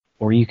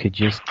Or you could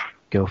just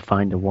go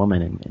find a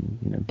woman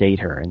and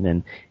date her, and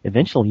then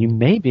eventually you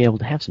may be able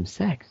to have some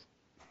sex.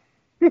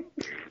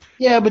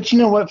 Yeah, but you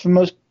know what? For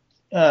most,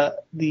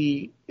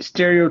 the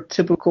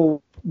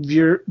stereotypical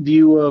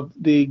view of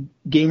the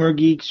gamer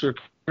geeks or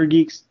gamer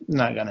geeks,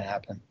 not gonna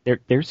happen.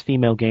 There's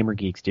female gamer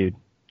geeks, dude.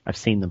 I've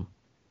seen them.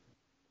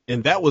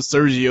 And that was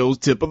Sergio's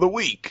tip of the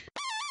week.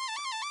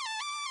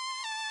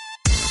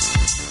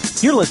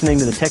 You're listening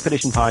to the Tech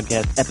Edition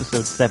Podcast,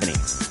 episode 70,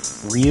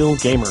 Real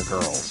Gamer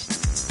Girls.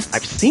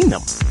 I've seen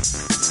them.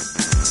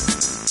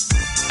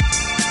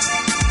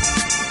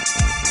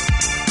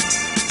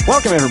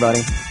 Welcome,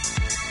 everybody.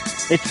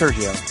 It's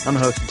Sergio. I'm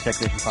the host of the Tech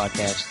Edition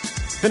Podcast.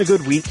 It's been a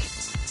good week.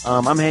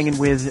 I'm hanging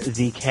with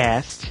the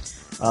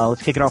cast.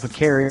 Let's kick it off with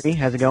Carrie.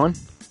 How's it going?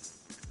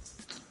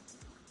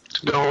 It's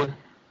going.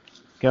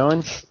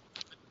 Going?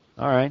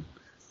 All right.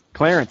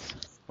 Clarence,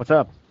 what's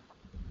up?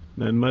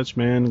 Nothing much,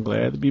 man.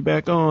 Glad to be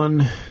back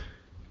on.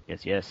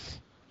 Yes.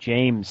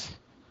 James.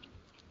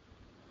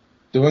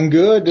 Doing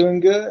good.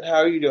 How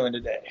are you doing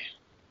today?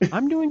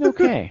 I'm doing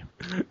okay.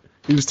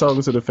 He was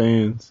talking to the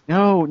fans.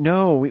 No.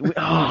 No,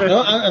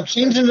 I'm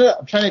changing it up.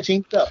 I'm trying to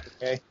change it up,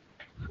 okay?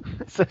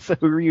 So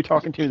who are you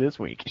talking to this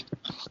week?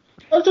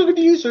 I'm talking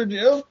to you,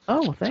 Sergio.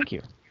 Oh, well, thank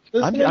you.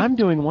 Listening. I'm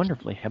doing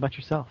wonderfully. How about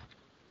yourself?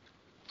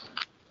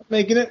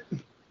 Making it.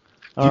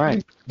 All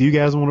right. Do you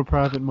guys want a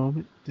private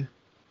moment?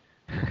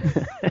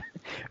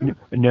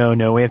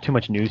 No, we have too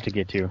much news to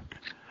get to.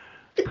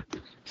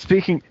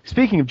 Speaking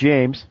of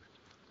James,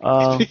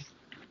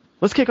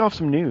 let's kick off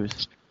some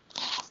news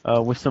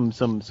with some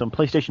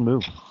PlayStation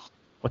Move.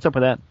 What's up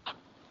with that?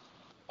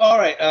 All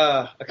right.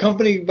 A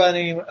company by the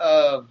name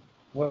of,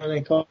 what are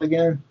they called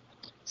again?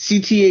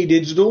 CTA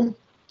Digital.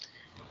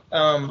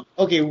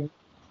 Okay,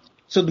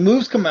 so the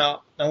Move's come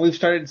out, and we've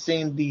started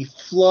seeing the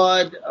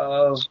flood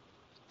of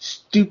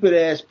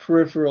stupid-ass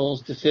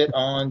peripherals to fit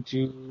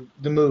onto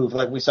the Move,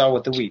 like we saw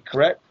with the Wii,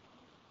 correct?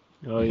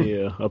 Oh,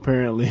 yeah.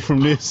 Apparently from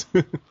this.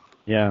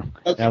 Yeah,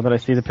 Okay. now that I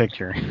see the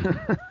picture.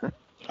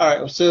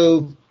 All right,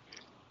 so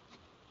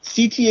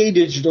CTA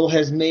Digital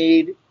has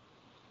made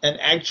an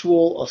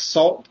actual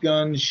assault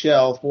gun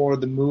shell for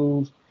the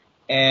Move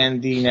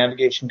and the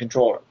navigation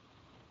controller.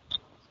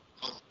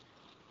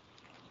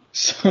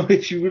 So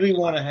if you really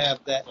want to have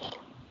that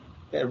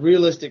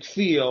realistic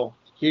feel,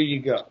 here you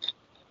go.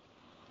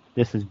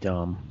 This is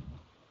dumb.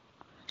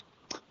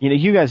 You know,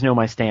 you guys know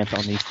my stance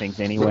on these things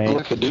anyway.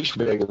 Look like a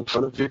douchebag in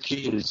front of your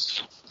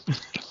kids.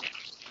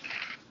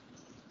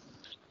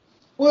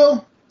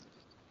 Well,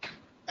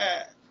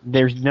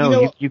 There's no,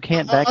 You know, you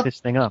can't back this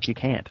thing up. You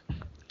can't.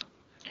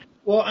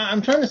 well,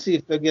 I'm trying to see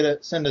if they'll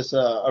send us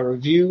a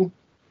review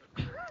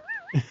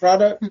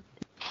product.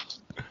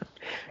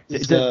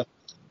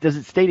 Does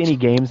it state any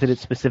games that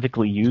it's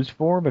specifically used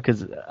for?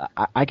 Because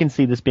I can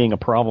see this being a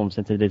problem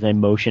since it is a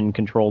motion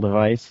control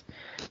device.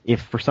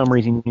 If for some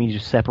reason you need to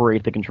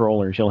separate the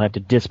controllers, you'll have to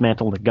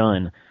dismantle the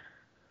gun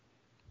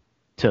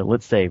to,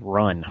 let's say,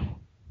 run.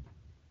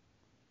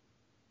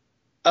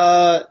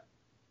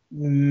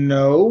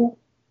 No,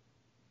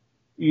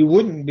 you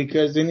wouldn't,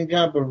 because any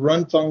type of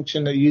run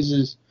function that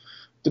uses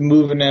the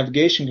Move and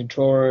navigation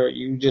controller,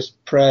 you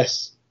just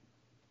press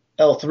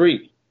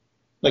L3,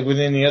 like with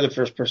any other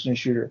first-person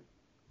shooter.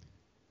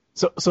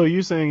 So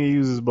you're saying it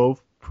uses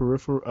both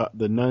peripheral,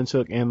 the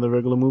nunchuck and the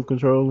regular Move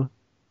controller?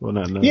 Well,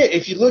 not none. Yeah,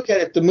 if you look at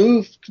it, the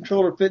Move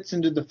controller fits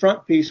into the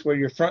front piece where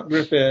your front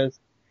grip is,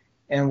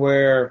 and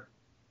where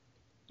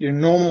your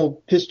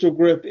normal pistol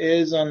grip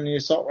is on the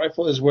assault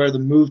rifle is where the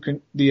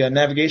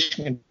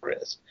navigation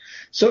controller is.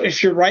 So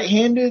if you're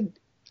right-handed,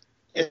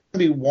 it's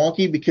going to be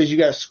wonky because you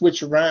got to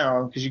switch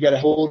around because you got to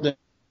hold it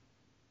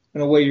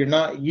in a way you're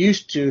not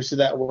used to, so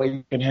that way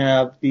you can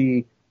have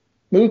the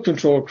Move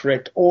controller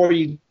correct, or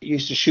you get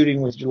used to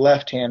shooting with your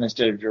left hand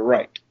instead of your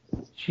right.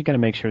 You got to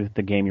make sure that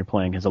the game you're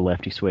playing has a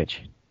lefty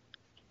switch,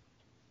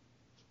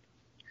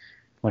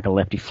 like a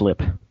lefty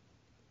flip.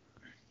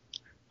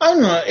 I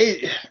don't know.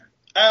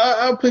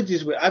 I'll put it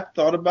this way. I've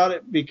thought about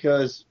it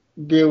because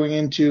going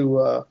into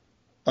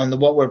on the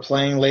what we're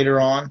playing later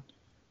on,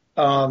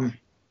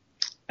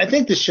 I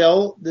think the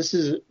shell, this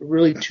is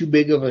really too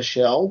big of a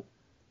shell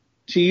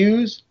to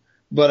use,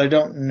 but I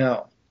don't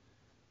know.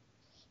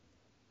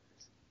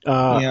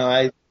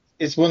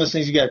 It's one of those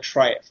things you got to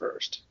try it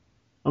first.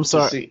 I'm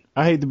sorry. See.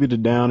 I hate to be the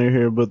downer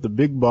here, but the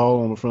big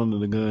ball on the front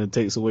of the gun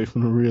takes away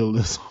from the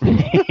realism.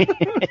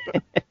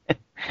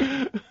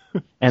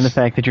 And the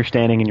fact that you're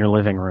standing in your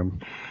living room.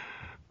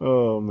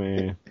 Oh,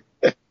 man.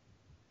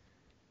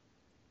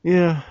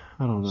 Yeah,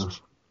 I don't know.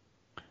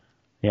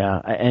 Yeah,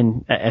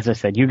 and as I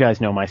said, you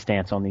guys know my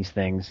stance on these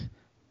things.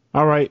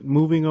 All right,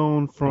 moving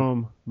on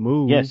from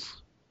Move. Yes.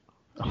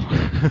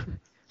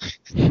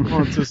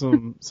 On to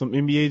some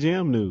NBA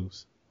Jam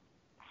news.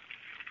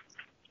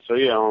 So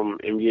yeah,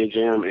 NBA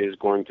Jam is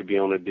going to be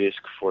on a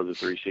disc for the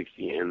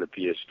 360 and the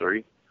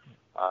PS3.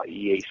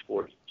 EA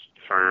Sports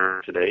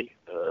confirmed today.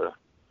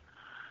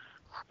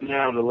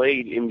 Now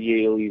delayed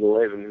NBA Elite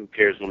 11. Who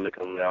cares when it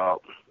comes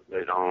out?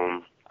 But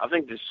I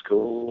think this is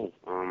cool.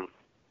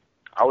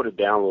 I would have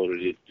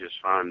downloaded it just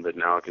fine, but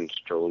now I can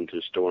stroll into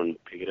the store and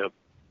pick it up.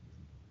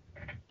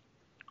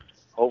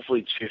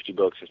 Hopefully it's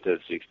 $50 instead of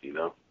 60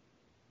 though.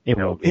 It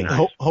That will would be be.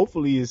 nice.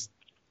 Hopefully it's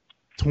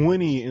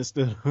 20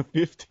 instead of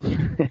 50.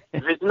 If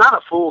it's not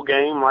a full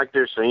game like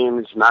they're saying,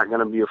 it's not going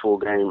to be a full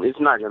game. It's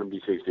not going to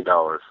be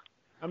 $60.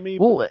 I mean,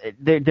 Well,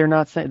 they're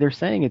not saying, they're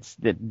saying it's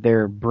that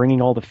they're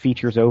bringing all the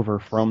features over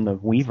from the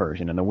Wii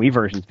version, and the Wii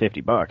version's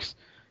 $50.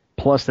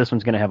 Plus, this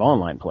one's going to have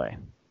online play.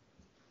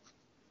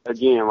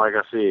 Again, like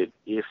I said,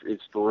 if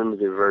it's the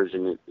limited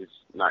version, it's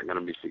not going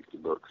to be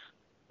 $60.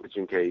 Which,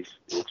 in case,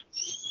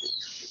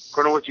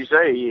 according to what you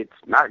say, it's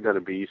not going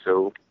to be.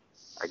 So,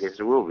 I guess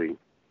it will be.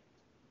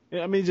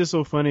 I mean, it's just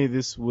so funny.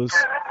 This was.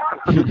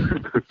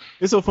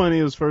 It's so funny.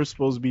 It was first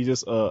supposed to be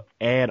just a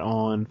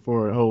add-on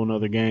for a whole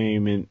nother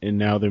game, and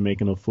now they're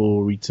making a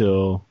full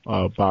retail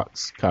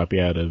box copy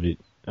out of it.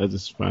 I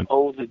just find.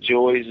 Oh, the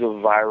joys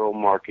of viral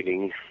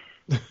marketing.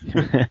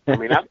 I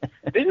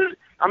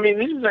mean,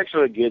 this is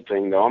actually a good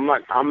thing, though. I'm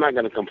not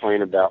going to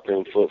complain about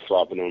them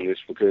flip-flopping on this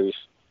because,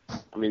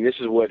 I mean, this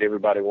is what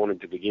everybody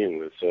wanted to begin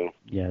with. So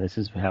Yeah, this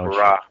is how it should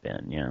Hurrah.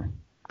 have been. Yeah.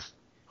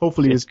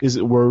 Hopefully, is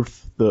it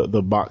worth the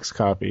box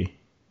copy?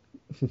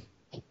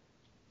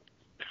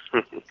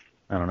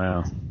 I don't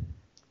know.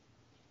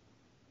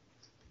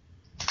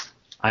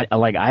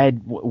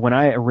 When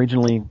I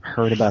originally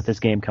heard about this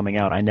game coming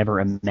out, I never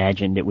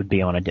imagined it would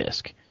be on a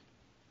disc.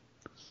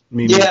 I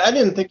mean, Yeah, I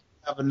didn't think you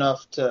have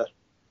enough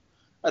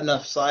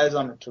size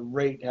on it to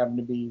rate having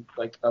to be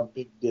like a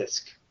big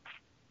disc.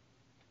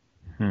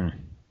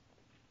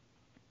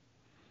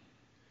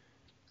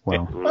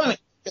 Well, I mean,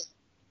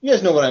 you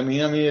guys know what I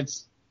mean. I mean,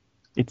 it's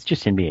it's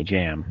just NBA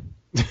Jam.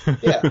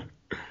 yeah.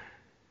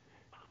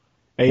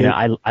 Hey, You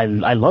know, I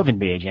love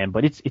NBA Jam,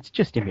 but it's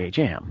just NBA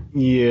Jam.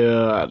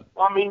 yeah,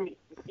 Well, I mean,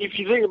 if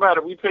you think about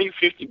it, we paid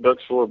 $50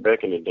 for it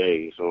back in the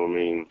day. So, I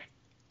mean,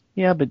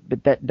 Yeah, but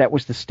that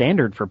was the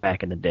standard for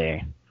back in the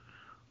day.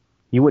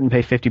 You wouldn't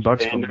pay $50 for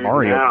Standard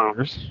Mario now.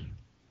 Brothers.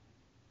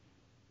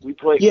 we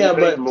paid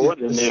but more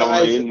than the that on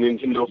size- the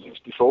Nintendo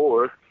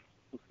 64.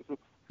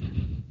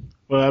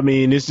 well, I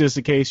mean, it's just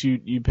a case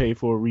you pay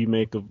for a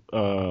remake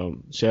of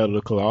Shadow of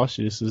the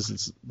Colossus.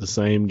 It's the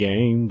same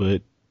game,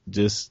 but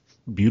just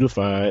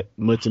beautified,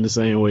 much in the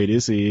same way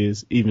this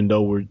is, even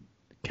though we're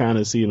kind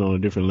of seeing it on a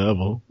different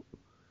level.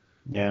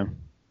 Yeah.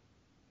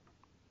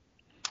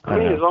 I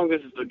mean, know. as long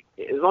as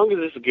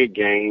it's a good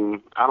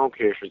game, I don't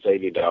care if it's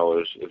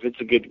 $80. If it's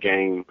a good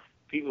game,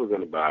 people are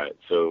going to buy it.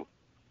 So,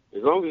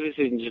 as long as this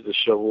isn't just a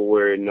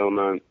shovelware,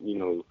 not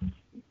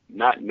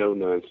no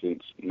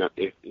nonsense.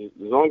 As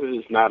long as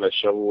it's not a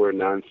shovelware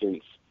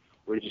nonsense,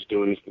 we're just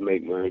doing this to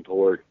make money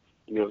port.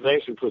 If they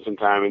actually put some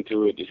time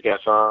into it, it's got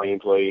solid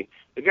gameplay.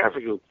 The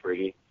graphics look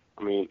pretty.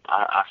 I mean,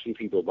 I see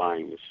people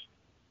buying this.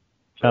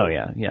 Oh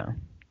yeah.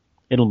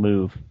 It'll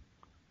move.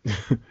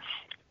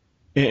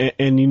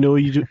 And you know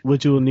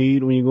what you'll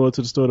need when you go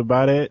into the store to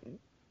buy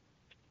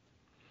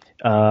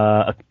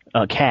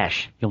that?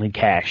 Cash. You'll need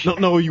cash.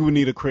 No, you would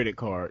need a credit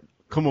card.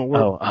 Come on,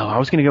 Oh, I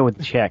was gonna go with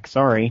the check.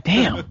 Sorry.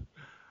 Damn.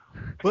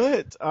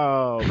 But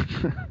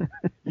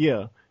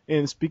yeah.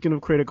 And speaking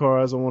of credit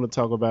cards, I want to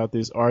talk about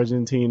this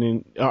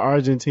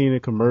Argentina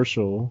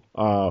commercial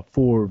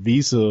for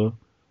Visa,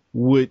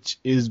 which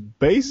is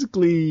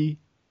basically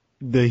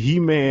the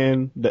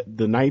He-Man, the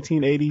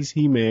 1980s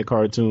He-Man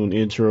cartoon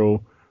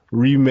intro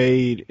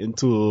remade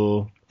into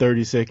a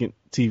 30-second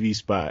TV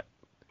spot.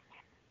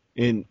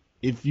 And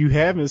if you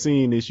haven't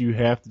seen this, you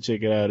have to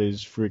check it out.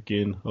 It's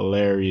freaking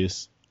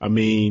hilarious. I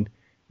mean,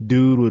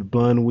 dude with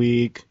bun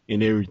wig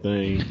and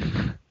everything.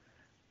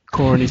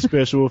 Corny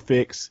special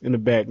effects in the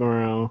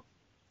background.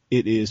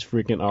 It is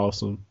freaking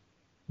awesome.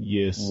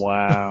 Yes.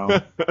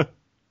 Wow.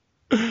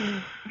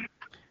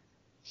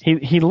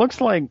 He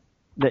looks like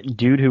that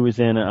dude who was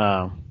in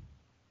that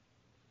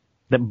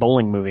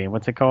bowling movie.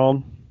 What's it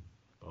called?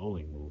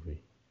 Bowling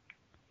movie.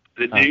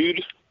 The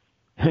dude,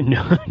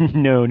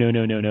 No.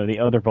 The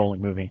other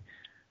bowling movie.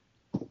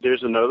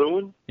 there's another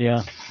one?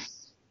 Yeah.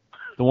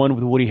 The one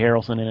with Woody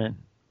Harrelson in it.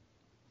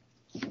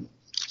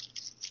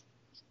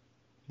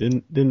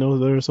 Didn't know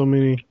there were so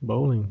many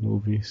bowling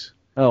movies.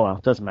 Oh well,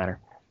 doesn't matter.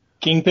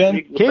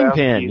 Kingpin?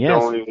 Kingpin, He's yes.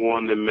 the only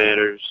one that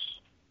matters.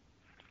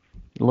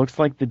 It looks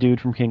like the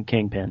dude from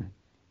Kingpin.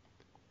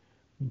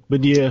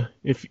 But yeah,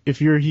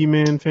 if you're a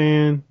He-Man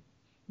fan,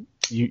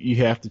 you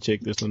have to check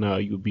this one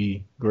out. You'll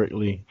be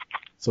greatly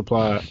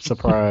surprised.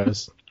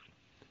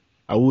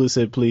 I would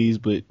say please,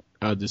 but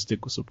I'll just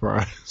stick with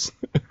surprise.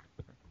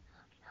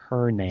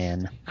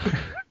 Hernan.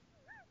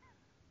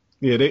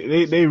 Yeah,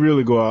 they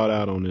really go all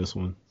out on this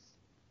one.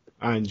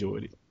 I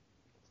enjoyed it.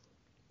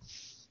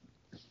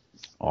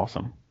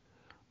 Awesome.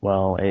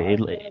 Well,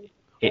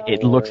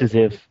 it looks as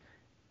if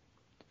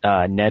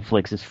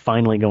Netflix is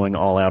finally going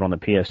all out on the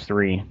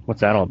PS3.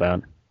 What's that all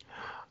about?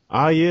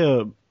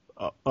 Yeah.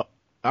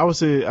 I'll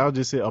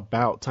just say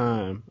about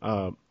time.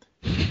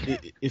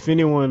 If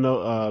anyone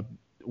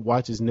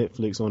watches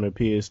Netflix on their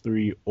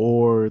PS3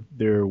 or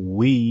their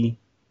Wii,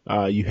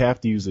 you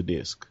have to use a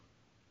disc,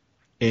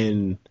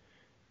 and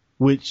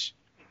which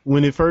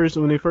when it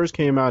first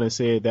came out and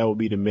said that would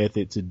be the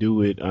method to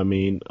do it, I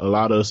mean, a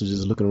lot of us are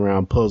just looking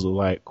around puzzled,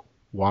 like,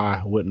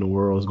 why? What in the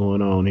world is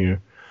going on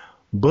here?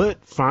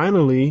 But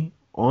finally,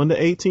 on the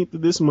 18th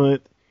of this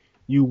month,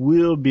 you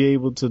will be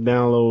able to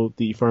download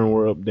the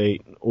firmware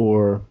update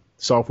or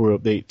software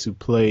update to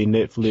play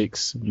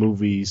Netflix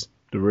movies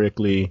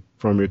directly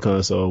from your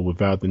console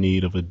without the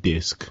need of a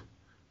disc.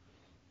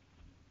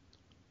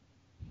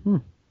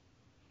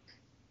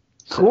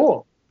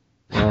 Cool.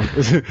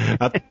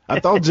 I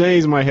thought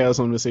James might have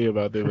something to say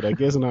about that, but I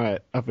guess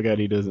not. I forgot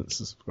he doesn't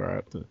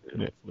subscribe to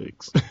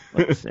Netflix.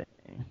 Let's see.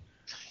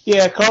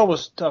 Yeah, Carl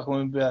was talking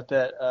with me about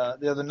that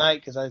the other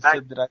night because I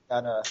said that I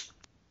got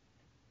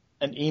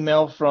an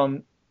email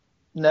from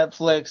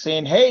Netflix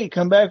saying, "Hey,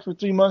 come back for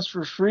 3 months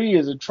for free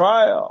as a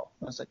trial."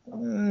 I was like,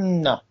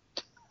 no.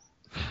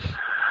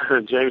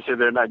 James said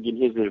they're not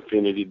getting his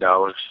Infinity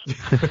dollars.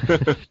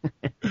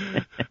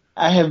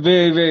 I have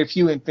very, very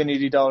few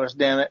Infinity dollars,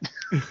 damn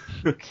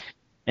it.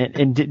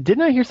 And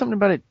didn't I hear something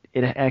about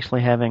it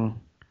actually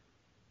having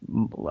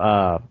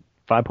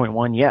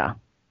 5.1? Yeah.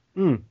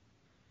 And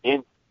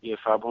yeah,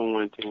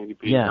 5.1 1080p.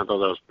 Yeah. I thought that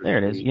was pretty There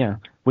it is. sweet. Yeah.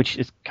 Which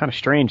is kind of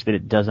strange that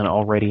it doesn't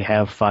already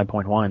have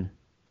 5.1.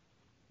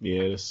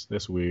 Yeah,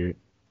 that's weird.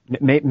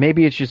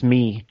 Maybe it's just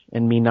me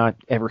and me not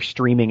ever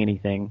streaming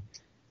anything.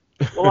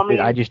 Well, I mean,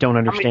 I just don't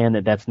understand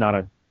that that's not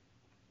a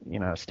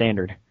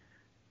standard.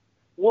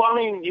 Well, I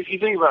mean, if you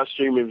think about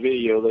streaming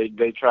video,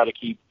 they try to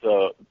keep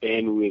the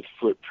bandwidth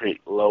footprint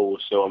low.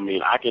 So, I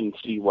mean, I can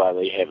see why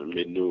they haven't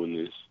been doing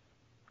this.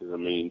 Because, I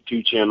mean,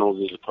 2 channels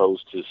as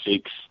opposed to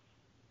 6.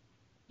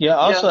 Yeah,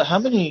 also,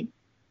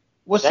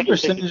 what's That the can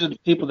take percentage of the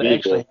people that big,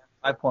 actually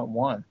have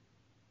 5.1?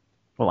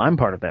 Well, I'm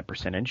part of that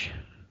percentage.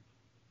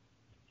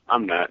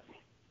 I'm not.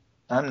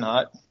 I'm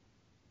not.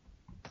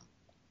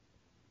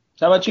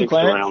 How about you, I think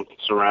Clarence?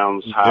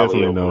 Surround's highly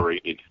Definitely no.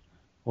 overrated.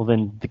 Well,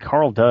 then the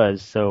Carl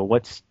does. So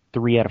what's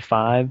 3 out of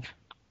 5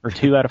 or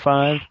 2 out of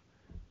 5?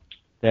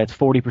 That's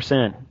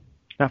 40%.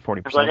 Not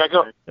 40%. It's like I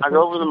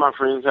go over to my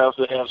friend's house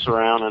that have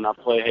Surround, and I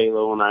play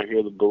Halo, and I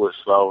hear the bullets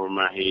fly over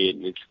my head,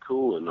 and it's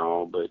cool and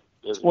all, but it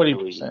doesn't 40%.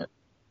 really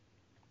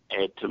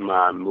add to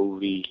my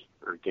movie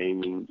or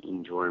gaming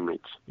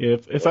enjoyment. Yeah,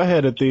 if I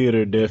had a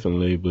theater,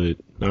 definitely, but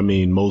I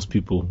mean, most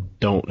people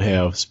don't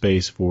have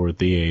space for a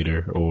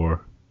theater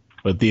or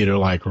a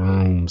theater-like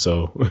room,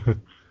 so.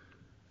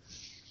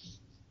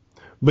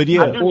 But I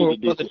yeah, do need a Or the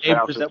digital sound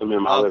neighbors that system would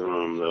in my allow- living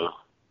room,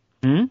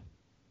 though.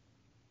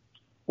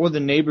 Or the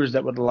neighbors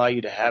that would allow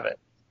you to have it.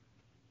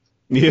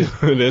 yeah,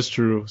 that's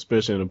true,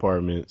 especially in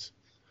apartments.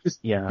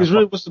 Yeah. Because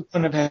really, what's the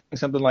point of having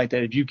something like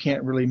that if you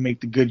can't really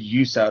make the good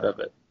use out of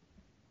it?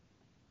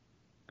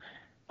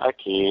 I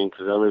can,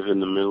 because I live in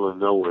the middle of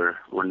nowhere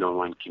where no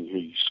one can hear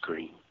you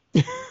scream.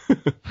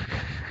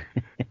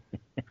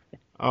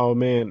 Oh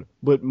man,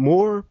 but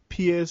more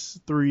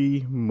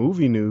PS3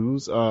 movie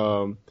news.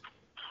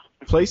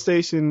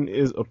 PlayStation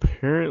is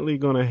apparently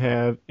going to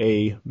have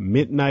a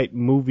Midnight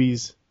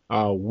Movies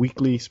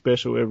weekly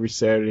special every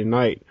Saturday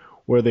night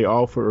where they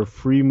offer a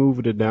free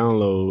movie to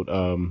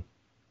download.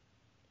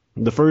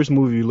 The first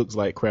movie looks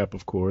like crap,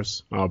 of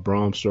course.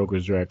 Bram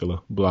Stoker's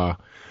Dracula, blah.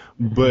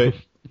 But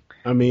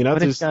I mean,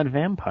 But it's got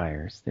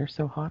vampires. They're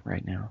so hot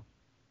right now.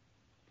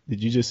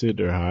 Did you just say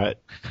they're hot?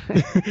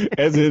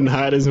 As in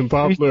hot as in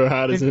popular, or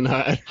hot as in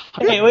hot?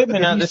 Hey, wait a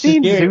minute. Have you This is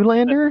seen Gary.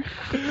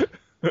 Zoolander?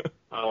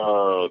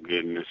 Oh,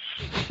 goodness.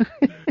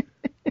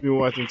 You've been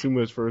watching too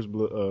much First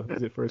Blood.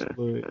 Is it First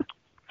Blood?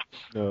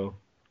 No.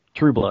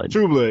 True Blood.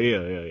 True Blood,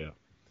 yeah.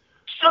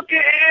 Suck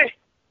it!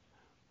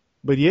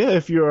 But yeah,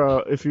 if you're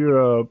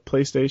a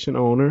PlayStation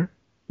owner,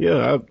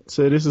 yeah, I'd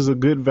say this is a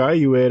good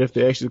value add if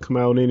they actually come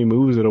out with any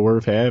movies that are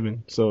worth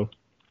having. So,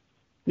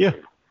 yeah.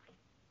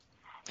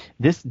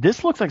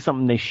 This looks like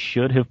something they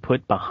should have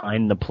put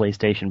behind the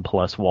PlayStation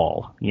Plus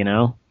wall, you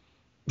know?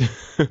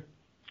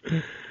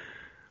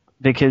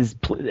 Because,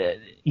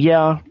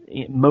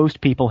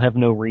 most people have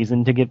no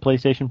reason to get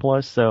PlayStation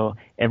Plus, so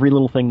every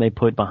little thing they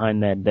put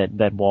behind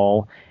that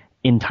wall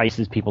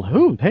entices people.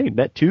 Oh, hey,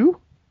 that too?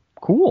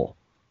 Cool.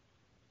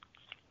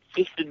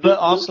 It's the But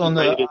also on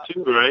the- beta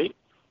too, right?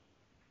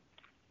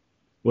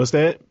 What's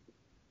that?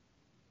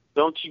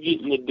 Don't you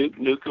get in the Duke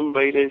Nukem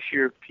beta if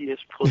you're a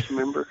PS Plus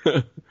member?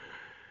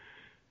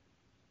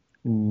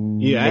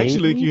 Yeah,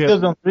 actually, if you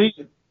have,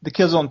 The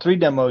Killzone 3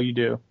 demo you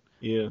do.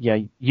 yeah, Yeah,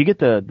 you get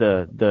the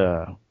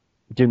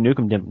Duke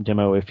Nukem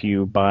demo if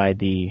you buy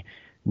the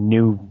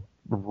new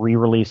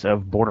re-release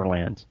of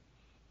Borderlands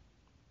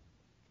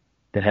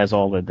that has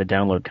all the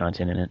download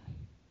content in it.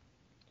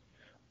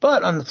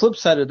 But on the flip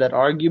side of that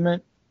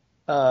argument,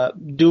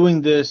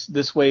 doing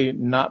this way,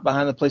 not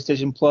behind the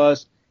PlayStation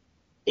Plus,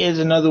 is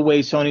another way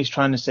Sony's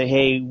trying to say,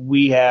 hey,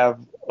 we have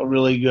a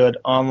really good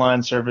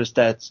online service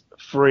that's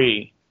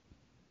free.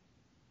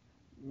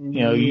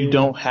 You know, you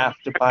don't have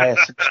to buy a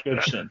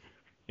subscription.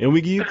 and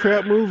we give you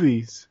crap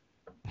movies.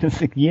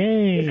 It's like,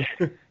 yay!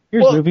 Here's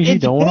Well, movies you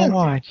it don't want to depends.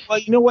 watch. Well,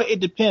 you know what? It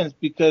depends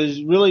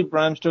because really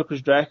Bram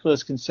Stoker's Dracula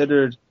is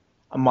considered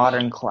a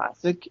modern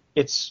classic.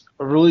 It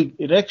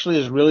actually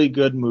is a really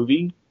good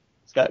movie.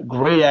 It's got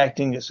great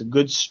acting. It's a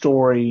good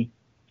story.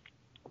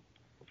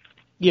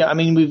 Yeah, I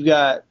mean, we've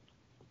got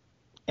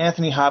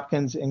Anthony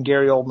Hopkins and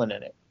Gary Oldman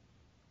in it.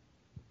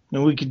 I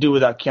mean, we could do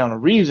without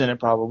Keanu Reeves in it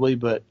probably,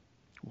 but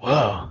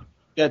Whoa.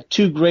 we got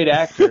two great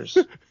actors.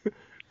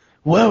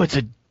 Whoa, it's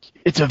a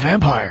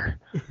vampire.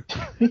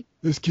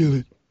 Let's kill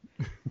it.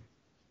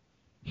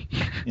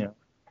 Yeah.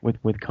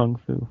 With kung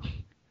fu.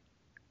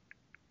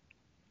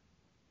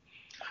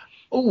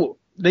 Oh,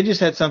 they just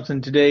had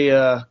something today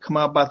come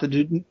out about the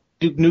Duke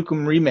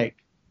Nukem remake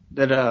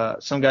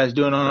that some guy's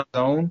doing on his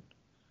own.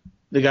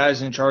 The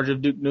guys in charge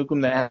of Duke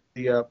Nukem that have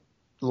the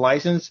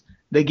license,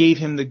 they gave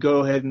him the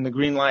go-ahead and the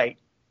green light,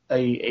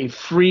 a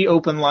free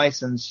open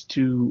license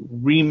to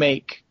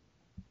remake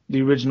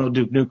the original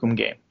Duke Nukem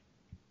game.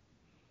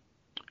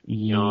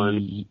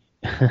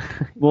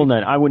 Well, no,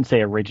 I wouldn't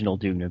say original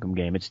Duke Nukem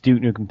game. It's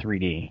Duke Nukem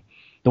 3D,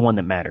 the one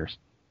that matters.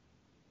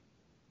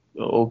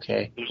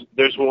 Okay.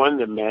 There's one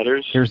that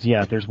matters. There's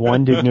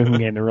one Duke Nukem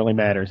game that really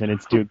matters, and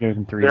it's Duke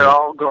Nukem 3D. They're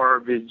all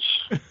garbage.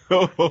 It's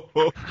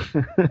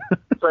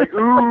like,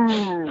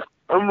 ooh,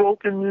 I'm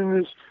walking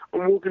in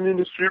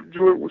the strip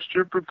joint with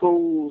stripper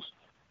poles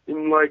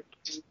and like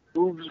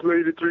boobs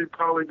made of 3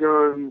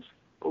 polygons.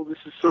 Oh, this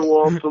is so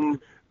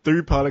awesome.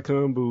 3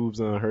 polygon boobs,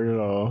 I heard it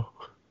all.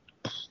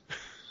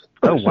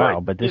 Oh wow!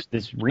 But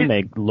this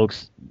remake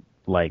looks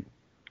like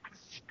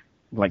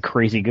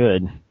crazy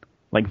good,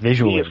 like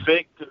visually.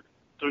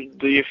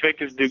 The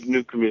effect of Duke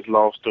Nukem is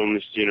lost on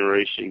this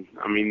generation.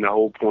 I mean, the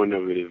whole point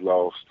of it is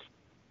lost.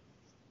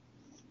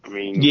 I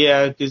mean,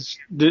 yeah, because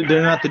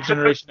they're not the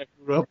generation that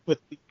grew up with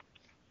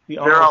the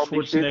Arnold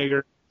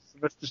Schwarzenegger,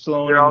 Sylvester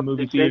Stallone in the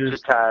movie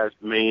theaters.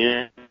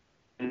 Man.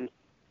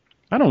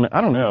 I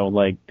don't know.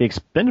 Like the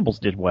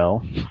Expendables did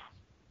well.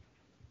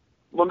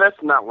 Well,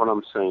 that's not what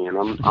I'm saying.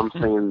 I'm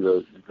saying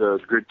the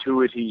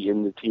gratuity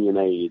in the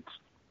TNA.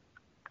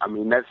 I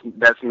mean, that's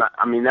not.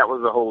 I mean, that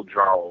was the whole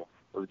draw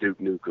of Duke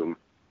Nukem,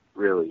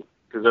 really.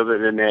 Because other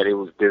than that, it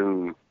was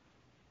Doom.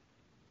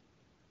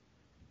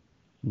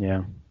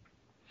 Yeah.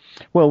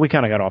 Well, we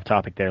kind of got off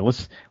topic there.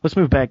 Let's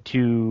move back to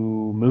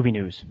movie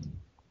news.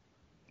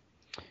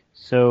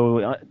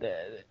 So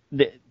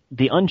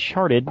the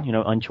Uncharted, the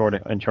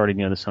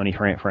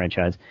Sony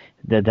franchise,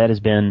 that has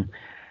been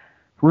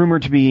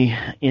rumored to be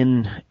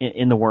in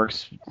the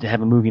works to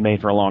have a movie made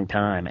for a long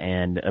time,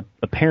 and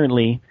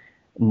apparently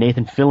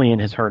Nathan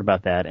Fillion has heard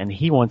about that, and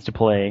he wants to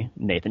play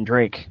Nathan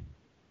Drake.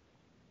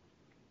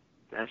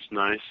 That's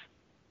nice.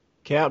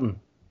 Captain.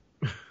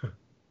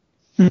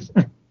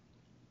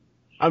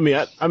 I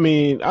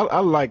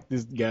like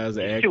this guy's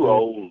actor. He's too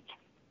old.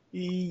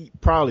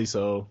 Probably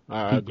so.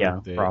 I agree Yeah,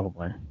 with that.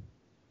 probably.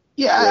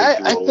 Yeah,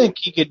 I think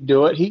he could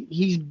do it.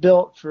 He's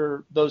built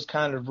for those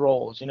kind of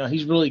roles.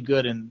 He's really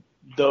good in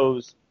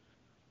those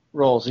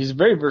roles. He's a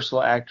very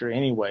versatile actor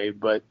anyway,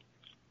 but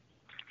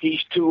he's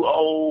too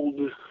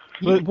old.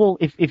 Well,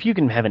 if you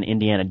can have an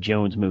Indiana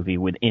Jones movie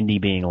with Indy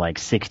being like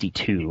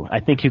 62, I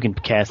think you can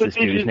cast this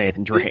dude as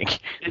Nathan Drake.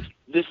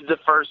 This is the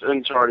first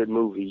Uncharted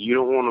movie. You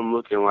don't want him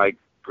looking like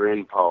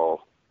Grandpa.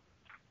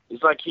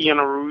 It's like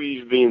Keanu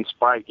Reeves being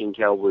Spike in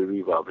Cowboy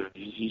Bebop.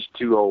 He's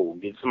too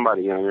old. Get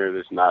somebody younger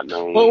that's not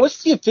known. Well,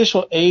 what's the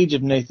official age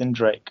of Nathan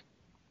Drake?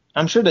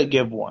 I'm sure they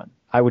give one.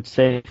 I would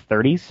say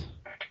 30s.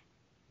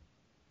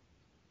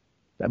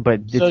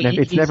 But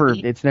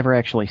it's never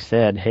actually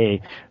said,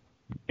 hey,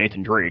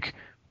 Nathan Drake,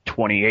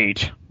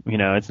 28.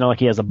 It's not like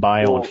he has a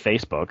bio on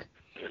Facebook.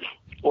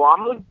 Well,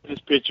 I'm looking at this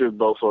picture of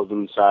both of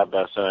them side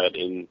by side,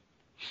 and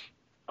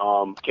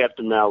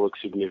Captain Mal looks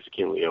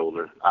significantly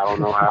older. I don't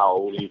know how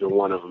old either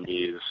one of them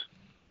is.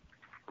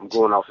 I'm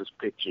going off his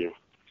picture.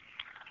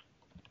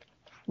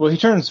 Well, he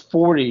turns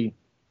 40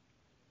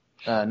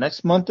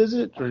 next month, is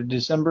it? Or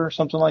December,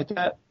 something like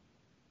that?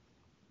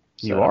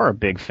 You are a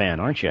big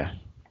fan, aren't you?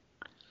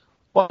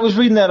 Well, I was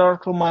reading that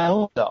article my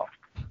own self,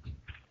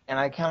 and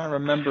I kind of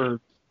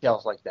remember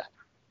details like that.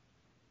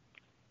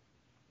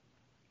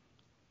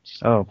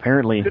 Oh,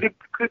 apparently. Could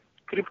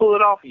he pull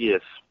it off?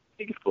 Yes,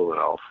 he could pull it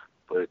off.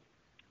 But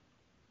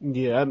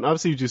yeah, I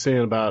see what you're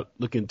saying about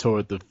looking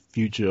toward the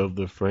future of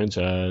the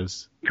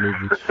franchise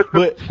movie.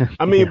 But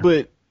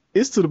but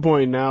it's to the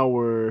point now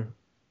where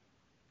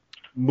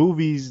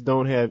movies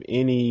don't have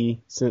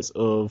any sense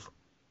of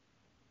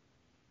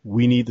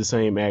we need the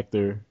same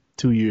actor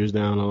 2 years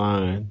down the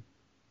line.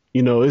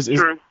 It's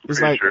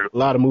like true. A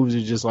lot of movies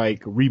are just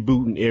like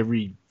rebooting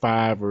every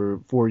 5 or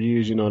 4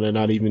 years. They're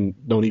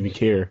don't even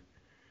care.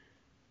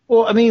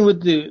 Well, I mean,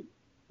 with the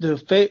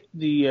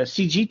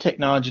CG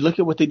technology, look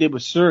at what they did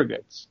with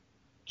Surrogates.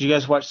 Did you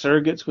guys watch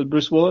Surrogates with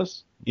Bruce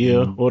Willis?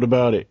 Yeah. What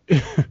about it?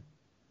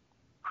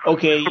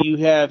 Okay, you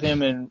have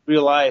him in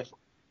real life,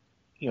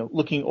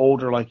 looking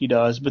older like he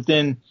does, but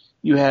then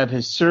you have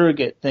his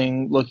surrogate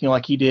thing looking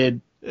like he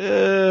did.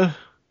 10,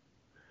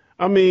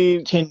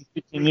 15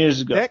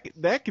 years ago.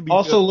 That could be.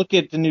 Also, look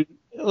at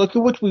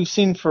what we've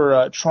seen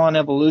for Tron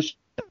Evolution,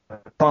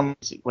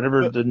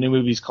 whatever the new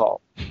movie's called.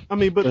 But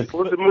was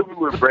the movie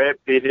with Brad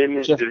Pitt in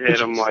it that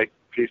had him like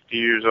 50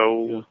 years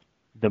old?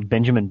 The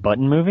Benjamin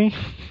Button movie?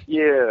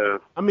 Yeah.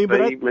 I mean, but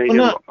They made Well,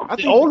 no, I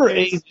the think older the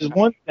case- age is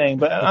one thing,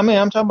 but I mean,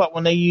 I'm talking about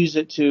when they use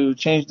it to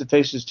change the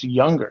faces to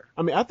younger.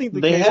 I think the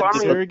They case have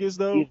with to- surrogates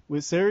though,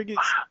 with surrogates,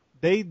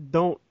 they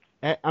don't.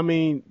 I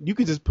mean, you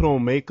could just put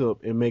on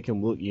makeup and make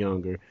him look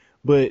younger,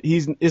 but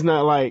it's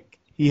not like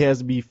he has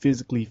to be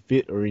physically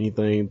fit or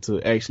anything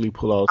to actually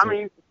pull off. I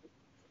mean,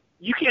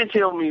 you can't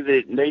tell me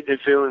that Nathan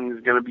Fillion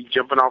is going to be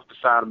jumping off the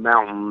side of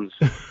mountains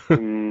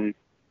and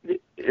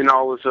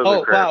all this other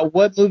Oh crap. wow,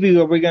 what movie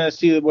are we going to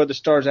see where the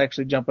stars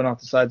actually jumping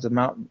off the sides of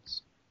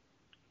mountains?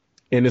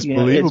 and it's You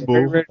know, it's believable.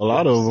 very rare A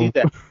lot to of see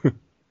them. that.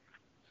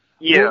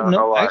 Yeah, Well,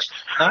 no, a lot. actually,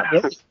 not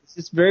really.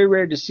 It's very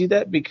rare to see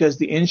that because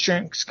the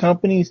insurance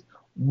companies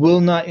will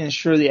not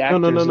insure the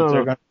actors if they're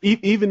No. going.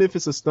 Even if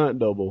it's a stunt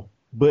double,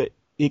 but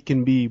it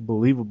can be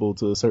believable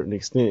to a certain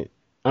extent.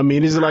 I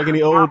mean, it's like in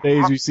the old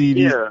days you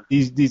see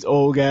these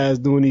old guys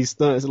doing these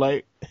stunts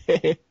like,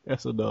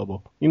 that's a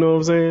double. You know what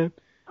I'm saying?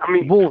 I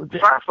mean, Well,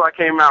 Firefly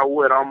came out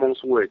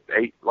almost 4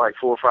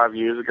 or 5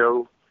 years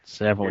ago,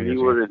 Several and years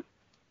he ago. wasn't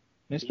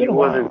It's he been a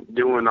while. wasn't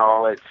doing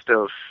all that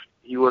stuff.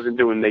 He wasn't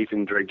doing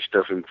Nathan Drake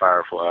stuff in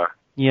Firefly.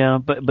 Yeah,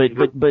 but He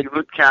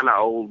looked kind of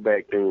old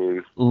back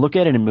then. look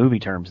at it in movie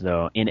terms,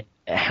 though. In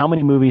how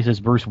many movies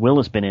has Bruce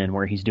Willis been in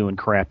where he's doing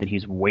crap that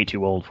he's way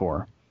too old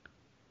for?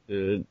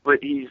 But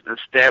he's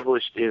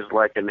established as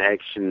like an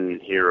action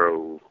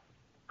hero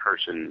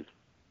person.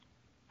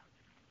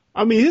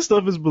 I mean, his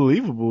stuff is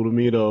believable to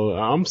me, though.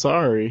 I'm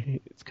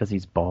sorry. It's because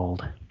he's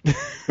bald.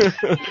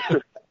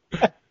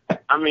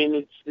 I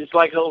mean, it's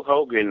like Hulk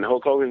Hogan.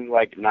 Hulk Hogan's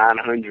like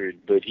 900,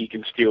 but he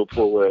can still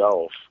pull it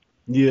off.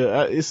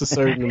 Yeah, it's a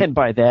certain. And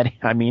by that,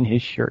 I mean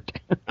his shirt.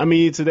 I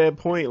mean, to that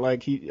point,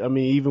 like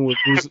even with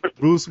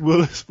Bruce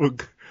Willis,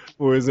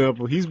 for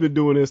example, he's been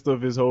doing this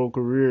stuff his whole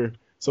career.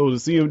 So to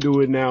see him do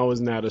it now is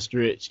not a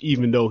stretch,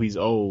 even though he's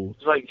old.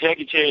 It's like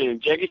Jackie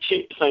Chan. Jackie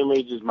Chan, same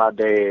age as my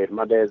dad.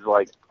 My dad's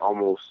like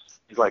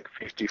he's like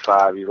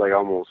 55. He's like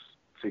almost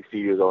 60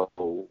 years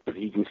old, but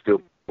he can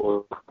still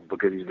pull it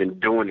because he's been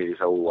doing it his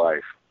whole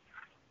life.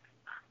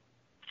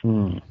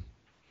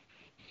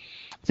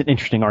 It's an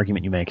interesting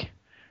argument you make.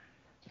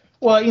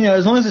 Well, you know,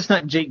 as long as it's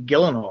not Jake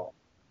Gyllenhaal.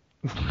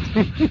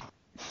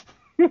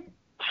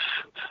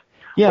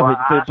 Yeah, Well,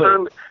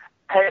 but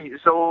hey,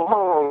 so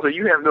hold on. So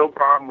you have no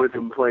problem with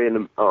him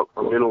playing a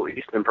Middle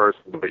Eastern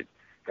person, but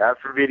God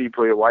forbid he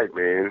play a white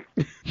man.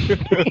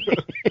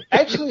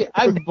 Actually,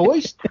 I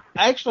voiced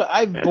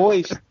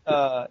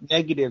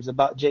negatives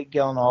about Jake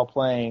Gyllenhaal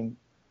playing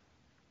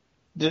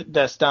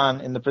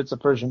Dastan in the Prince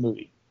of Persia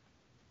movie.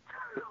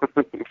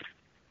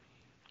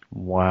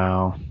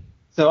 wow.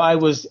 So I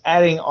was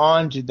adding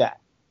on to that.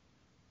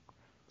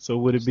 So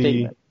would it be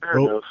Statement. Fair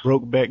enough.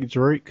 Brokeback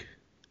Drake?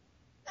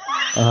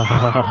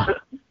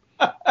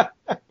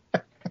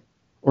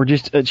 Or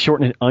just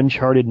shorten it,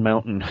 Uncharted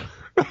Mountain.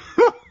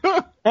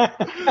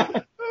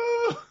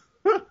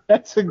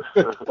 That's a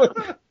good one.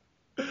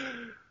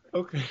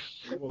 Okay.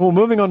 Well,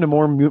 moving on to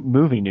more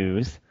movie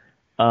news.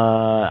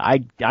 I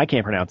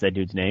can't pronounce that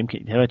dude's name.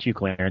 How about you,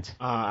 Clarence?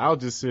 I'll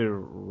just say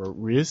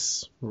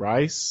Rice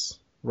Ifans.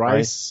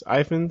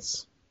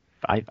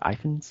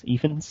 Ephans?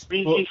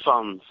 Easy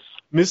funds.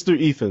 Mr.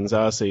 Ethans,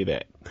 I'll say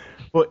that.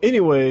 Well,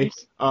 anyway,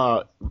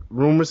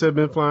 rumors have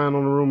been flying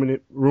on the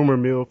rumor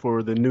mill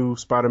for the new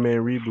Spider-Man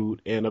reboot,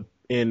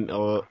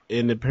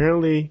 and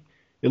apparently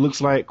it looks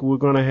like we're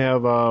gonna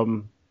have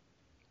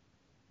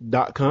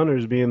Doc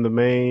Connors being the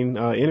main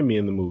enemy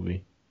in the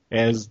movie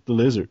as the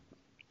Lizard.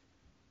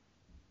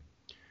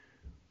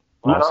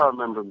 Well, I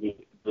remember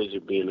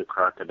Lizard being a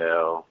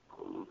crocodile.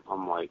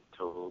 I'm like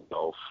total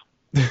golf.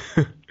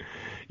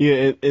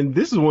 Yeah, and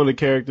this is one of the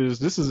characters.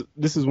 This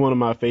is one of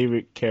my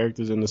favorite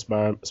characters in the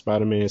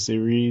Spider-Man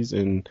series,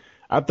 and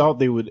I thought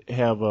they would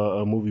have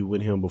a movie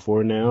with him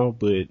before now,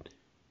 but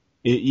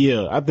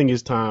I think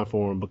it's time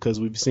for him because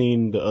we've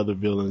seen the other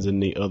villains in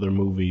the other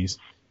movies,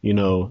 you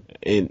know,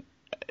 and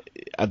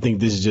I think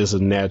this is just a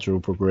natural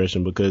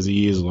progression because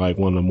he is like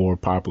one of the more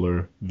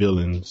popular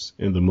villains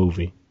in the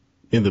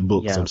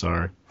books. Yeah. I'm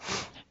sorry.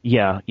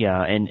 Yeah,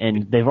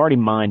 and they've already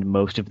mined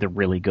most of the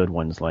really good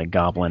ones like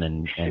Goblin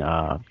and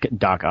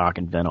Doc Ock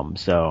and Venom,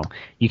 so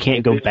you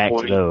can't go back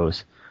to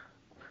those.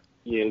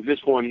 Yeah, at this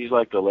point he's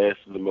like the last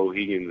of the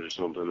Mohegans or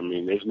something. I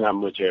mean, there's not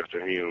much after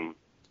him.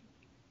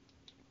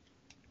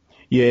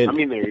 Yeah, I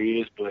mean, there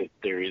is, but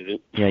there isn't.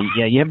 Yeah,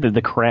 you have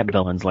the crap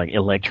villains like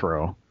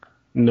Electro,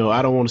 no,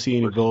 I don't want to see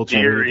any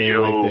Vulture or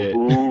anything like that.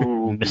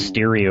 Ooh.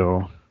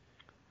 Mysterio.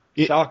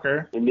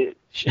 Shocker. And then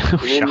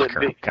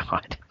Shocker, oh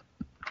God.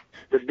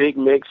 the big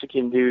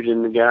Mexican dude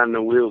and the guy in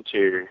the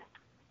wheelchair.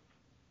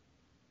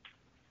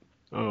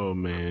 Oh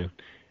man,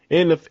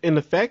 and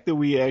the fact that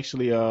we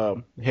actually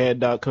had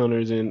Doc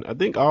Connors in I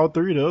think all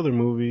three of the other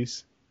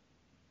movies,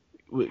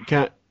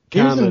 kind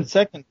He was in the of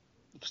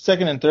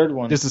second and third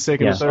one. just the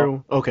second Yeah. and third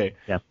one. Okay,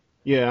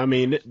 Yeah. I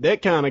mean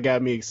that kind of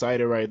got me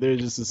excited right there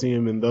just to see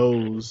him in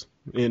those,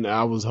 and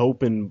I was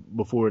hoping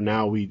before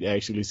now we'd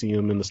actually see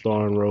him in the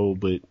starring role,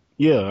 but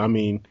yeah, I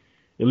mean.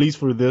 At least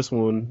for this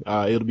one,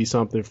 it'll be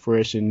something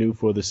fresh and new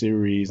for the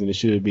series, and it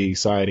should be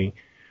exciting.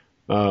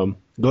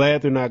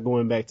 Glad they're not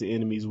going back to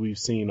enemies we've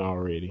seen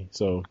already.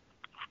 So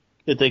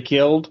That they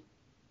killed.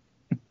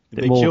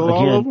 they killed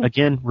all of them?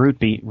 Again, root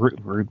beer?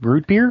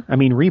 I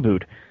mean,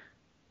 reboot.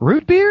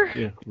 Root beer?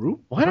 Yeah, root.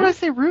 Why did I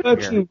say root beer?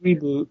 Actually,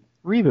 reboot.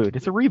 Reboot.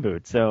 It's a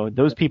reboot, so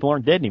those people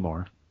aren't dead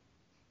anymore.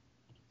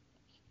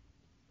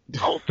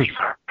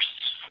 Multiverse.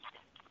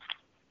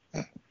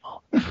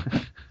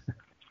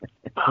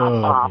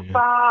 Oh, man.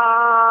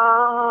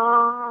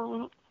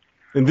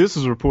 And this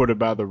was reported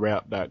by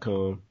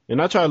TheWrap.com.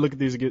 And I try to look at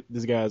this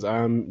guy's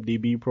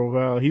IMDb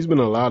profile. He's been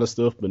in a lot of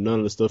stuff, but none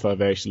of the stuff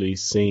I've actually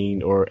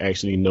seen or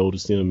actually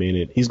noticed him in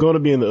it. He's going to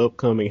be in the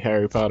upcoming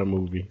Harry Potter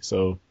movie,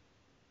 so.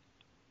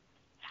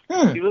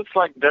 He looks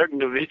like Dirk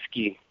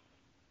Nowitzki.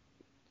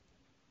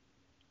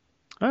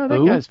 Oh,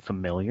 that guy's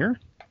familiar.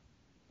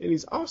 And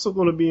he's also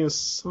going to be in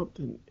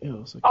something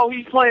else. Oh,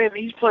 he's playing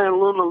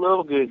Luna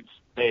Lovegood's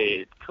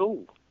dad.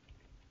 Cool.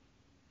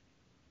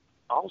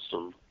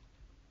 Awesome.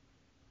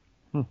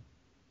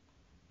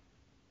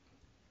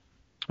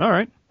 All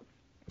right.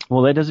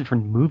 Well, that does it for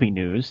movie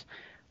news.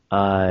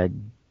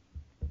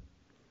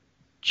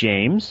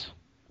 James?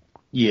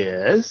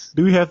 Yes.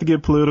 Do we have to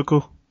get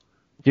political?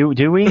 Do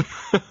we?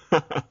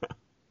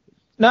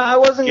 No, I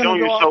wasn't Get going on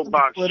to go your off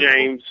soapbox, the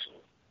James.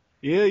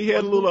 Yeah, you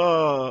had a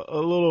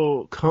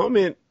little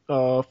comment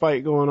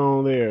fight going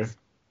on there.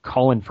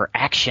 Calling for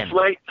action.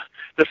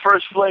 The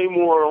first flame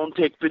war on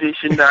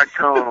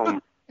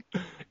techpedition.com.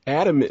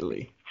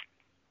 Adamantly.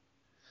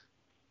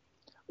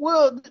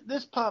 Well,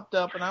 this popped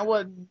up, and I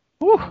wasn't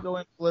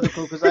going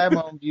political because I have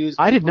my own views.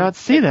 I did not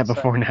see that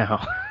before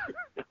now.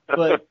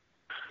 But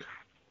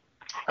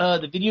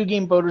the Video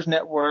Game Voters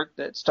Network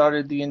that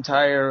started the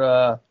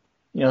entire,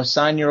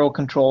 sign your old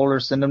controller,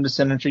 send them to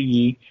Senator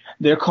Yi.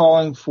 They're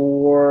calling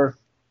for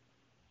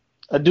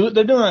they're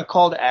doing a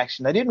call to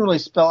action. They didn't really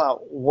spell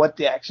out what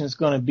the action is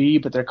going to be,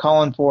 but they're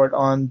calling for it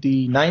on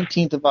the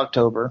 19th of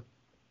October.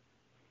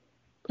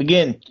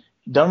 Again,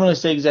 don't really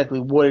say exactly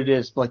what it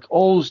is. Like,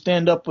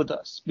 stand up with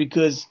us,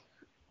 because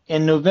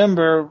in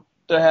November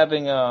they're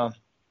having a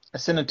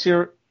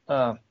senatorial.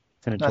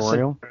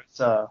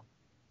 It's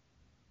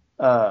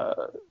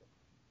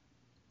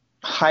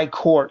high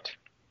court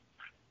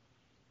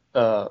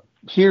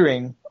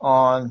hearing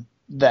on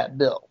that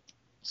bill.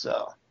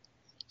 So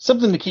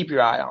something to keep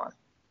your eye on.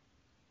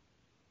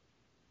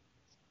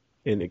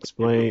 And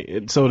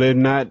explain. So they're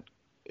not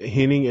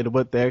hinting at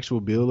what the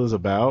actual bill is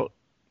about?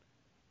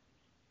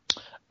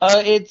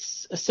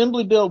 It's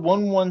Assembly Bill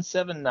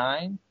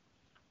 1179.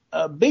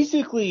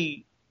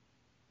 Basically,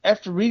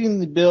 after reading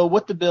the bill,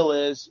 what the bill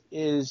is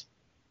it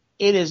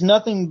is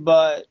nothing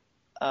but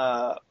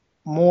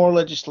more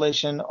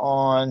legislation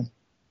on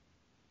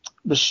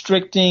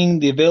restricting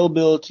the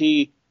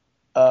availability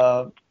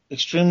of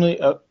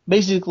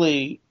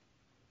basically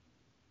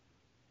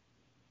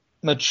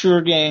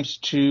mature games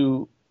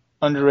to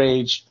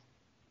underage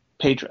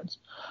patrons.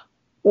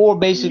 Or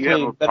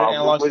basically better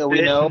analogs that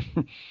we know.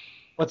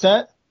 What's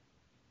that?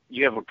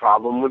 You have a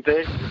problem with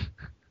this?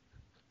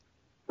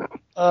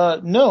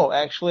 No,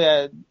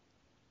 actually,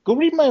 go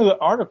read my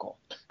article.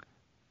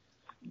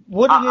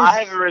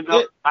 I haven't read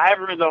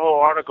the whole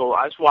article.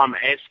 That's why I'm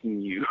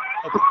asking you.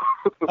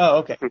 Okay. Oh,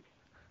 okay.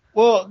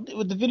 Well,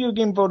 with the Video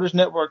Game Voters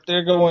Network,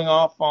 they're going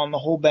off on the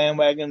whole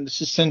bandwagon.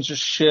 This is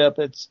censorship.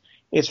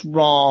 It's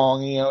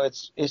wrong.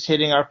 It's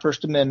hitting our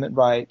First Amendment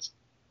rights.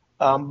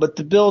 But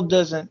the bill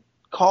doesn't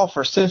call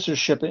for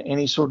censorship in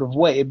any sort of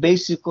way. It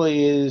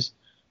basically is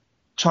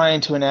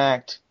trying to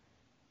enact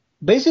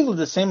basically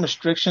the same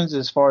restrictions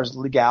as far as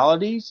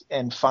legalities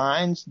and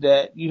fines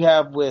that you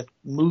have with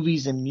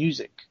movies and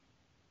music.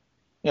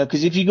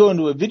 Because if you go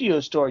into a video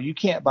store, you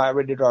can't buy a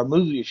rated R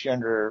movie if you're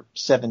under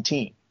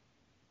 17.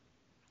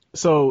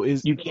 So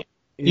you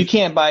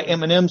can't buy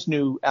Eminem's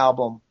new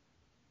album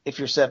if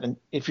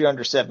you're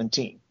under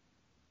 17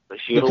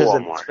 because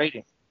of its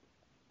rating.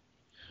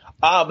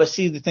 But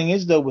see, the thing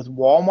is though, with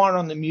Walmart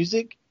on the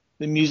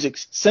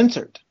music's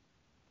censored.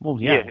 Well,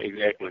 yeah,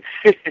 exactly.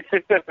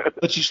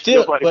 But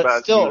still,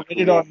 a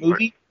rated R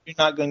movie, you're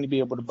not going to be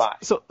able to buy.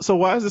 So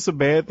why is this a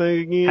bad thing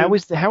again?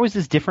 How is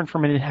this different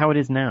from how it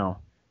is now?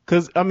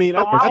 Because I mean,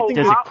 I think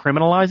does it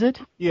criminalize it?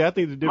 Yeah, I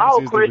think the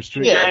difference is the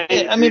restriction.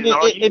 Yeah, I mean,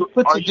 it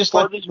puts it just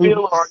like this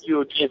bill, or are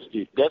you against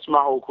it? That's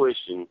my whole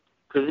question.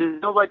 Because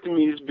it sounds like to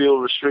me this bill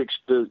restricts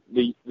the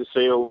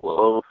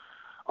sale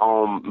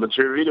of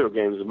mature video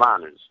games to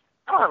minors.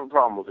 I don't have a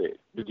problem with it.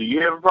 Do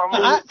you have a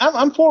problem with it?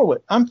 I'm for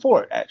it. I'm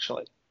for it,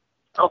 actually.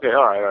 Okay,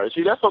 all right.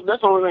 See, that's the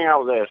only thing I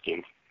was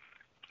asking.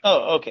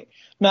 Oh, okay.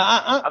 Now,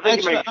 I'm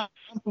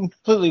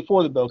completely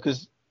for the bill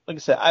because, like I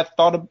said, I've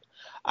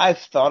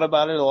thought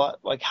about it a lot.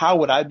 Like, how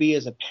would I be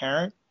as a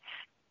parent?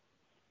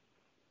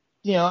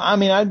 I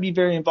mean, I'd be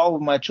very involved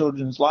with my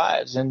children's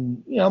lives,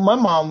 and my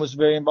mom was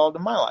very involved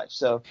in my life.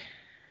 So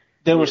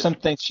there were some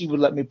things she would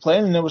let me play,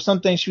 and there were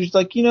some things she was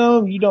like, you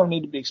don't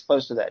need to be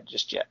exposed to that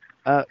just yet.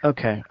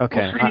 Okay. Well, see,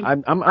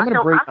 I'm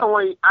gonna break.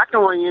 I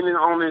can weigh in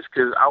on this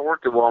because I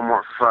worked at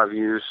Walmart for 5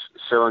 years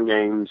selling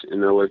games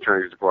in the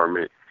electronics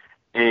department,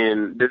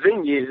 And the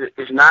thing is,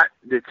 it's not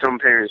that some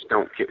parents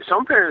don't care.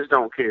 Some parents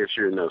don't care,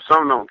 sure enough.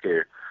 Some don't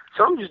care.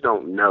 Some just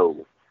don't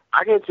know.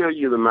 I can't tell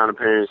you the amount of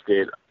parents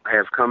that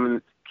have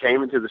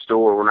came into the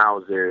store when I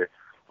was there.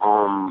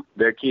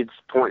 Their kids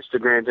points to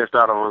Grand Theft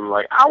Auto and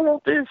like, I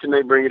want this, and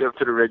they bring it up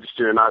to the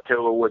register, and I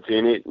tell her what's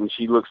in it, and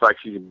she looks like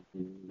she's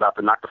about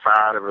to knock the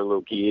fire out of her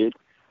little kid.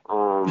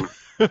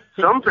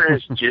 Some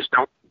parents just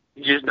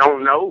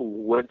don't know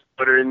what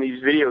are in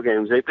these video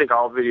games. They think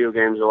all video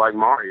games are like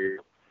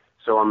Mario.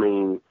 So I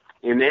mean,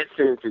 in that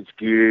sense, it's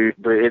good,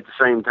 but at the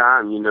same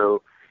time, you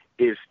know,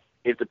 if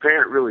the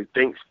parent really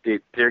thinks that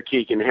their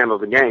kid can handle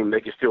the game,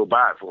 they can still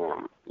buy it for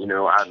them. You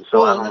know, I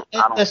don't.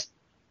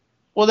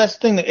 That's the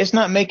thing. It's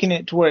not making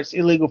it to where it's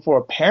illegal for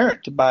a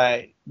parent to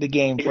buy the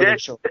game for their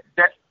children.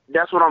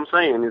 That's what I'm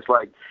saying. It's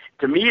like,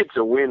 to me, it's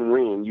a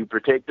win-win. You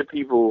protect the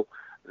people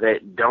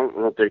that don't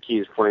want their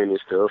kids playing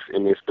this stuff,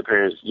 and if the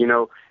parents, you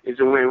know, it's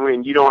a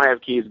win-win. You don't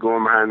have kids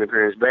going behind their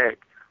parents' back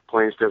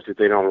playing stuff that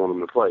they don't want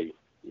them to play.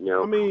 You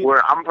know,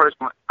 where I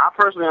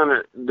personally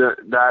on the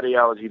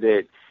ideology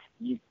that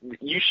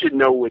you should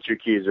know what your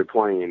kids are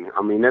playing.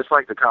 I mean, that's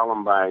like the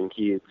Columbine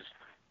kids.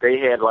 They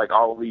had like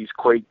all these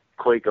Quake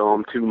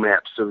 2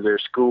 maps of their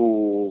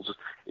schools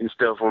and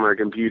stuff on their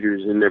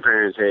computers, and their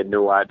parents had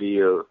no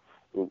idea,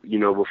 you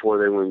know, before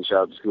they went and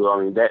shot to school.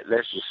 I mean, that's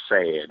just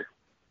sad.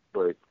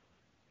 But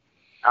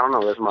I don't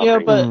know. That's my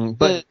opinion.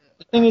 But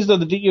the thing is, though,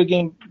 the Video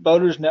Game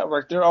Voters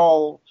Network, they're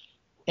all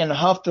in a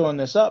huff throwing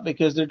this up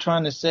because they're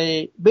trying to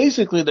say,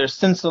 basically, they're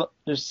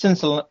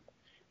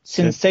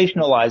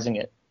sensationalizing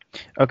it.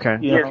 Okay.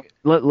 You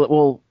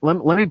know?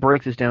 Let me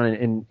break this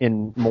down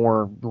in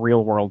more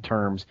real world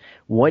terms.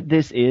 What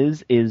this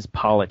is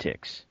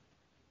politics.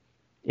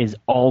 Is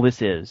all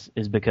this is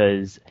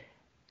because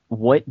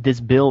what this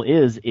bill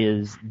is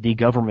the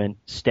government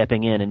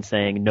stepping in and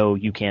saying, no,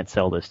 you can't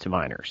sell this to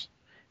minors.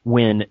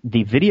 When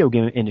the video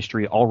game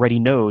industry already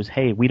knows,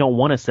 hey, we don't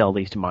want to sell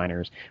these to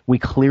minors. We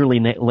clearly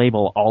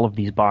label all of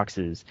these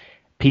boxes.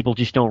 People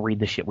just don't read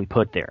the shit we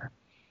put there.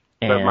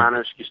 But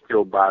minors can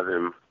still buy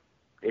them.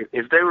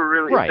 If they were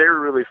really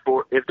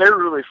for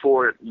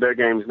it, their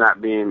games not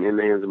being in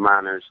the hands of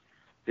minors,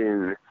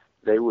 then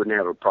they wouldn't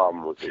have a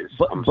problem with this.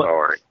 I'm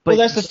sorry. But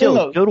that's the thing,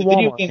 though. Go to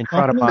Walmart and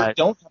try to buy.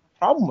 Don't have a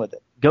problem with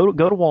it. Go to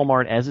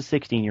Walmart as a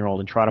 16-year-old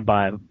and try to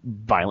buy a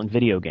violent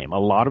video game. A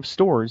lot of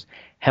stores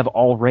have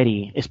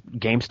already,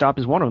 GameStop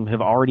is one of them,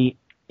 have already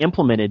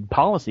implemented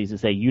policies that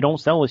say you don't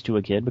sell this to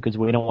a kid because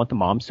we don't want the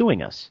mom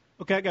suing us.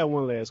 Okay, I got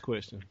one last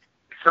question.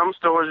 Some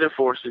stores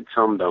enforce it,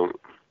 some don't.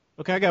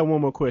 Okay, I got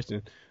one more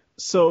question.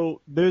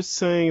 So they're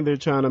saying they're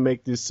trying to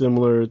make this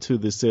similar to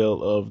the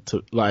sale of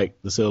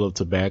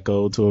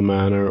tobacco to a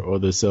minor or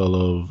the sale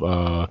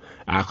of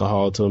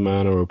alcohol to a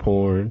minor or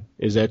porn.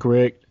 Is that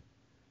correct?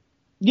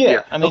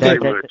 Yeah, I mean,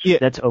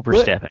 that's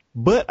overstepping.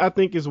 But I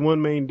think it's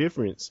one main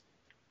difference.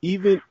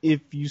 Even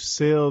if you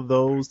sell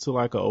those to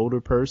like an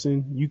older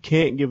person, you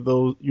can't give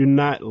those. You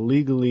can't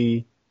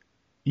legally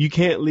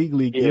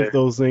give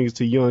those things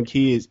to young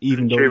kids,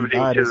 even though you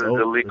buy this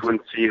older person. Contributing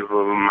to the delinquency of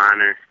a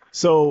minor.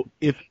 So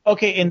in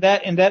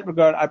that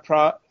regard,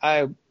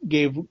 I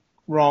gave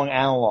wrong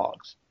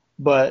analogs.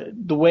 But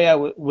the way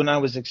when I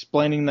was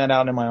explaining that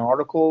out in my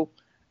article,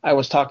 I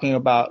was talking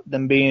about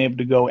them being able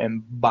to go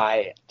and buy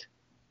it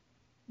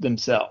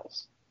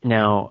themselves.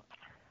 Now,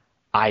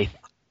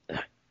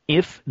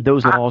 if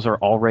those laws are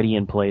already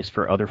in place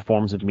for other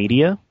forms of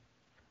media,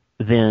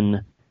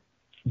 then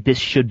this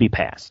should be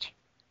passed.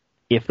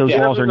 If those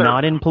laws are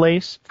not in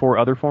place for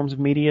other forms of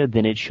media,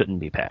 then it shouldn't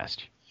be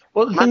passed.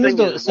 Well, the thing is,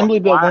 the Assembly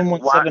Bill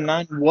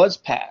 1179 was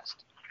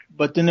passed,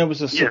 but then there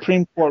was a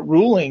Supreme Court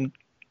ruling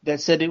that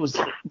said it was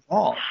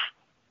wrong.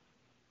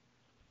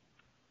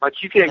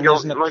 Like you can't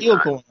There's an appeal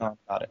going on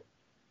about it.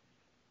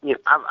 Yeah,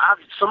 I've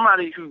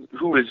somebody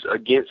who is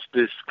against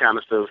this kind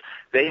of stuff.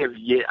 I've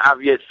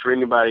yet for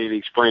anybody to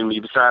explain to me,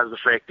 besides the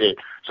fact that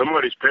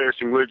somebody's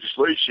passing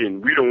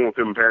legislation, we don't want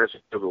them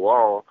passing the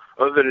law.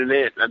 Other than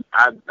that,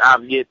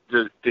 I've yet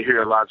to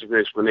hear a logical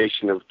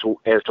explanation as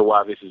to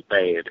why this is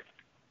bad.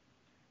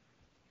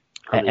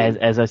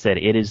 As I said,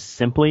 it is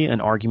simply an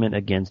argument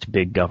against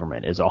big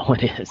government. Is all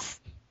it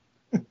is.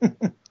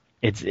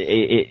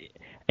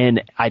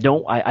 And I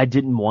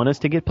didn't want us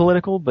to get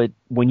political, but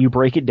when you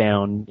break it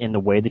down in the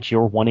way that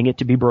you're wanting it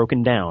to be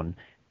broken down,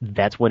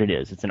 that's what it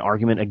is. It's an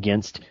argument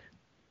against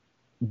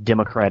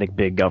democratic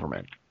big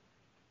government.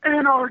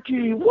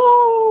 Anarchy,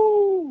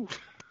 woo!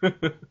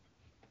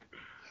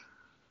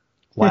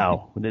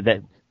 Wow,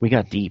 that we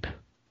got deep.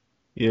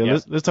 Yeah,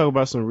 let's talk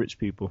about some rich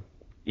people.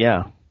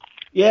 Yeah.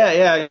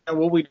 Yeah.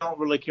 Well, we don't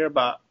really care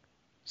about.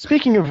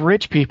 Speaking of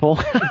rich people.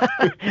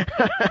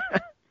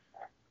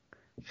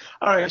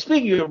 All right,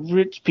 speaking of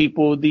rich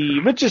people, the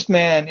richest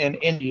man in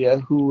India,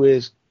 who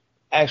is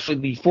actually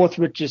the fourth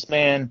richest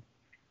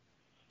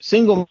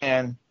single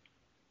man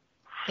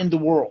in the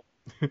world.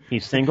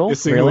 He's single?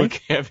 He's single. Really?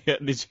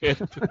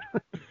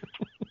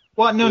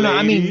 Well, no,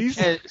 I mean, he's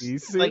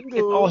like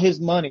it's all his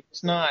money.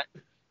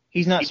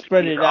 He's not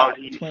spread it out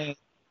between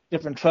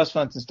different trust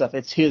funds and stuff.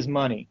 It's his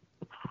money.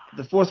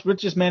 The fourth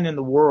richest man in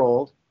the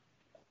world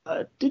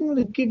Didn't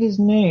really give his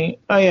name.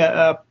 Oh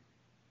yeah,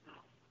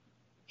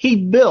 he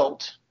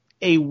built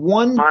a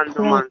one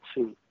point.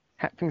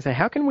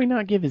 How can we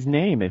not give his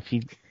name if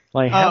he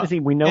how does he?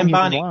 We know he's in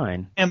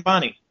line.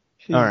 Ambani.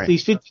 All right.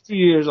 He's 52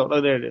 years old.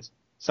 Oh, there it is.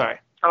 Sorry.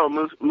 Oh,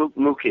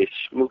 Mukesh.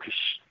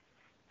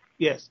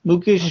 Yes,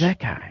 Mukesh. Oh, that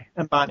guy.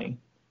 Ambani.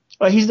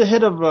 He's the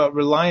head of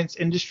Reliance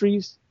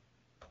Industries.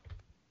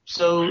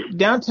 So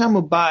downtown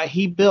Mumbai,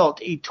 he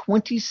built a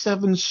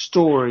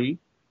 27-story,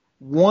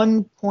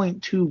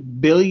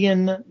 $1.2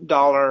 billion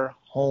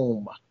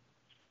home.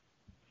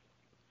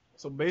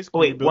 So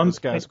basically, he built a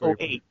skyscraper.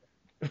 1.08.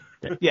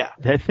 Yeah.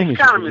 That thing is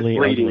kind of really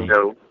misleading, ugly.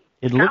 though.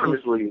 It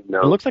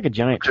It looks like a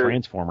giant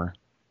transformer.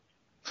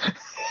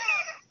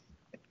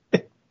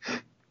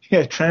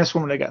 Yeah,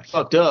 transformer that got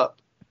fucked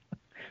up.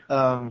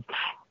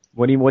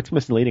 What's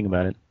misleading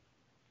about it?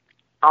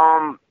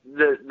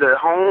 The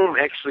home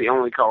actually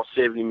only cost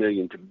 $70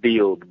 million to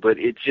build, but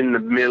it's in the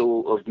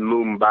middle of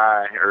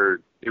Mumbai or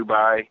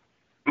Dubai.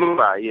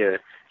 Mumbai, yeah.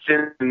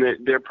 Since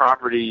their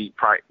property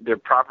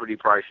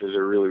prices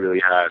are really, really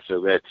high,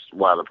 so that's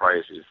why the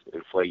price is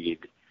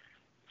inflated.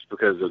 It's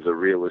because of the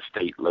real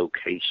estate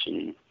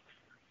location.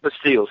 But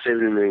still,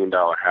 $70 million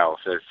house,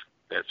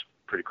 that's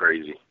pretty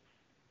crazy.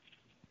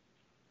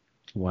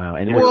 Wow,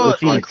 and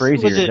what's even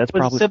crazier, that's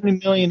probably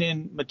 $70 million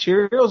in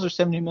materials or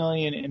 $70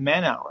 million in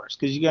man hours.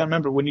 Because you got to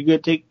remember when you go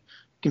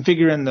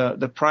configure in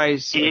the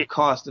price and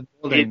cost of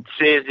building. It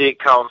says it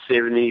costs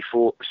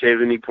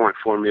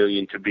 $70.4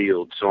 million to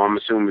build, so I'm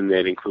assuming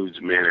that includes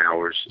man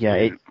hours.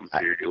 And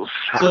materials.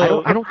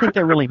 I don't think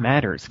that really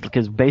matters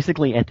because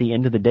basically at the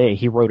end of the day,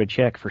 he wrote a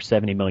check for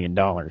 $70 million.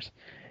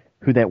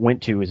 Who that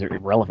went to is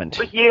irrelevant.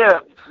 But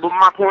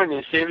my point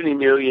is $70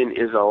 million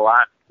is a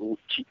lot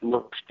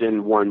less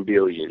than $1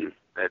 billion.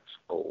 That's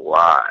a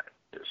lot.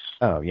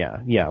 Oh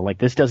yeah. Like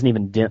this doesn't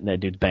even dent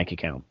that dude's bank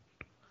account.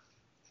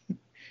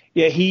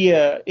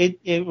 Yeah,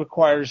 it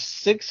requires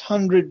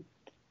 600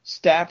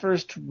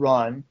 staffers to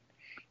run.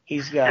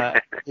 He's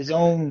got his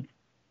own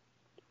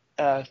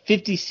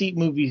 50-seat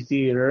movie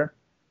theater,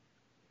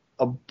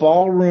 a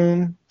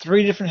ballroom,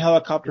 3 different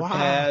helicopter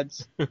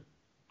pads.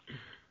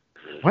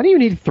 Why do you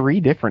need 3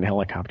 different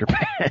helicopter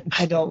pads?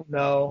 I don't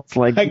know. It's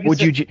like,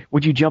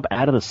 would you jump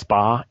out of the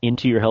spa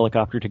into your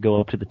helicopter to go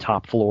up to the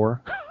top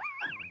floor?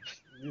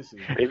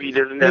 Maybe he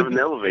doesn't have an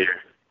elevator.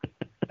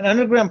 An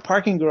underground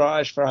parking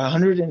garage for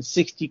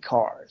 160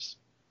 cars.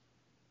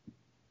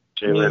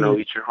 Jay Leno,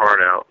 eat your heart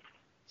out.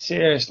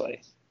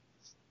 Seriously.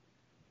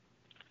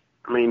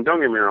 I mean, don't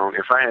get me wrong.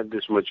 If I had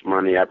this much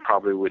money, I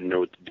probably wouldn't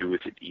know what to do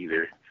with it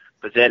either.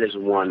 But that is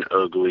one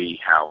ugly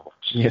house.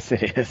 Yes,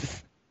 it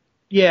is.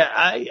 Yeah,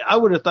 I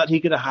would have thought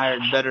he could have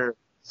hired better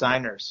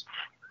designers.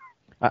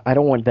 I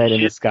don't want that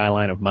in the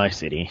skyline of my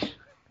city.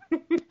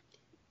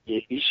 Yeah,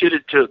 he should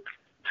have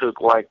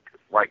took like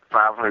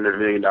 $500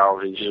 million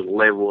and just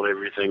leveled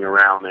everything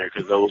around there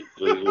because those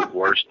look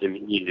worse than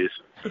he is.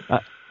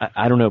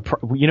 I don't know.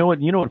 You know what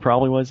it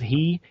probably was?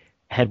 He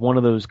had one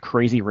of those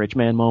crazy rich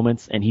man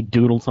moments, and he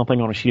doodled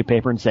something on a sheet of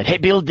paper and said, "Hey,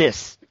 build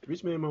this."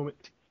 Rich man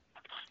moment.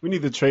 We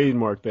need to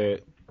trademark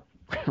that.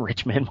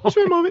 Rich man moment. Rich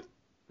man moment.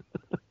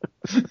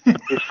 His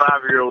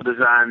 5-year-old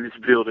designed this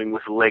building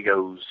with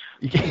Legos.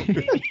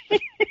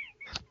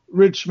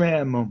 Rich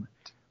man moment.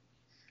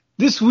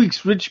 This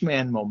week's rich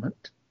man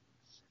moment.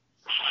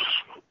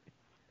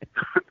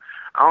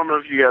 I don't know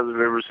if you guys have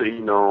ever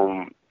seen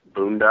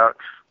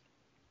Boondocks,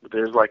 but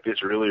there's like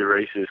this really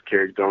racist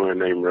character on there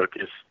named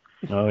Ruckus.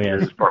 Oh yeah.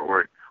 There's this part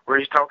where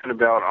he's talking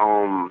about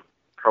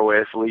pro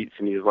athletes,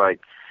 and he's like,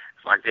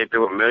 it's like they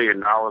threw $1 million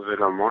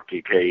in a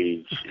monkey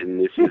cage, and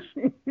this is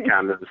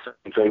kind of the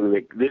same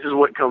thing. This is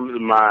what comes to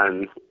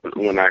mind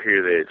when I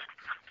hear that.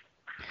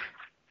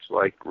 It's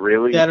like,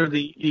 really? That or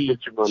the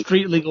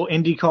street legal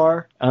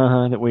IndyCar?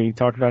 That we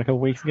talked about a couple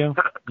weeks ago.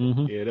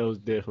 Mm-hmm. Yeah, that was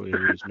definitely a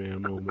rich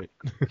man moment.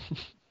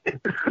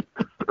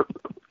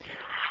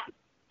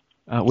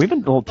 We've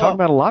been talking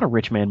about a lot of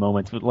rich man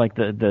moments, but like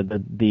the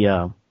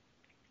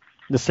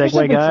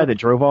Segway guy that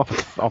drove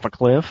off a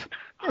cliff.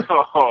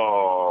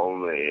 Oh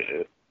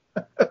man.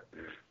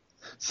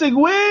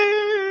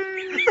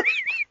 Segway!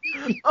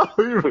 Oh,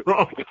 you're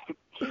wrong.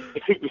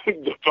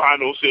 The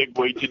final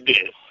segue to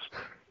death.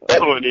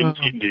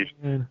 Unintended.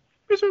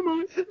 Rich man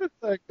moment.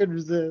 I couldn't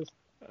resist.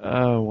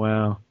 Oh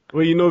wow.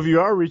 Well, you know, if you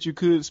are rich, you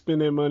could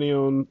spend that money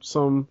on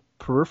some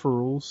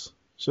peripherals,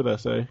 should I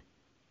say?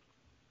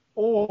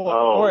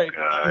 Or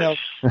gosh.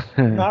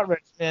 not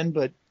rich men,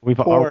 but We've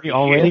already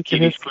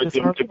put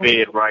them to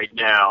bed right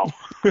now.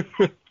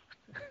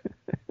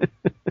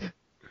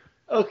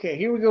 Okay,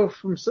 here we go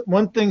from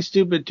one thing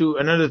stupid to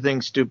another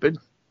thing stupid.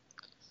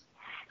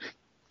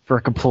 For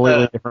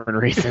completely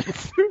different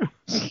reasons.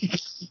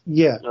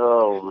 Yeah.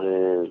 Oh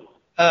man.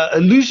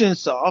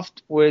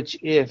 Illusionsoft, which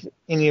if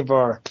any of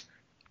our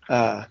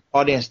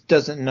audience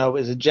doesn't know,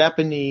 is a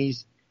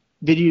Japanese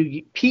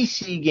video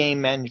PC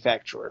game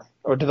manufacturer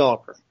or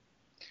developer.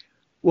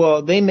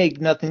 Well, they make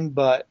nothing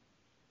but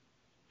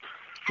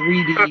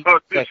 3D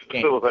this is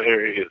games.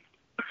 hilarious.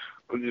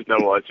 I'm just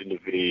not watching the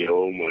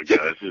video. Oh my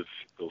gosh, it's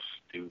so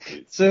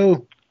stupid.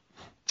 So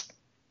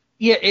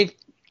Yeah,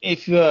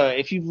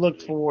 if you've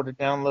looked for to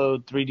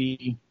download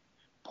 3D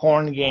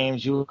porn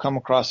games, you will come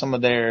across some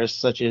of theirs,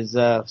 such as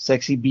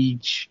Sexy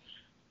Beach,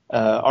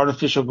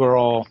 Artificial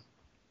Girl,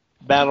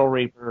 Battle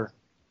Raper,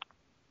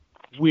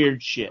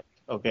 weird shit.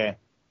 Okay,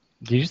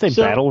 Did you say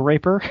So- Battle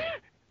Raper?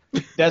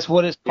 that's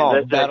what it's Yeah, called.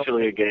 that's Battle.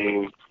 actually a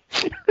game.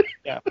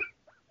 Yeah.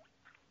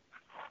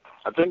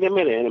 I think they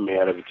made an anime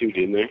out of it too,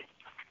 didn't they?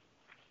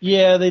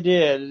 Yeah, they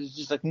did. It's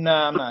just like,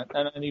 nah, I'm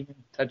not even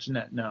touching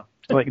that. No.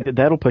 Like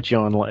that'll put you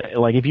on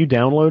like if you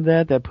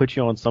download that puts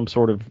you on some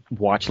sort of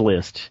watch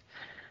list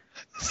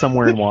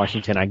somewhere in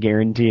Washington. I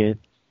guarantee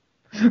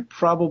it.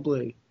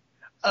 Probably.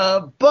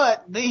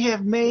 But they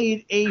have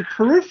made a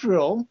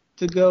peripheral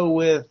to go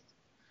with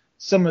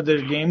some of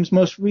their games.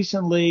 Most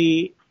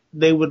recently,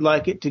 they would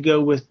like it to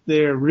go with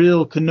their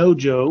Real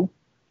Kanojo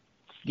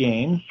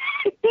game.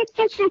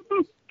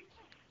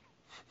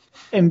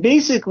 And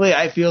basically,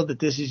 I feel that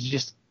this is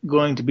just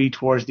going to be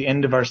towards the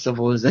end of our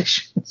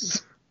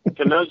civilizations.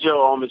 Kanojo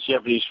almost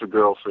Japanese for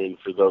girlfriend,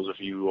 for those of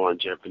you who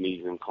aren't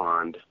Japanese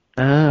inclined.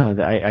 Oh,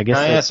 I guess.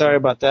 Yeah, sorry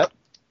about that.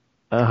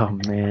 Oh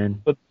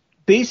man.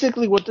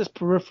 Basically, what this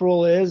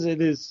peripheral is,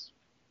 it is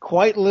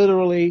quite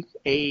literally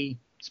a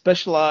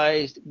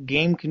specialized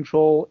game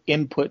control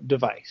input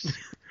device.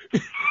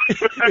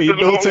 You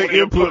don't take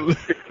input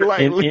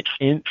lightly.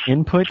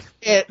 Input.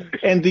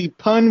 And the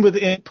pun with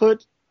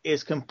input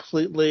is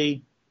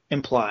completely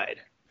implied.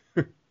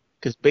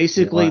 Because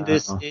basically Wow.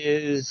 this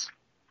is...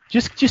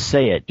 Just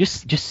say it.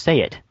 Just say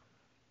it.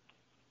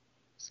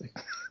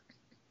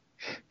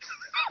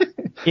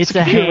 It's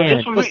a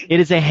hand. It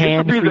is a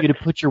hand for you to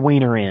put your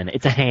wiener in.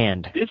 It's a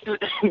hand. This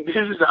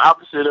is the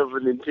opposite of a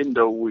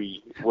Nintendo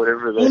Wii,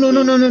 whatever that Oh,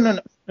 no.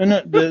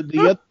 is. The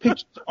other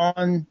picture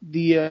on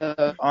the...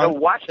 No,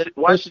 watch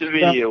the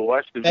video.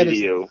 Watch the that is-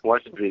 video.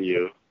 Watch the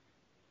video.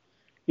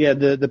 Yeah,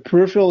 the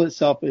peripheral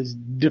itself is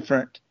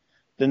different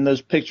than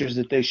those pictures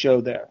that they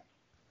show there.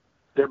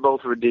 They're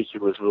both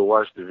ridiculous, but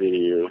watch the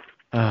video.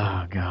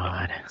 Oh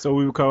God. So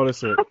we would call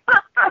this a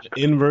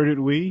inverted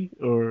Wii,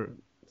 or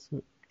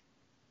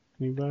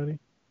anybody?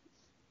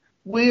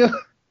 Well,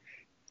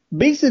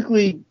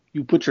 basically,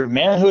 you put your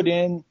manhood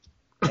in,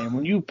 and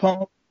when you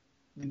pump,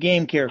 the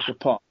game character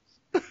pumps.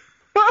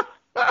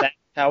 That's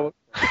how it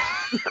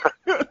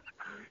works.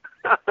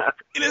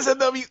 It is a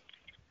W.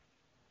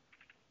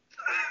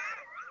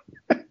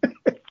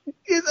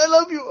 Yes, I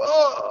love you.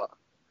 Oh.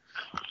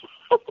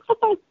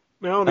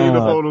 Man, I don't need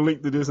to hold a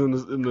link to this in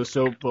the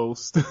show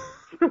post.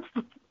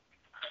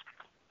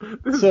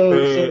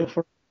 So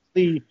for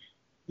the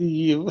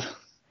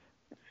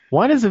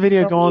Why does the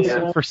video go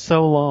on for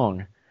so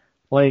long?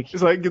 Like,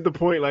 It's like get the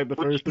point like the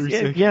first 3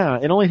 seconds. yeah,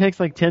 it only takes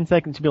like 10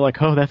 seconds to be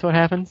like, oh, that's what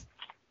happens.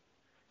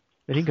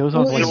 And he goes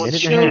on for Well, like a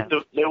it's minute and a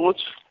half.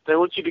 They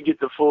want you to get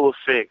the full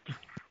effect.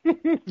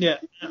 yeah.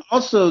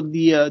 Also,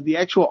 the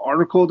actual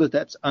article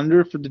that's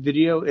under for the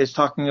video is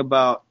talking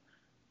about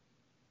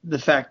the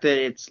fact that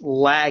it's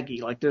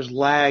laggy. Like there's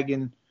lag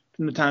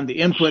from the time the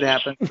input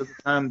happens to the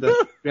time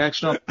the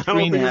reaction on the I don't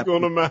screen think it's happens.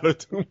 going to matter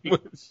too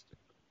much.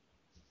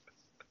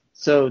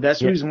 So that's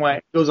the reason why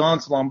it goes on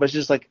so long. But it's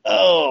just like,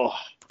 oh,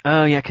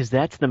 Oh, yeah, because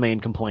that's the main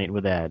complaint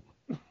with that,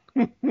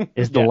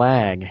 is the Yeah.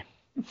 lag.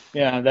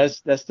 yeah,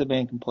 that's the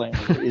main complaint.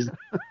 Is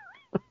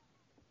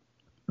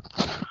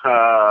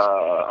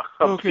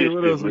Okay,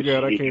 what else we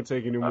got? I can't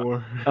take any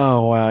more.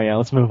 Oh, wow, yeah,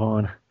 let's move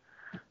on.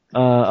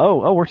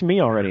 We're to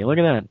me already. Look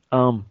at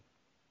that.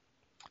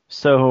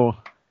 So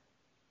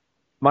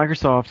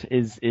Microsoft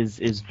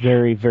is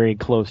very, very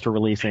close to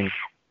releasing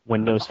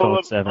Windows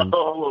Phone 7.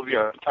 Hold up,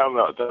 yeah. Time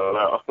out.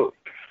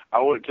 I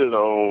went to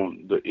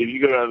the if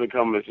you go down to the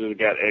comments, it's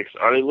got X.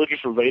 Are they looking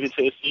for beta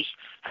testers?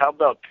 How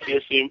about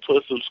PSN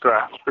Plus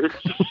subscribers?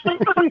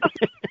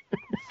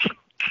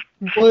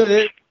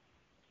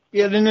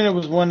 yeah, then there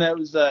was one that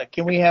was,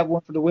 can we have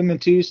one for the women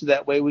too, so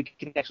that way we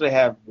can actually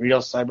have real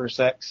cyber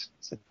sex?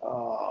 It's like,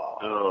 oh.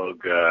 Oh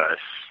gosh,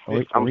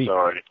 Or- I'm or-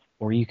 sorry.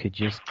 Or you could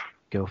just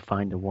go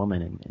find a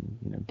woman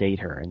and date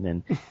her, and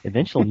then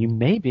eventually you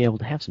may be able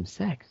to have some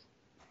sex.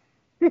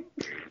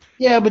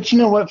 Yeah, but you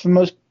know what? For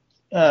most,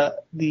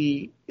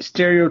 the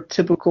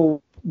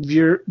stereotypical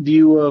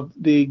view of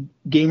the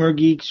gamer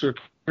geeks or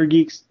gamer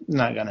geeks,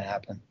 not gonna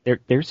happen.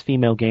 There's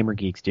female gamer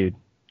geeks, dude.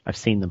 I've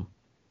seen them.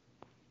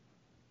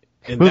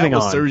 And Moving that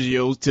was on.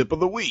 Sergio's tip of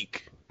the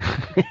week.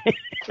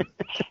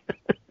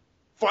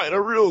 Find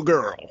a real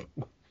girl.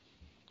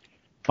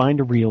 Find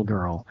a real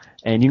girl.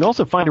 And you can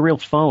also find a real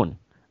phone.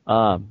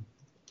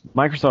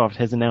 Microsoft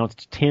has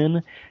announced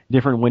 10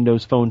 different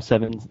Windows Phone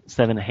 7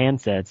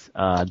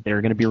 handsets.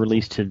 They're going to be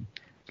released to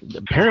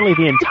apparently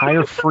the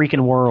entire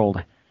freaking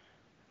world.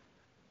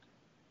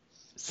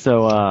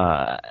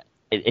 So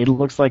it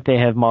looks like they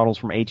have models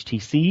from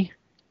HTC,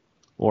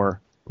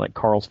 or like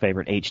Carl's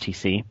favorite,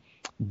 HTC,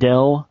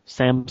 Dell,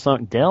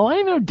 Samsung. Dell? I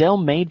didn't know Dell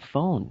made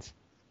phones.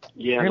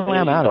 Yeah, Apparently they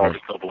I'm out of started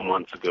it. a couple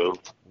months ago.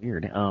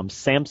 Weird.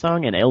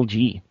 Samsung and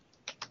LG.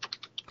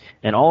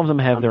 And all of them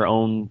have their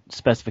own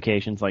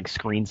specifications, like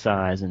screen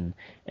size, and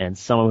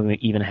some of them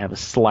even have a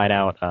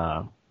slide-out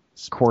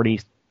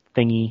QWERTY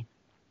thingy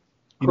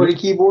QWERTY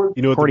keyboard.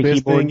 You know what QWERTY the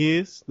best keyboard. thing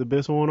is? The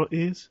best one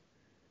is?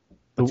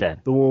 What's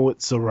that? The one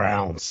with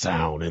surround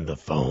sound in the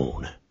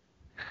phone.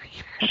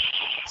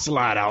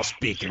 Slide out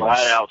speakers.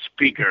 Slide out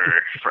speaker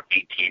for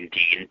AT&T and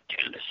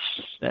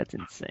Telus. That's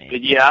insane.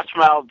 But yeah, I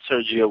smiled,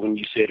 Sergio, when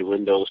you said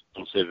Windows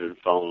 7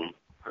 phone.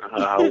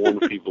 I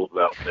warned people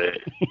about that.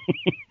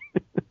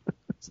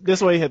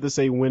 That's why you have to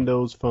say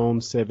Windows Phone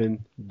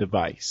 7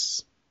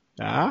 device.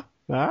 Huh?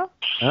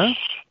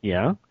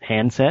 Yeah.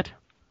 Handset.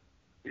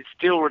 It's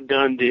still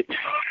redundant.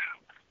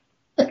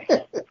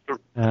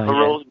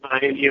 Arose by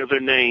any other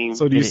name.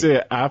 So do you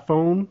say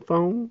iPhone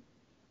phone?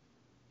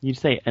 You'd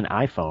say an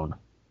iPhone.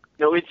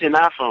 No, it's an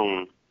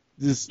iPhone.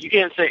 Just You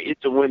can't say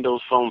it's a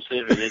Windows Phone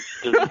 7. It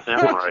doesn't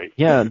sound right.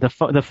 Yeah, the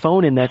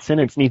phone in that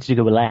sentence needs to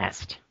go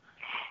last.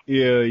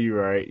 yeah, you're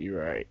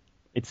right.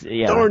 It's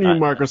Darn you,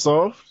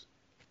 Microsoft.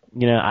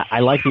 You know,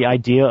 I like the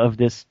idea of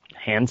this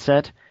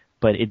handset,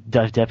 but it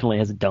definitely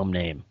has a dumb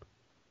name.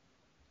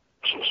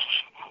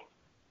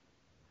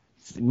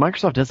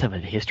 Microsoft does have a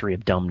history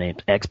of dumb names.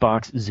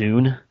 Xbox,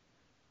 Zune.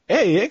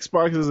 Hey,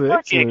 Xbox is an Fuck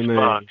excellent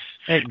Xbox. name.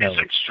 Heck no.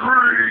 It's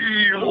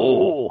extreme.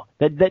 Oh,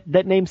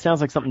 that name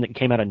sounds like something that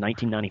came out in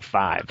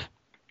 1995.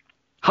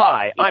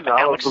 Hi, I'm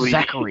Alex probably-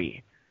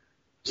 Zachary,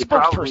 It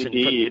probably spokesperson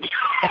did.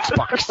 for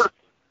Xbox.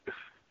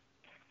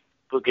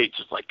 Bill Gates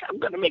is like, I'm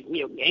going to make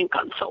me a game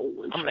console.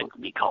 It's going to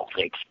be called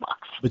Xbox.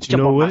 But you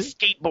Jump know on my what?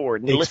 skateboard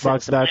and listen to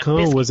some Xbox.com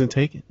Limp Bizkit. wasn't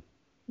taken.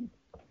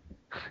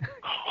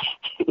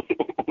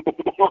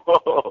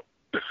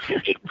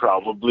 It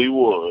probably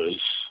was.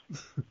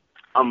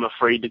 I'm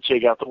afraid to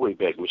check out the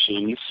Wayback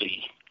Machine and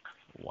see.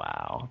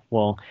 Wow.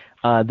 Well,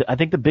 I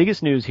think the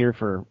biggest news here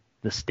for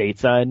the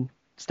stateside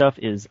stuff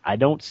is I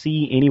don't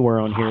see anywhere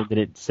on here that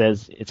it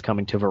says it's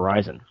coming to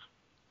Verizon.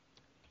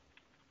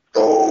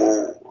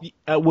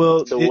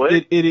 Well, The what?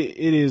 it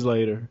is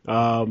later.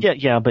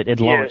 Yeah, but at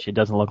launch it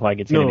doesn't look like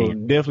it's No, going to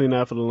be. definitely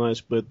not for the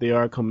launch, but they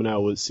are coming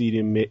out with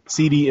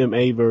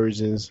CDMA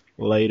versions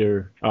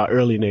later,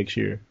 early next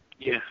year.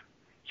 Yeah.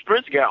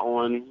 Sprint's got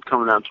one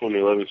coming out in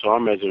 2011, so I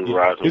imagine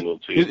Verizon will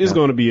too. It's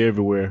going to be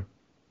everywhere.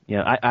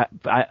 Yeah,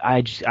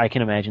 I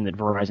can imagine that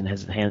Verizon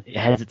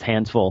has its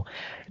hands full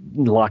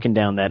locking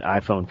down that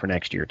iPhone for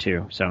next year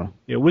too. So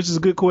Yeah, which is a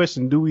good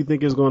question. Do we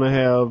think it's going to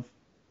have?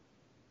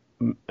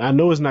 I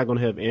know it's not going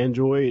to have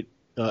Android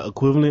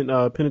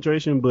equivalent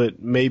penetration,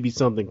 but maybe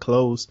something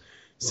close.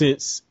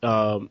 Since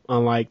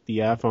unlike the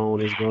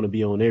iPhone, it's going to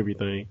be on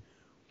everything.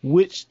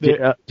 Which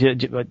I'm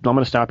going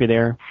to stop you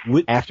there.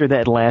 After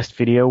that last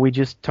video we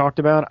just talked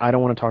about, I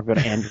don't want to talk about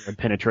Android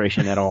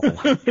penetration at all.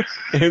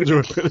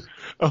 Android.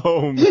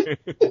 Oh man.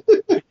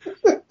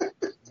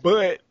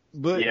 But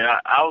Yeah,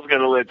 I was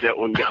going to let that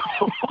one go.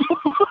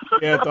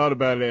 yeah, I thought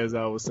about it as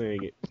I was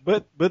saying it.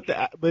 But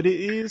it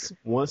is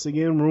once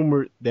again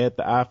rumored that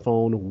the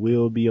iPhone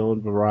will be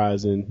on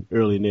Verizon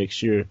early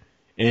next year.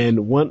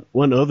 And one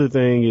other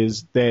thing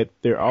is that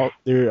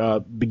they're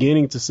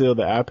beginning to sell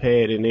the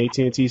iPad in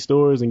AT&T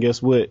stores, and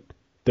guess what?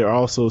 They're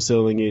also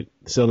selling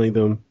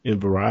them in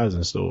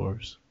Verizon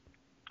stores.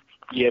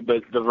 Yeah,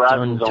 but the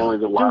Verizon's only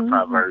the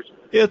Wi-Fi version.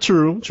 Yeah,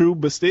 true,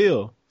 but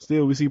still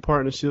we see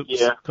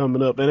partnerships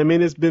coming up. And I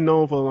mean, it's been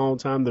known for a long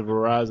time that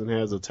Verizon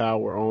has a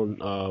tower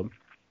on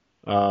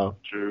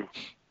True.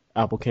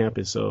 Apple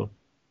campus, so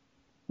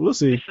we'll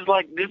see. This is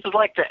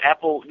like the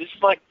Apple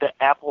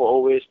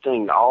OS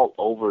thing all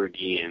over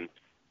again.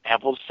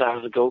 Apple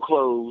decides to go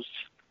closed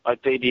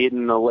like they did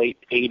in the late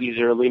 80s,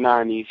 early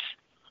 90s.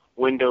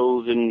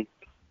 Windows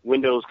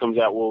comes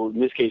out. Well, in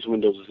this case,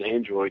 Windows is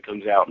Android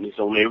comes out and it's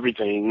on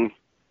everything,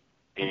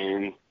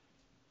 and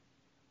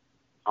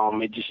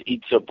it just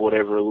eats up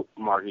whatever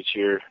market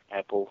share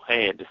Apple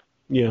had.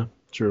 Yeah,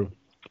 true.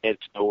 That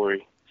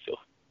story. So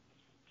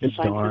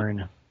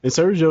Darn. And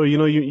Sergio,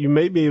 you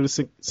may be able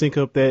to sync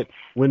up that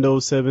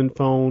Windows 7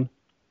 phone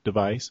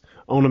device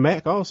on a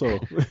Mac also.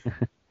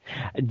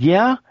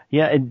 Yeah,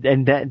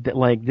 and that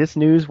like this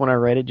news when I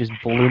read it just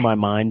blew my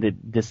mind that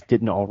this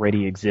didn't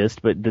already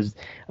exist. But there's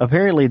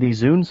apparently the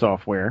Zune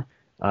software,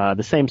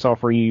 the same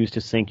software you use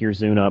to sync your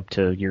Zune up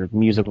to your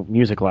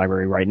music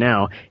library right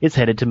now, it's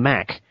headed to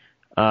Mac.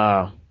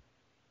 about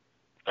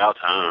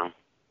time.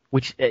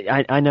 Which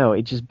I know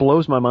it just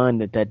blows my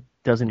mind that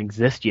doesn't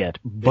exist yet.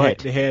 But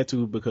they had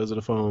to because of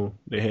the phone.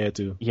 They had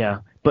to. Yeah,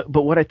 but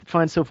what I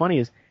find so funny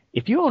is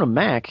if you own a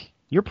Mac,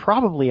 you're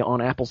probably on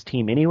Apple's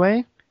team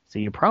anyway. So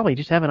you probably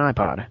just have an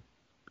iPod.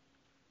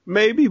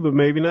 Maybe, but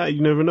maybe not.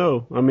 You never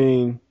know. I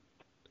mean,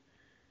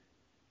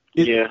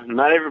 Yeah,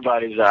 not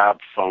everybody's an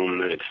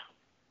iPhone nut.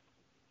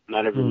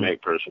 Not every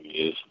Mac person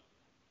is.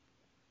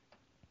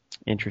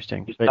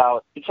 Interesting.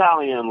 It's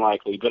highly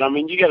unlikely, but I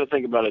mean, you got to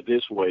think about it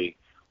this way.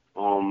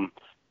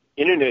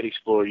 Internet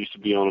Explorer used to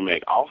be on a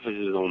Mac. Office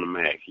is on a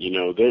Mac.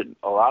 There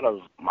a lot of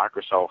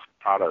Microsoft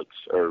products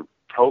or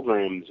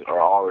programs are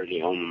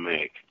already on the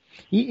Mac.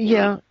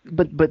 Yeah,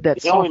 but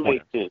that's it only software.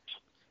 makes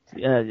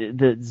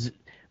sense.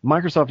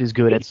 Microsoft is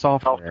good at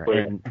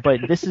software, but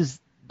this is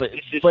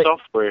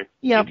software.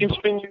 Yeah, you can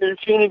spend your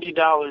infinity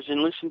dollars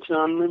and listen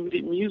to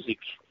unlimited music.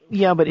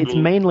 Yeah, but it's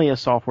mainly a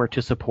software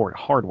to support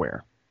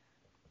hardware.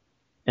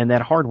 and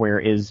that hardware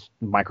is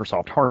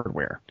Microsoft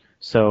hardware.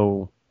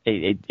 So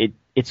it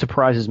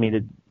surprises me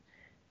that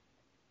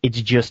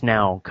it's just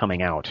now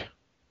coming out.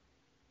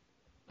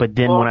 But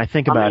then when I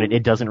think about it,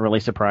 it doesn't really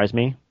surprise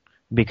me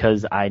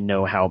because I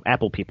know how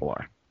Apple people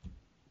are.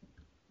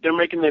 They're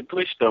making that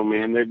push though,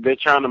 man. They're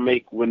trying to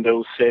make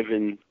Windows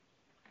 7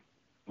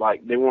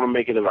 like they want to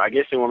make it. I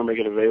guess they want to make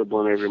it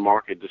available in every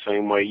market the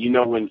same way. You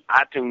know, when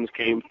iTunes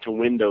came to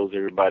Windows,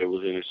 everybody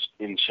was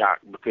in shock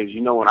because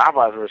you know when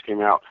iPod first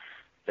came out,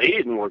 they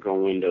didn't work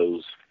on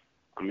Windows.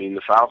 I mean,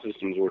 the file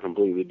systems were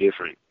completely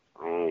different.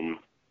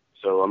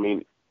 So I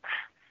mean,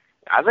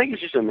 I think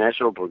it's just a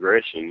natural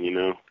progression, you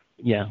know.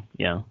 Yeah.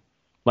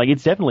 Like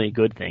it's definitely a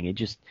good thing.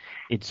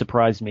 It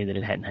surprised me that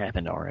it hadn't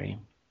happened already.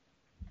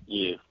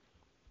 Yeah.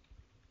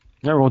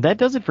 No, well, that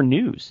does it for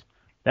news.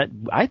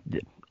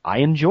 I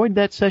enjoyed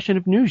that session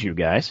of news, you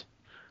guys.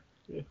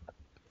 Yeah.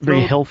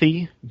 Very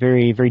healthy,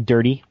 very very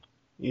dirty.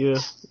 Yeah.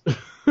 This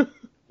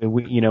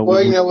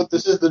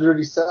is the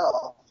dirty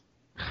South.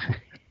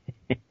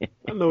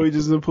 I know he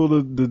just didn't pull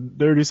the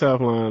dirty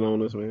South line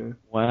on us, man.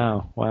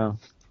 Wow.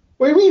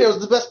 What do you mean? It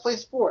was the best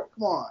place for it.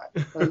 Come on.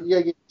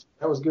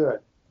 That was good.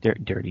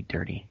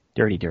 Dirty.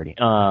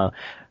 Well,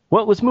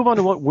 let's move on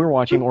to what we're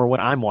watching or what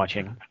I'm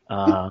watching.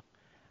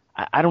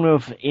 I don't know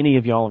if any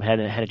of y'all have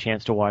had a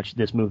chance to watch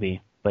this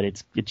movie, but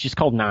it's just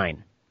called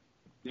 9.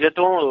 Is that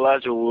the one with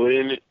Elijah Wood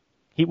in it?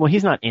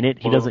 He's not in it.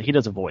 He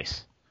does a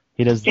voice.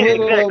 He does. Yeah,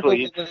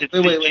 exactly. It's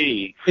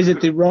CG. Is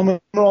it the Roman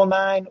numeral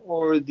 9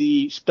 or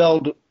the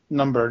spelled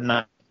number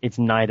 9? It's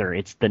neither.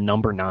 It's the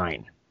number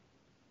 9.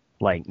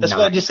 Like that's 9.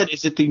 what I just said.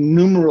 Is it the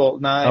numeral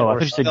 9? Oh, I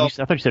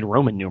thought you said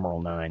Roman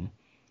numeral 9.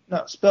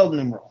 No, spelled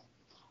numeral.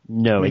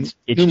 No, it's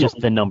just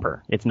the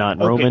number. It's not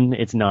Roman.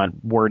 It's not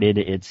worded.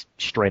 It's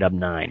straight up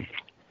 9.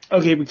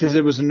 Okay, because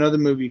there was another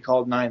movie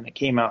called 9 that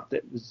came out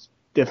that was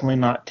definitely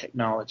not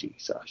technology.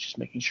 So I was just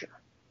making sure.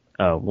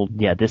 Oh well,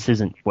 yeah. This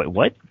isn't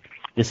what?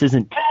 This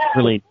isn't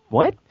really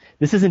what?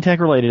 This isn't tech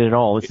related at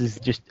all. This is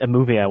just a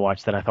movie I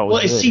watched that I thought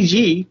was good. Well, it's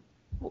CG,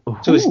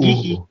 so it's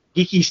geeky.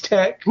 Geeky's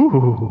tech.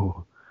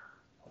 Ooh.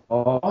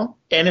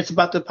 And it's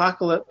about the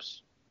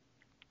apocalypse.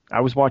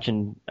 I was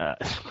watching.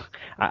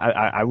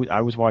 I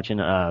was watching.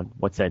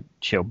 What's that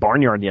show?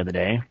 Barnyard the other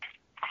day.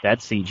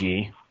 That's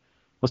CG.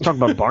 Let's talk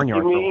about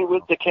Barnyard. You mean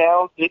with the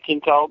cows? They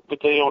can talk, but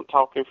they don't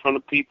talk in front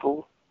of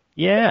people.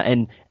 Yeah,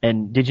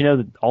 and did you know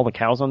that all the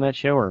cows on that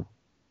show are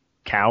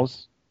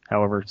cows?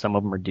 However, some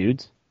of them are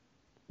dudes.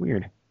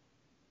 Weird.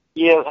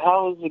 Yeah,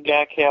 how does the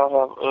guy cow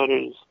have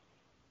udders?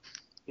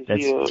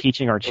 That's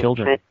teaching our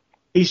children.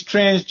 He's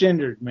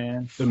transgendered,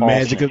 man. The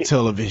magic of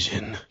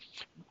television.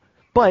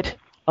 But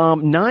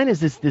 9 is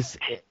this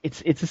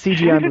it's a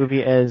CGI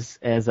movie as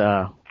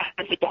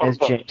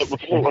James.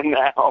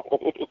 Now.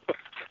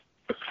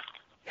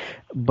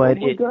 But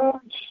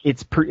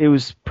it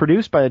was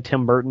produced by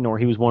Tim Burton, or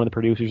he was one of the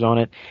producers on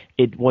it.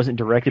 It wasn't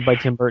directed by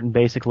Tim Burton.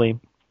 Basically,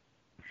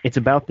 it's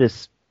about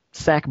this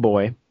sack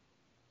boy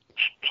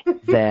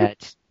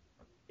that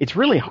it's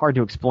really hard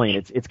to explain.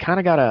 It's kind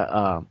of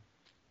got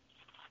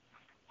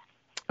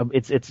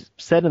it's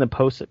set in a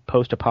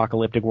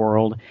post-apocalyptic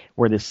world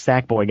where this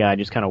sack boy guy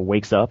just kind of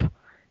wakes up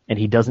and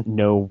he doesn't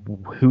know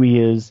who he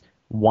is,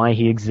 why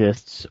he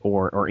exists,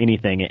 or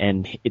anything.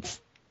 And it's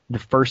the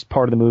first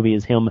part of the movie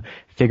is him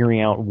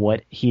figuring out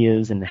what he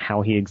is and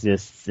how he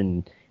exists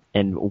and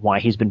why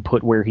he's been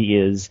put where he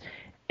is.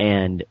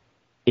 And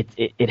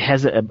it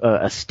has a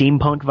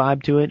steampunk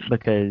vibe to it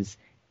because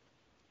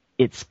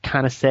it's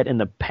kind of set in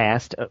the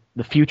past,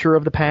 the future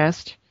of the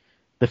past,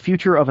 the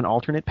future of an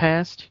alternate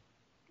past.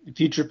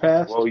 Future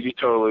past? Well, you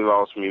totally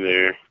lost me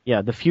there.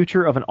 Yeah, the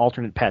future of an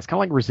alternate past. Kind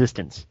of like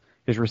Resistance.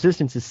 Because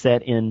Resistance is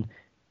set in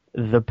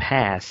the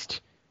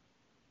past,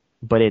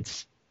 but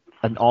it's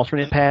an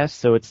alternate past,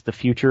 so it's the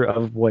future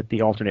of what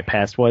the alternate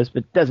past was,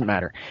 but it doesn't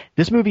matter.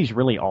 This movie's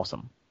really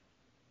awesome.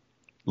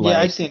 Yeah,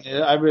 I've seen it.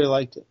 I really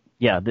liked it.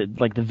 Yeah, the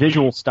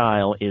visual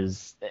style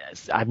is,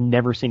 I've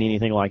never seen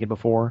anything like it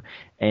before,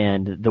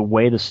 and the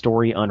way the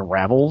story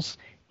unravels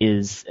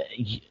is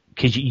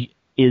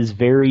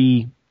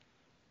very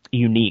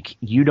unique.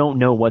 You don't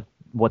know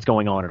what's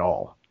going on at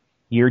all.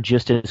 You're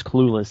just as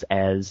clueless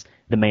as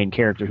the main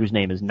character whose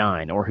name is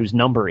 9 or whose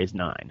number is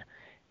 9,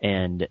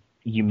 and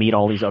you meet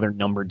all these other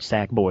numbered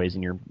sack boys,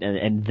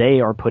 and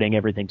they are putting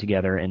everything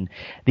together. And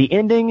the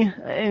ending,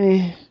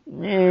 I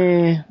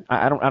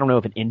don't know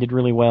if it ended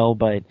really well,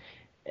 but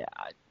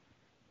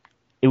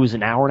it was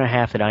an hour and a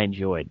half that I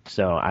enjoyed.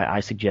 So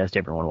I suggest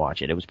everyone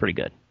watch it. It was pretty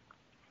good.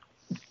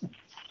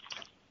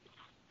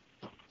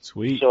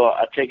 Sweet. So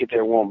I take it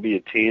there won't be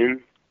a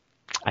 10?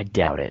 I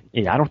doubt it.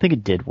 I don't think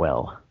it did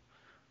well.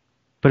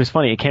 But it's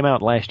funny. It came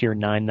out last year,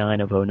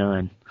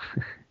 9/9/09.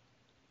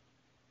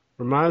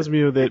 Reminds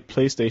me of that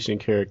PlayStation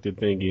character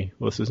thingy.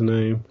 What's his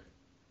name?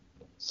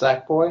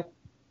 Sackboy?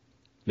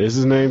 That's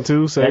his name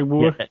too,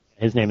 Sackboy? Yeah,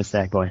 his name is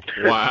Sackboy.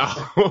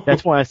 Wow.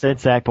 That's why I said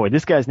Sackboy.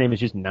 This guy's name is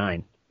just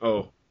 9.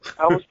 Oh.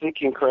 I was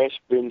thinking Crash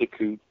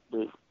Bandicoot,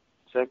 but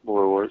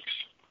Sackboy works.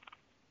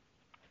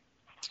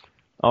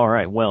 All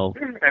right, well.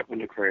 What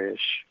happened to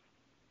Crash?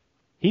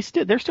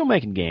 They're still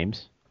making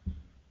games.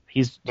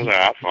 He's For the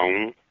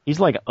iPhone. He's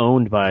like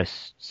owned by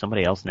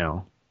somebody else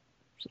now.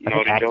 I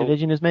think Naughty Dog.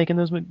 Activision is making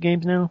those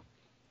games now,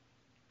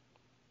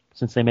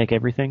 since they make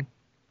everything.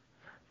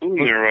 Who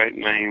in their right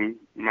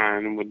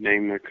mind would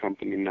name their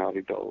company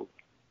Naughty Dog?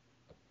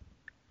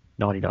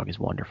 Naughty Dog is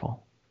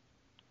wonderful.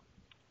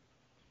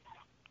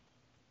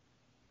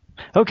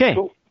 Okay,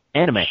 Cool.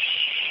 anime.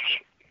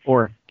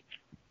 Or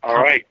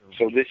All right,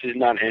 so this is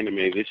not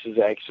anime. This is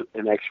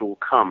an actual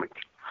comic.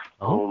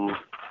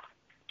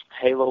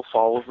 Halo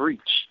Fall of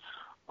Reach.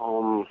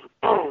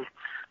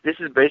 This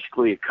is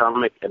basically a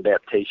comic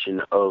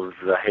adaptation of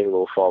the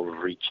Halo Fall of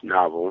Reach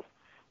novel,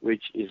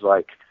 which is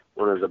like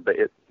one of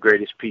the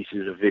greatest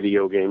pieces of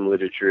video game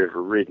literature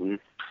ever written.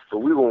 But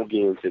we won't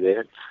get into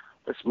that.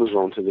 Let's move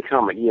on to the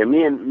comic. Yeah,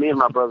 me and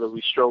my brother,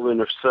 we strolled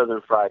into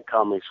Southern Fried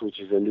Comics, which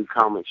is a new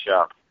comic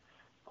shop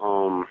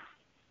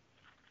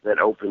that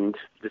opened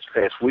this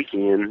past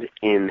weekend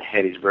in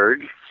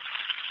Hattiesburg.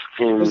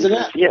 And, Where's it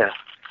at? Yeah.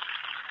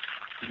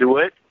 Do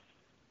what?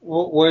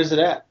 Where's it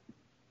at?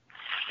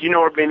 You know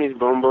where Benny's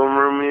Boom Boom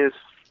Room is?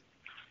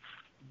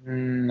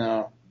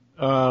 No.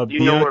 You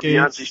know where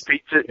Bianchi's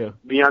Pizza? Yeah.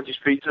 Bianchi's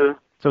Pizza,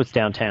 so it's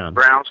downtown.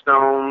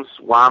 Brownstones,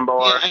 Wine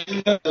Bar. Yeah,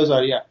 I know those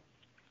are, yeah.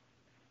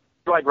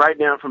 Like right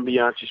down from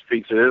Bianchi's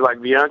Pizza. There's like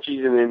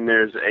Bianchi's, and then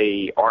there's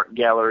a art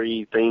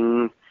gallery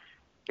thing,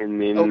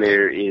 and then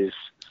there is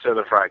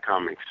Southern Fried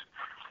Comics.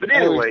 But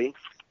anyway,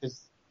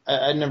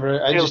 I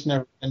just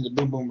never been to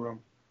Boom Boom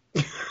Room.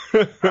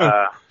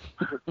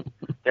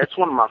 that's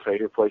one of my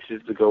favorite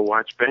places to go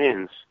watch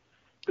bands.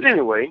 But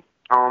anyway,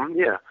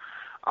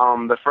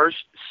 the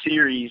first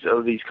series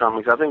of these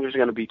comics, I think there's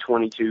going to be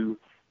 22,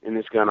 and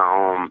it's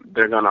gonna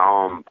they're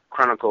gonna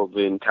chronicle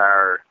the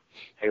entire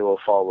Halo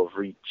Fall of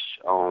Reach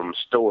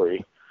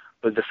story.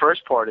 But the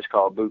first part is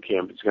called Boot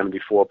Camp. It's going to be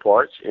 4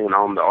 parts, and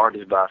the art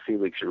is by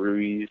Felix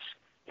Ruiz,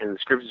 and the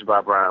script is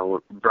by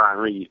Brian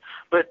Reed.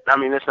 But I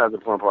mean, that's not the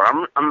important part.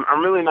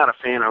 I'm really not a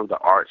fan of the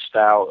art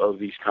style of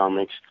these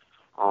comics.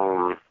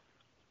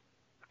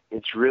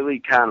 It's really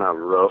kind of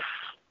rough.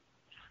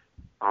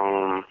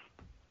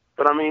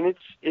 But I mean,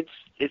 it's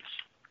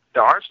the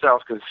art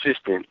style's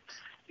consistent.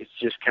 It's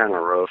just kind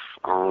of rough.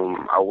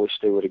 I wish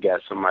they would have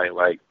got somebody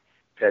like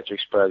Patrick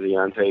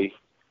Spaziante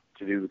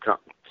to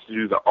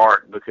do the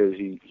art, because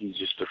he's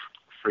just a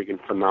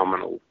freaking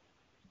phenomenal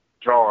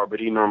drawer.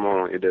 But he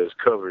normally does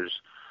covers.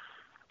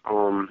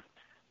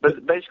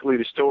 But basically,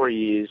 the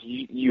story is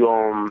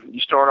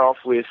you start off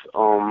with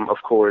of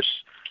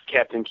course,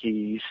 Captain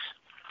Keyes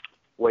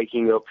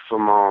waking up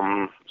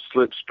from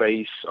slip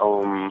space,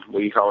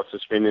 what you call it,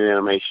 suspended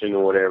animation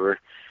or whatever,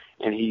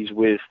 and he's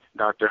with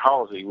Dr.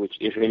 Halsey, which,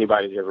 if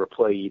anybody's ever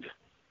played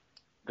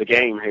the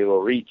game Halo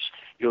Reach,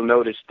 you'll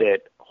notice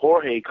that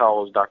Jorge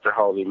calls Dr.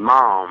 Halsey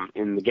Mom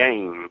in the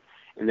game,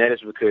 and that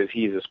is because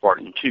he's a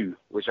Spartan 2,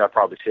 which I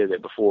probably said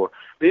that before.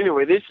 But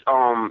anyway,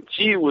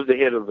 she was the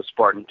head of the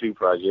Spartan 2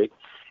 project,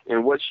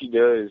 and what she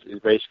does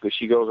is basically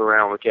she goes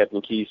around with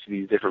Captain Keyes to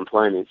these different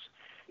planets,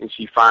 and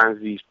she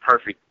finds these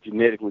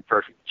genetically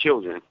perfect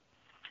children.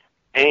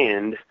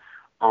 And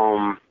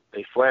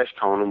they flash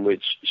clone them,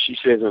 which she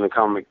says in the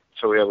comic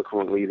so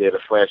eloquently that a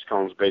flash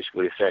clone is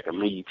basically a sack of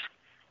meat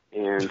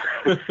and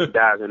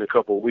dies in a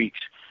couple of weeks.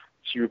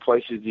 She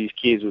replaces these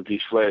kids with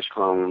these flash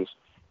clones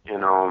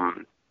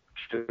and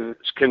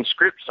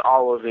conscripts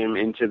all of them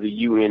into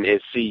the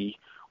UNSC,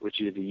 which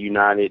is the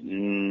United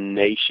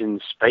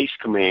Nations Space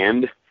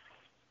Command,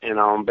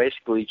 and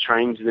basically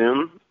trains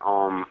them,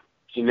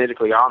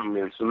 genetically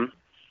augments them,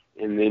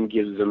 and then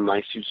gives them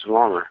nice suits of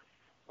armor.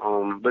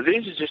 But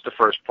this is just the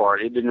first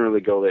part. It didn't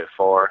really go that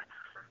far.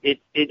 It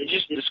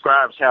just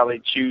describes how they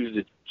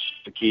choose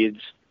the kids.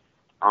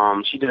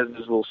 She does this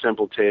little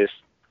simple test,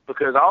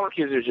 because all the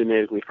kids are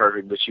genetically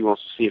perfect, but she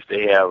wants to see if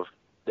they have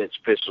that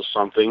special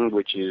something,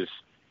 which is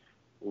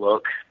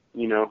luck.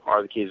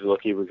 Are the kids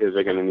lucky? Because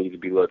they're going to need to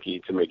be lucky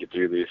to make it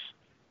through this.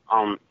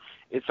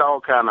 It's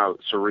all kind of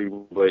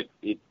cerebral, but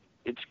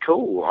it's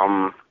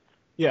cool.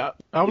 Yeah,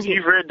 if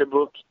you've read the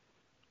book,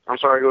 I'm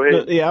sorry, go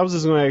ahead. Yeah, I was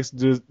just going to ask,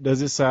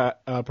 does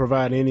it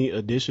provide any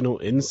additional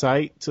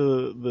insight to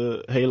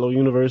the Halo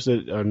universe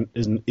that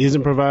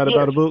isn't provided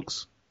by the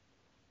books?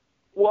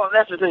 Well,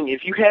 that's the thing.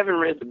 If you haven't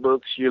read the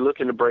books, you're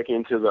looking to break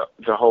into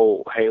the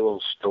whole Halo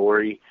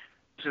story.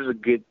 This is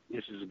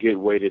a good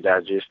way to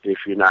digest it if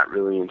you're not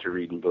really into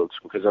reading books,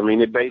 because I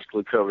mean it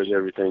basically covers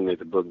everything that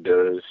the book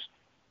does.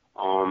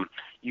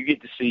 You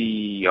get to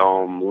see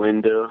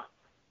Linda,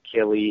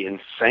 Kelly, and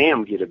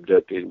Sam get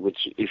abducted,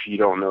 which, if you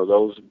don't know,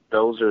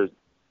 those are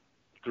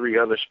 3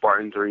 other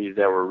Spartan 3s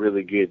that were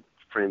really good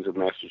friends of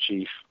Master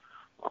Chief.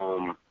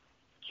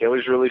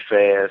 Kelly's really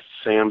fast.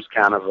 Sam's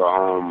kind of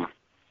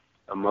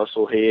a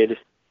musclehead,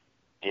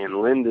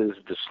 and Linda's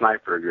the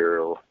sniper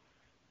girl.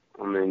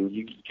 And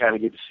you kind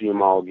of get to see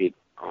them all get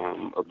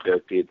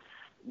abducted.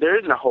 There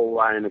isn't a whole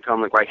lot in the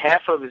comic. Like,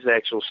 half of it's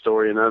actual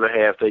story, another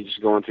half they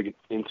just go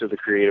into the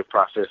creative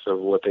process of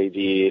what they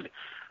did,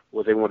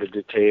 what they wanted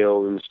to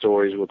tell in the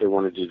stories, what they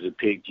wanted to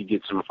depict. You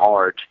get some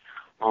art.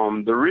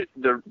 The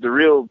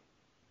real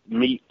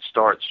meat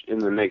starts in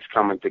the next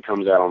comic that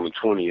comes out on the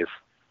 20th,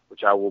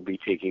 which I will be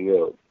picking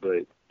up.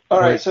 But all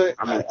right, so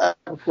I have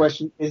a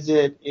question. Is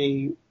it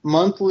a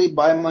monthly,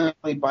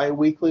 bi-monthly,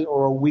 bi-weekly,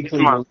 or a weekly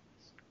release?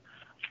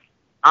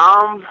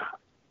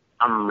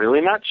 I'm really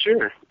not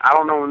sure. I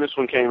don't know when this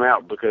one came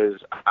out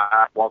because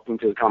I walked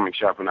into the comic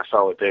shop and I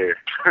saw it there.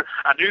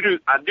 I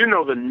do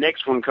know the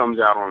next one comes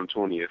out on the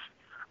 20th.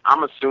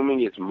 I'm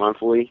assuming it's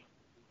monthly,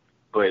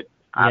 but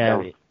I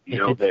don't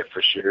know that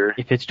for sure.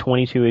 If it's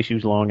 22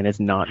 issues long and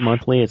it's not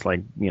monthly, it's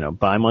like,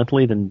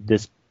 bi-monthly, then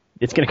it's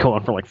going to go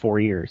on for like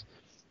 4 years.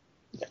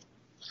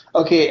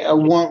 Okay,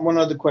 one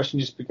other question,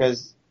 just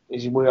because,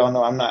 as we all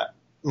know, I'm not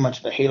much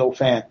of a Halo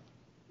fan.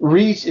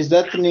 Reach, is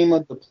that the name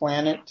of the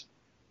planet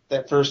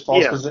that first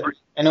falls? Yeah.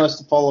 I know it's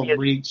the fall of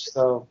Reach,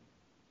 so,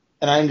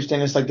 and I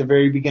understand it's like the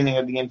very beginning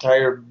of the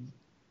entire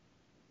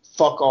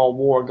fuck all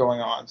war going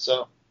on.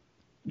 So,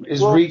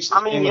 is Reach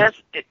the name of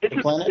the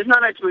planet? It's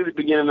not actually the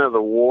beginning of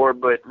the war,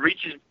 but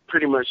Reach is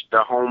pretty much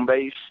the home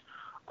base.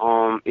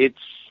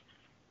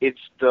 It's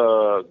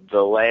the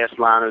last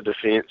line of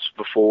defense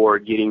before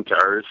getting to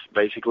Earth,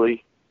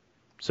 basically.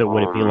 So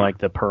would it be like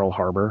the Pearl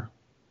Harbor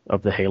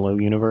of the Halo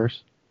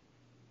universe?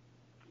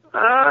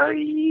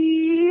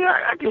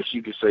 Yeah, I guess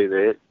you could say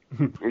that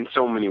in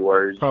so many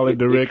words. Probably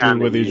directly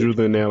where they drew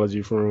the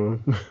analogy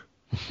from.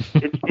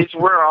 it's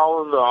where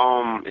all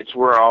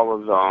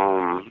of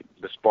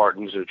the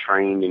Spartans are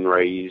trained and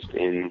raised,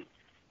 and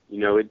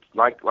it's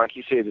like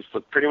you said, it's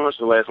pretty much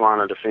the last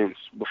line of defense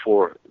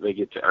before they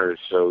get to Earth.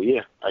 So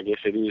yeah, I guess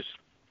it is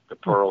the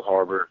Pearl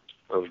Harbor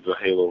of the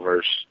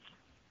Haloverse.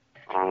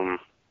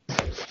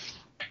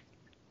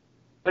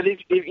 But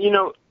if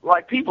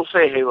like people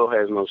say Halo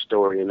has no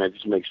story, and that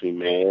just makes me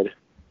mad.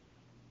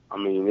 I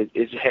mean,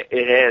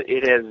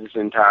 it has this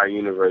entire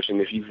universe,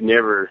 and if you've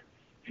never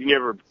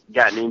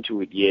gotten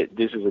into it yet,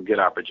 this is a good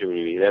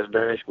opportunity. That's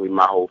basically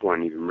my whole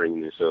point in even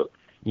bringing this up.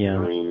 Yeah,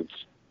 I mean,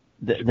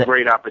 it's a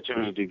great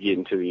opportunity to get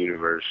into the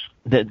universe.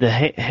 The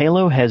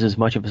Halo has as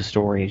much of a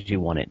story as you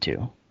want it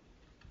to,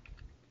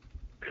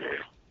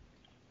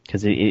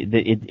 because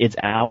it's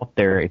out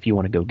there if you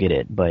want to go get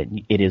it, but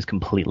it is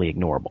completely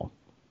ignorable.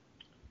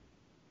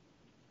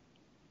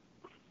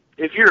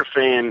 If you're a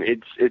fan,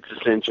 it's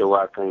essential.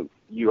 I think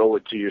you owe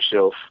it to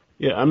yourself.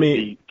 Yeah, I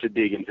mean, to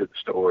dig into the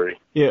story.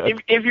 Yeah,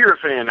 if you're a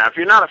fan, now if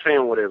you're not a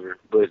fan, whatever.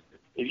 But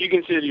if you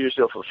consider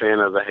yourself a fan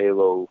of the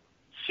Halo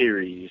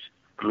series,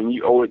 I mean,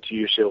 you owe it to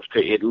yourself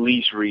to at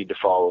least read The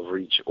Fall of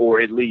Reach,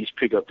 or at least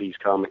pick up these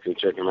comics and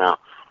check them out,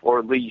 or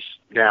at least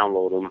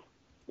download them,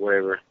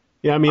 whatever.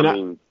 Yeah, I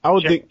mean, I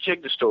would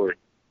check the story.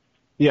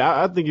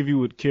 Yeah, I think if you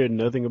would care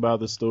nothing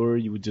about the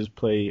story, you would just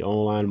play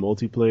online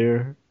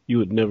multiplayer. You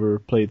would never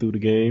play through the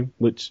game,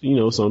 which,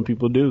 some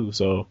people do.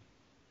 So,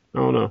 I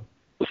don't know.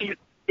 See,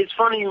 it's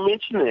funny you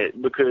mention that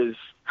because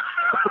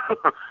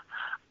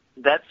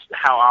that's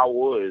how I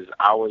was.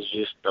 I was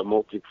just a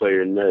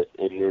multiplayer nut,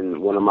 and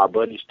then one of my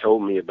buddies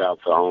told me about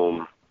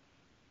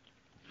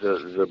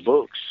the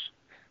books.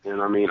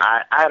 And I mean,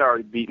 I had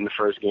already beaten the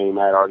first game,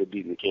 I had already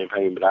beaten the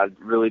campaign, but I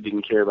really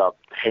didn't care about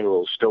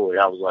Halo's story.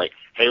 I was like,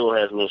 Halo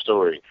has no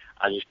story.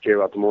 I just care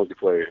about the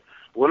multiplayer.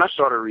 When I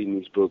started reading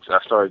these books, I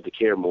started to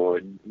care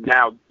more.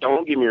 Now,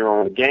 don't get me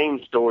wrong, the game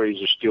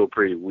stories are still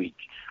pretty weak.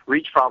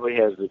 Reach probably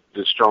has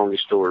the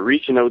strongest story.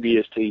 Reach and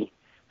ODST,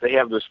 they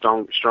have the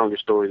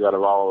strongest stories out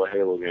of all the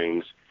Halo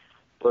games.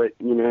 But,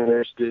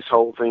 there's this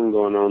whole thing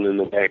going on in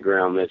the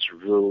background that's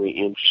really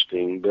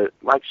interesting. But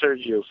like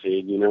Sergio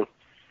said,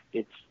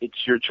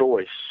 it's your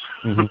choice.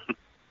 Mm-hmm.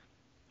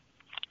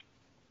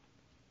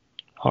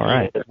 All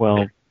right.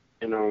 Well,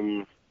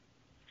 and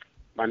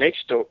my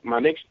next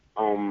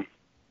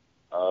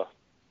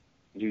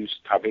news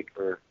topic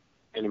or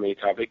anime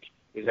topic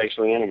is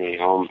actually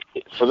anime.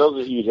 For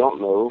those of you who don't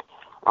know,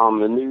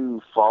 the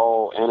new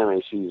fall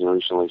anime season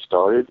recently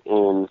started,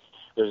 and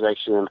there's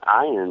actually an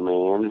Iron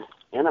Man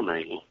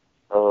anime.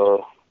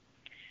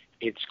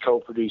 It's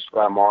co-produced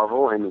by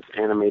Marvel, and it's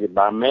animated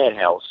by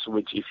Madhouse,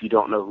 which, if you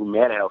don't know who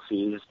Madhouse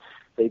is,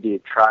 they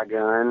did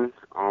Trigun,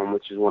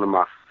 which is one of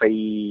my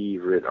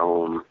favorite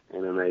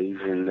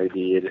animes, and they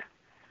did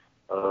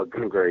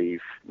Gungrave.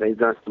 They've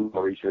done some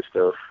more recent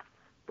stuff,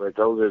 but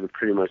those are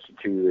pretty much the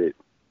two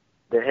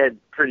that had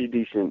pretty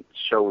decent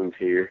showings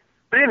here.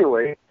 But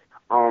anyway,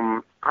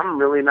 I'm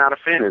really not a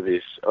fan of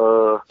this.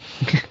 I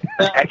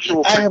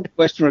have a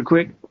question real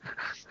quick.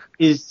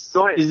 Is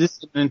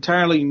this an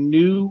entirely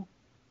new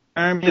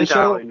Iron Man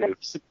show? New.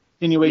 It's a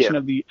continuation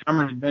of the Iron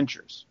Man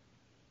Adventures.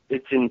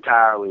 It's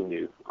entirely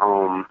new.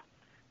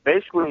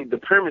 Basically, the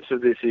premise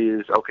of this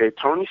is, okay,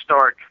 Tony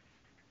Stark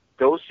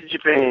goes to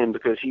Japan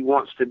because he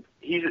wants to.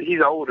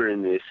 He's older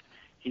in this.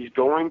 He's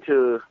going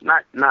to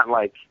not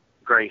like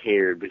gray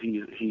haired, but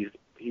he's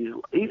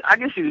I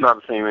guess he's about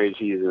the same age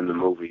he is in the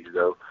movies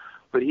though.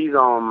 But he's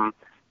kind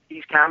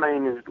of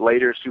in his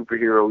later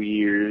superhero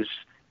years,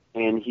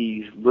 and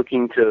he's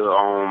looking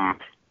to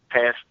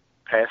pass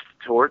the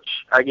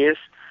torch, I guess.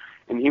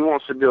 And he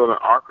wants to build an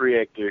arc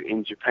reactor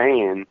in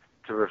Japan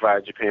to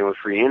provide Japan with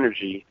free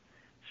energy.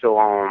 So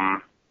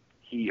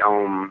he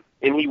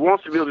and he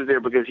wants to build it there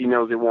because he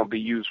knows it won't be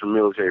used for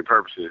military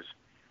purposes.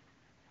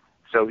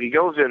 So he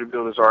goes there to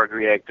build this arc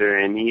reactor,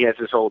 and he has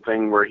this whole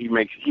thing where he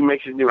makes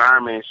his new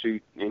Iron Man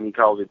suit, and he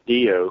calls it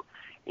Dio,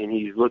 and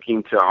he's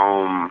looking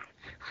to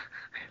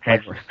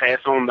pass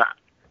on the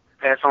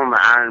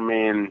Iron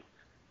Man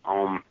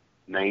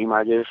name,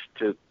 I guess,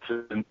 to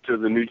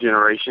the new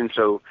generation.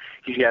 So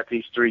he's got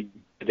these 3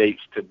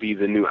 dates to be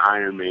the new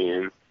Iron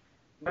Man.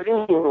 But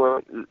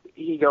anyway,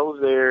 he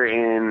goes there,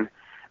 and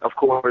of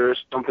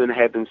course something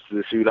happens to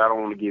the suit. I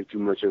don't want to give too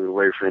much of it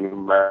away for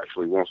anyone who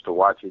actually wants to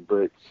watch it,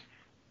 but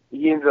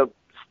he ends up,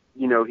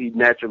 he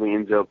naturally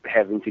ends up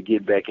having to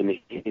get back into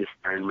his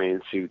Iron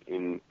Man suit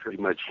and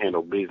pretty much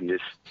handle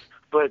business.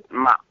 But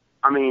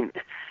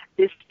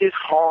it's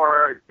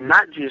hard,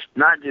 not just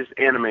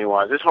anime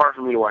wise. It's hard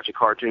for me to watch a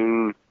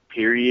cartoon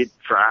period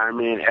for Iron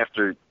Man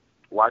after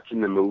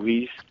watching the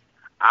movies.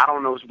 I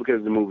don't know if it's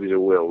because the movies are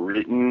well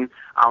written.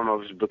 I don't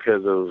know if it's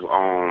because of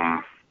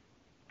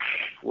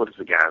what is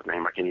the guy's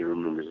name? I can't even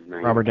remember his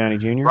name. Robert Downey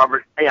Jr.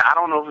 I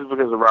don't know if it's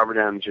because of Robert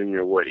Downey Jr.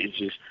 or what. It's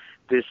just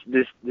this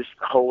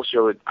whole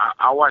show.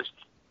 I watched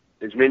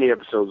as many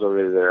episodes of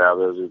it as there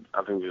are.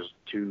 I think there's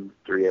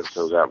 2-3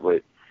 episodes out,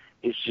 but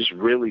it's just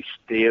really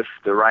stiff.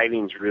 The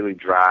writing's really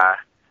dry.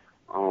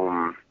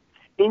 And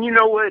you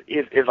know what?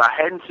 If I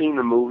hadn't seen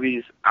the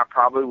movies, I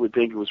probably would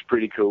think it was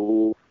pretty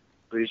cool.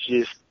 But it's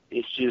just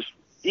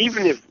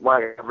even if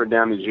Robert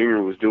Downey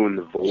Jr. was doing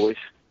the voice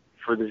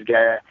for this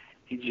guy,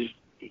 it's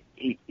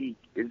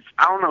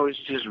I don't know. It's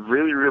just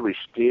really, really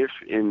stiff,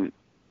 and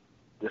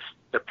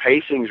the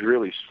pacing's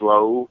really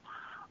slow.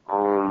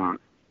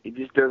 It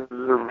just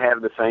doesn't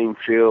have the same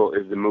feel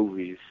as the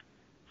movies.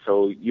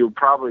 So you'll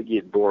probably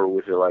get bored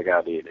with it like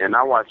I did. And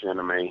I watch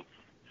anime,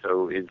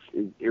 so it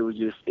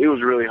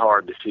was really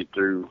hard to sit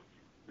through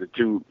the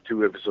two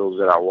episodes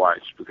that I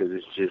watched because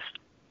you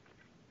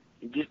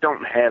just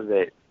don't have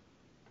that.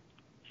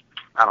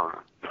 I don't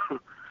know.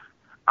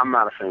 I'm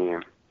not a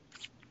fan.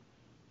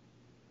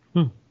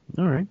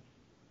 All right.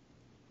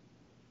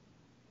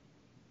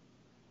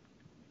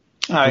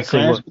 All right,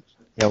 Clarence.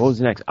 What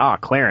was next?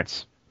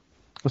 Clarence.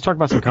 Let's talk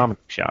about some comic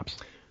book shops.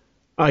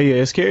 Yeah,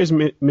 as Carrie's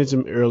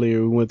mentioned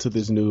earlier, we went to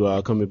this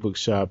new comic book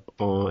shop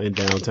in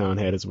downtown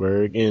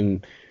Hattiesburg,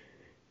 and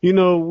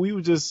we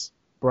were just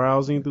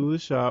browsing through the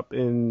shop,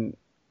 and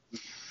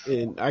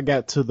I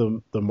got to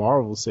the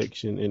Marvel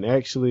section, and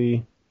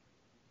actually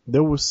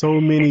there were so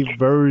many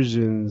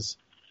versions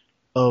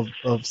of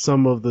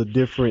some of the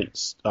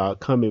different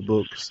comic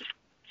books.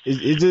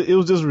 It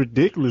was just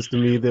ridiculous to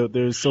me that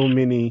there's so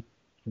many,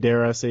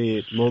 dare I say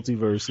it,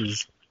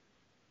 multiverses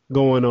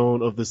going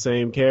on of the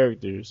same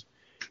characters.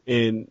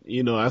 And,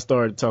 I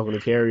started talking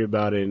to Carrie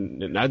about it,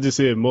 and I just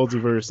said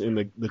multiverse,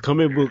 and the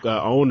comic book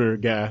owner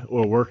guy,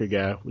 or worker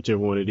guy, whichever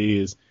one it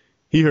is,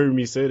 he heard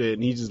me say that,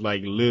 and he just,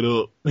 lit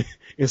up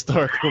and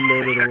started coming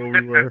over to where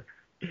we were.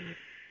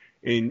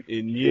 And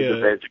yeah. The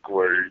magic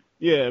word.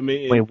 Yeah, I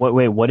mean.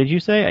 Wait, what did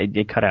you say?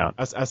 It cut out.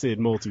 I said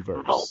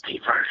multiverse.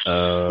 Multiverse.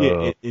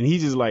 Yeah, and he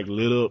just,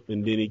 lit up,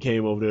 and then he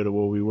came over there to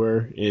where we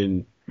were,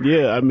 and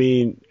yeah, I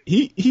mean,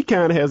 he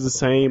kind of has the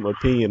same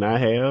opinion I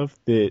have,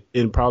 that,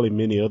 and probably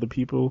many other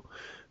people,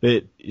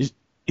 that it's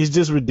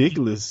just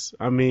ridiculous.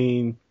 I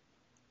mean,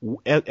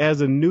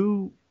 as a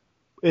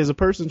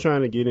person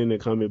trying to get into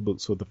comic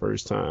books for the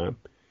first time,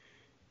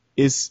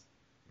 it's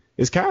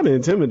kind of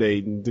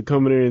intimidating to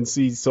come in there and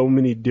see so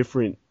many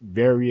different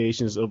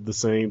variations of the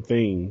same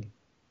thing,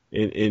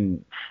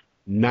 and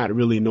not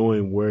really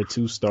knowing where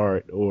to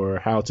start or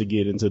how to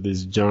get into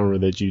this genre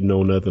that you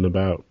know nothing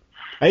about.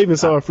 I even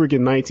saw a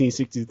freaking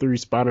 1963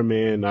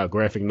 Spider-Man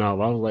graphic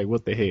novel. I was like,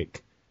 what the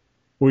heck?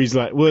 Where he's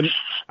like,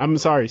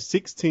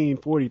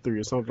 1643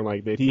 or something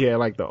like that. He had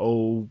the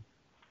old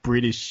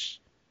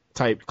British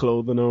type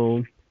clothing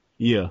on.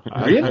 Yeah,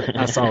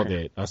 I saw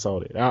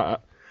that.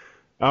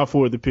 I'll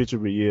forward the picture,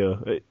 but yeah,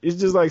 it's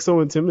just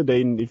so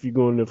intimidating if you're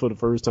going there for the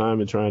first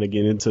time and trying to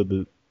get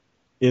into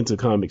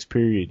comics,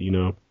 period,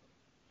 Well,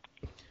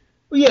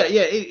 yeah,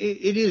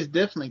 it is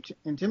definitely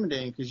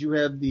intimidating because you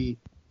have the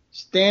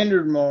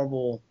standard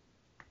Marvel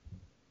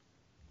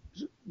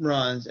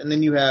runs, and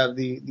then you have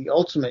the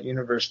Ultimate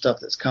Universe stuff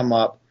that's come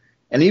up.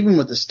 And even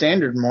with the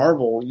standard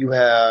Marvel, you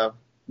have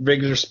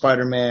regular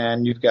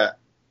Spider-Man, you've got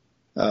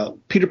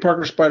Peter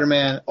Parker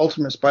Spider-Man,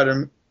 Ultimate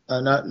Spider-Man,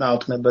 not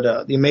Ultimate,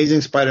 but the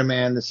Amazing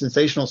Spider-Man, the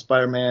Sensational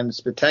Spider-Man, the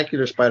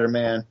Spectacular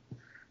Spider-Man.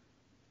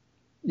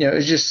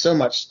 It's just so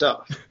much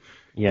stuff.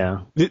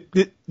 Yeah. This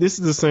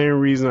is the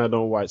same reason I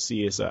don't watch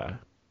CSI.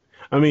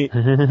 I mean,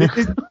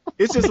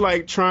 it's just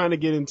like trying to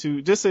get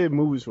into, just say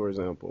movies, for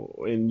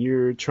example, and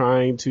you're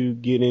trying to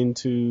get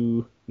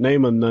into,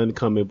 name a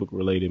non-comic book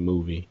related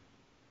movie.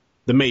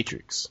 The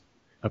Matrix.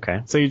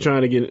 Okay. So you're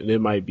trying to get, it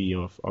might be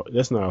off,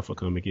 that's not off a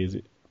comic, is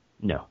it?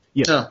 No.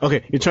 Yeah. No.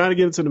 Okay. You're trying to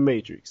get into the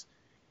Matrix.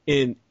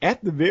 And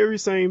at the very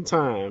same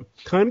time,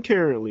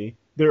 concurrently,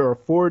 there are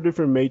 4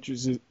 different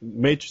matrices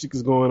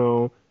going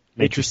on.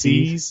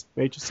 Matrices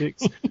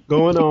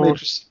going on,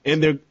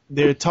 and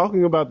they're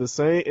talking about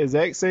the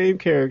exact same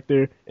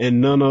character, and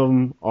none of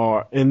them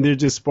are, and they're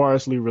just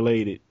sparsely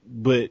related.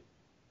 But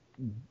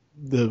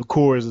the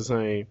core is the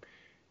same.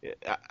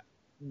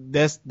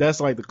 That's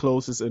like the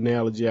closest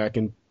analogy I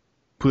can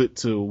put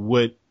to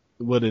what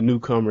a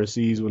newcomer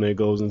sees when they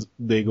go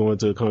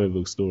into a comic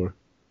book store.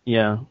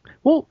 Yeah.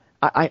 Well,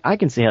 I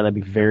can see how that'd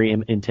be very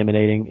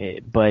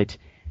intimidating, but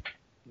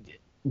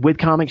with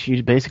comics,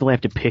 you basically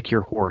have to pick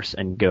your horse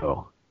and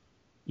go.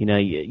 You know,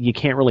 you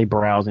can't really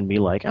browse and be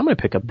like, I'm going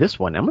to pick up this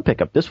one. I'm going to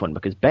pick up this one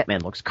because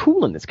Batman looks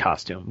cool in this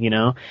costume, you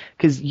know?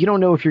 Because you don't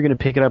know if you're going to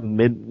pick it up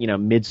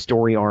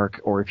mid-story arc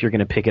or if you're going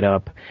to pick it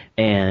up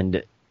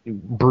and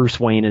Bruce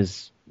Wayne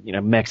is,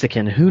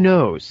 Mexican. Who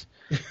knows?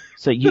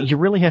 So you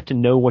really have to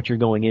know what you're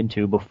going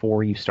into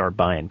before you start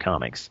buying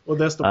comics. Well,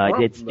 that's the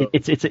problem.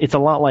 It's a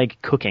lot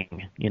like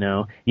cooking. You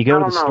go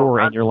to the store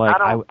and you're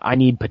like, I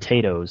need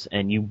potatoes,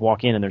 and you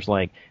walk in and there's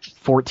like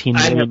 14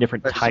 million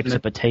different types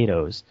of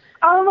potatoes.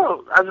 I don't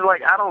know. I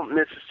don't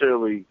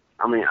necessarily.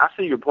 I mean, I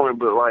see your point,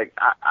 but like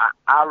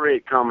I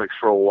read comics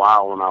for a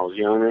while when I was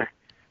younger,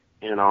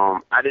 and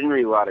I didn't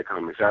read a lot of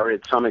comics. I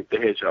read Sonic the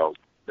Hedgehog.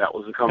 That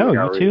was the comic I read.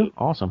 Oh, you too?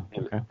 Awesome.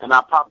 Okay. And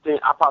I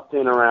popped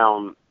in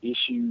around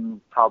issue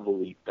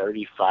probably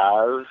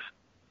 35,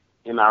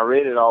 and I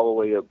read it all the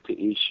way up to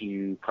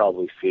issue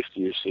probably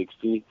 50 or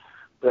 60.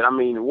 But I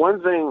mean,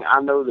 one thing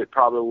I know that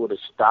probably would have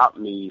stopped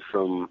me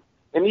from,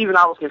 and even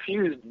I was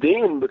confused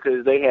then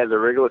because they had the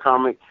regular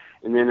comic,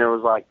 and then there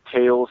was like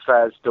Tails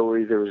side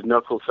stories, there was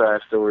Knuckles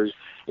side stories,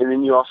 and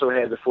then you also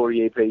had the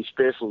 48-page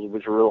specials,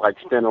 which were like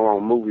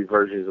standalone movie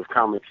versions of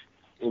comics,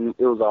 and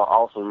it was all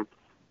awesome.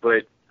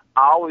 But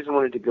I always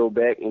wanted to go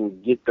back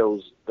and get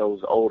those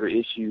older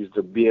issues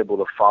to be able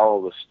to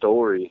follow the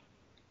story,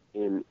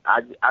 and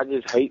I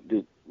just hate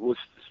that.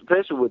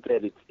 Especially with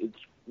that, it's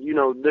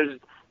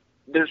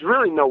there's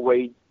really no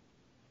way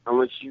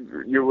unless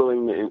you're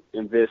willing to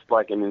invest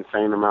like an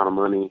insane amount of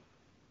money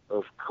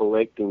of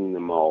collecting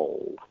them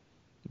all.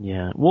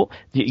 Yeah, well,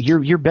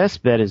 your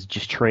best bet is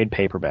just trade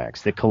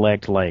paperbacks that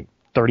collect like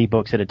 30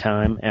 books at a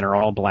time and are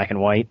all black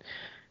and white,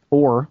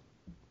 or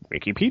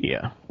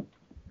Wikipedia.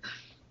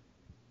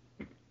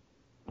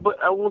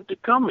 But I want the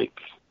comic.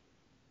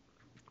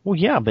 Well,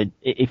 yeah, but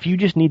if you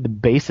just need the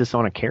basis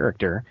on a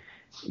character,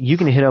 you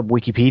can hit up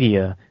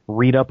Wikipedia,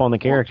 read up on the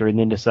character, and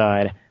then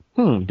decide,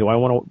 do I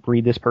want to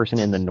read this person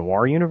in the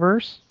noir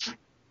universe?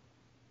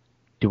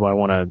 Do I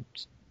want to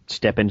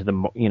step into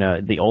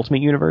the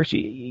Ultimate universe?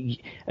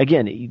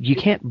 Again, you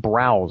can't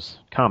browse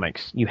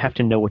comics. You have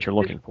to know what you're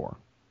looking for.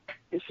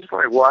 It's just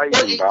like, why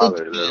even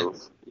bother, though?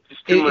 It's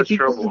just too much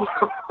trouble.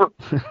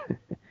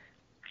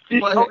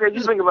 Okay,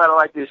 just think about it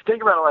like this.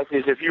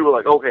 If you were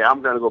like, okay,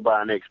 I'm going to go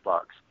buy an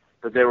Xbox,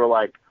 but there were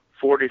like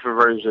 4 different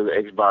versions of the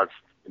Xbox,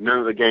 and none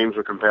of the games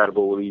were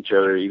compatible with each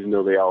other, even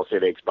though they all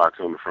said Xbox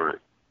on the front.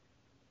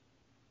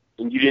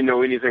 And you didn't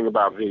know anything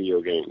about video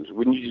games.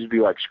 Wouldn't you just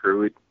be like,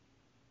 screw it?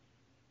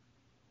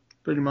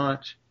 Pretty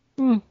much.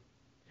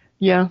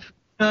 Yeah.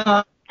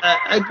 I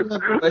do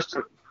have a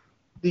question.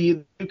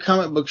 The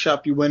comic book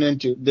shop you went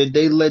into, did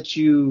they let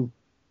you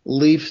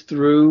leaf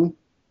through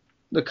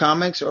the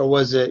comics, or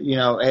was it,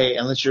 hey,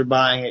 unless you're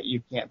buying it,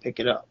 you can't pick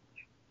it up?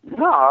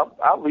 No,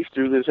 I leafed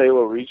through this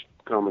Halo Reach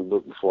comic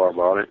book before I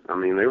bought it. I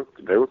mean,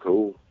 they were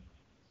cool.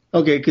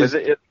 Okay, because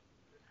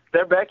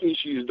their back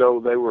issues though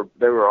they were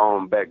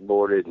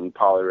backboarded and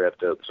poly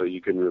wrapped up, so you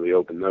couldn't really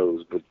open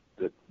those. But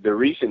the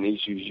recent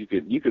issues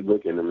you could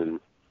look in them and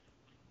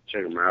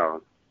check them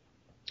out.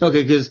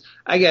 Okay, because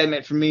I gotta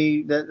admit, for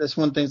me, that's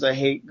one of the things I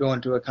hate, going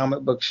to a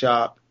comic book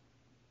shop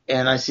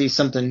and I see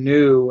something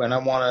new and I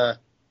want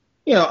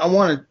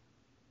to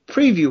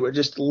preview it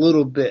just a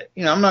little bit.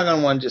 I'm not going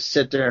to want to just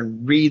sit there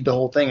and read the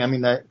whole thing. I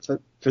mean,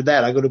 for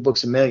that, I go to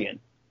Books A Million.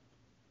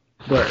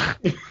 But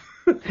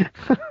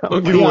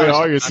don't give away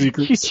all your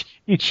secrets.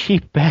 You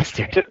cheap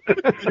bastard.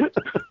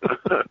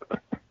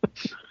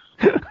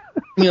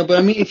 But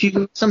I mean, if you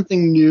get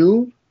something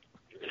new,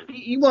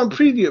 you want to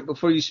preview it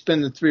before you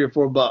spend the $3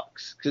 or $4,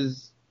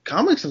 because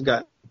comics have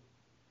got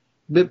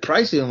a bit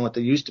pricey than what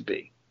they used to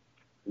be.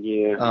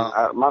 Yeah,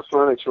 my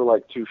Sonics were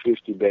like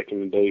 $250 back in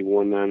the day,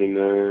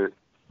 $199.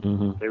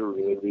 Mm-hmm. They were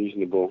really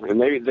reasonable,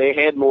 and they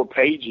had more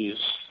pages.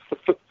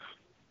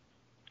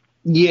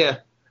 Yeah.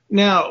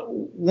 Now,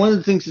 one of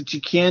the things that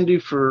you can do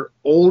for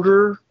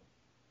older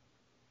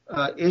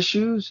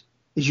issues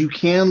is you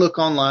can look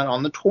online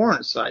on the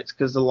torrent sites,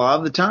 because a lot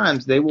of the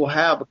times they will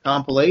have a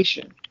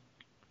compilation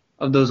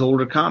of those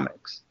older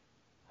comics.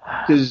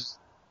 Because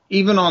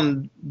even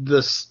on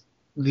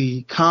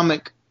the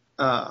comic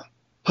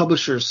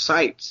publishers'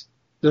 sites,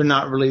 they're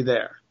not really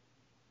there.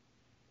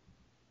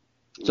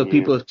 So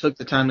people have took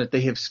the time that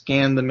they have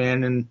scanned them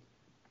in, and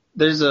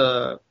there's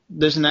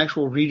an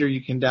actual reader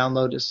you can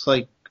download. It's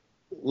like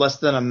less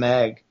than a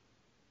meg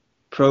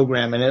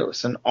program, and it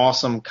was an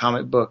awesome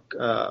comic book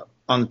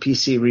on the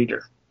PC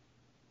reader.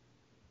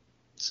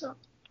 So,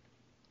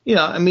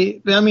 I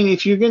mean,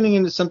 if you're getting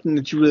into something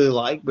that you really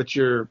like, but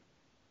you're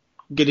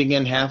getting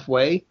in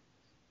halfway,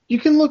 you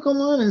can look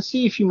online and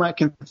see if you might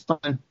can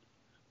find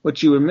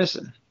what you were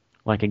missing.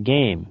 Like a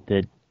game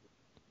that,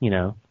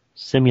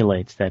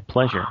 simulates that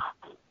pleasure.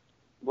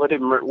 What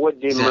did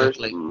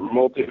Exactly.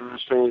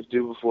 multiverse fans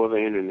do before the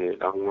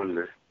internet? I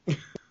wonder.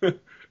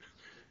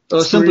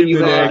 Well, simple. You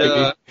Screaming had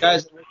agony.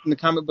 guys in the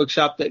comic book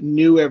shop that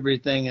knew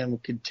everything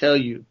and could tell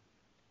you,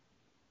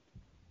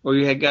 or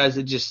you had guys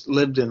that just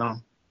lived in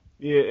them.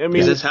 Yeah, I mean,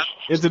 Because that's how.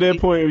 and to that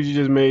point you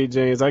just made,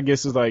 James, I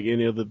guess it's like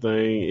any other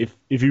thing.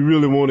 If you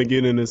really want to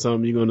get into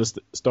something, you're going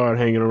to start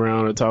hanging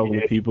around and talking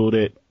to people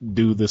that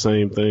do the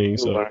same thing.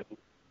 So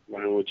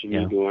Learn what you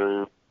need to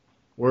learn.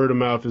 word of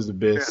mouth is the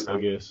best, I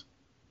guess.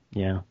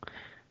 Yeah.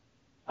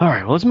 All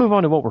right, well, let's move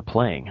on to what we're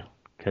playing,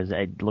 because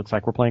it looks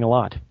like we're playing a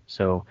lot.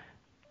 So,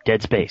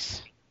 Dead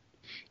Space.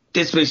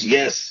 Dead Space,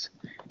 yes.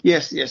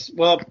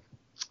 Well,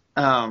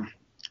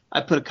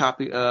 I put a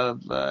copy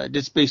of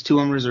Dead Space 2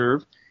 on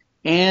reserve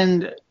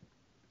and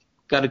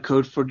got a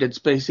code for Dead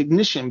Space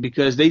Ignition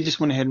because they just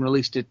went ahead and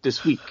released it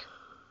this week.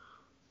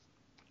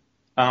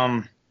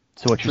 So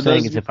what you're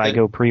saying is if I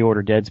go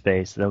pre-order Dead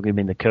Space, they'll give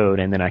me the code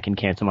and then I can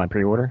cancel my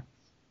pre-order?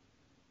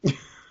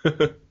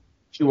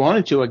 If you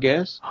wanted to, I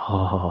guess.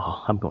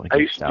 Oh, I'm going to I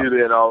get used to do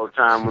that all the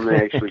time when they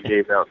actually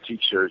gave out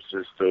T-shirts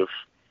and stuff.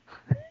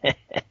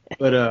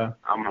 But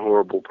I'm a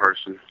horrible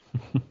person.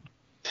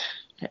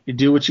 you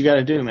do what you got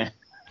to do, man.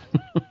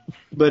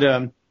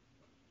 But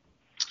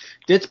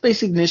Dead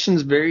Space Ignition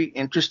is very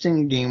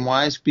interesting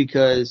game-wise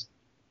because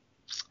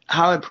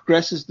how it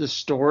progresses the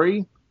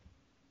story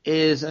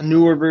is a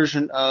newer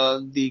version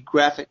of the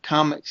graphic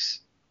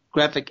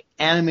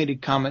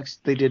animated comics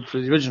they did for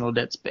the original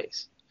Dead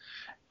Space.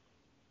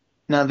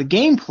 Now, the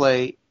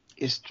gameplay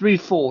is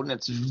threefold, and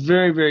it's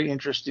very, very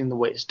interesting the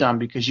way it's done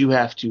because you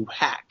have to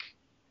hack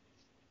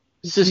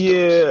systems.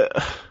 Yeah.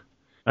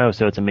 Oh,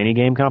 so it's a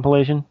mini-game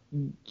compilation?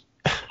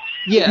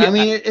 Yeah, I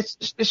mean, it's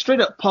straight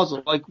up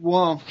puzzle. Like,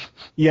 well,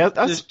 Yeah,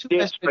 there's that's two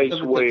aspects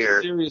of it that's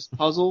a serious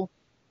puzzle,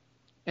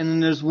 and then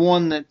there's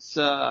one that's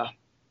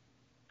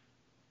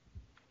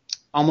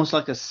almost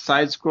like a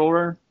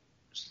side-scrolling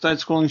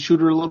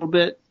shooter a little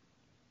bit,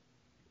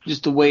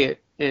 just the way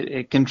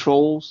it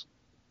controls.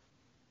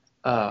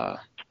 But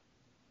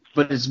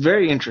it's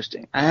very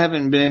interesting. I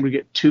haven't been able to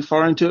get too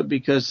far into it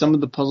because some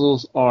of the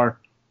puzzles are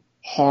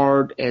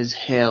hard as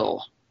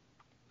hell.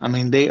 I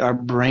mean, they are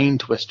brain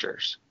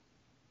twisters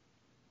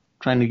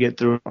trying to get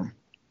through them.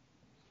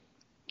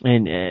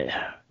 And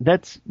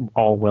that's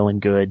all well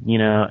and good. You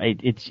know,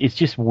 it's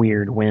just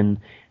weird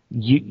when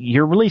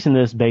you're releasing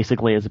this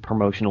basically as a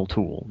promotional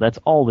tool. That's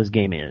all this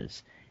game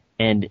is.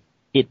 And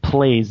it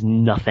plays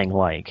nothing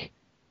like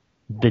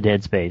the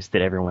Dead Space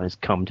that everyone has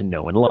come to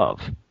know and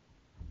love.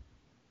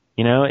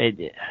 You know,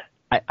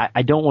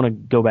 I don't want to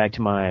go back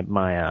to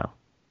my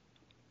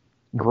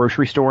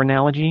grocery store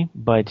analogy,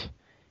 but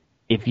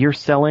if you're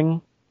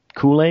selling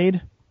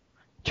Kool-Aid,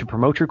 to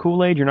promote your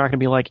Kool-Aid, you're not going to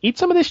be like, eat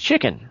some of this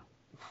chicken.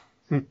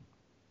 Well,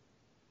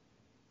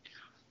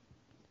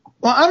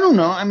 I don't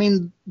know. I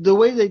mean, the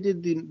way they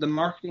did the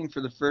marketing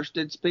for the first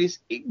Dead Space,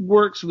 it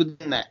works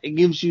within that. It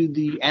gives you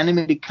the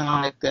animated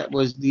comic that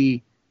was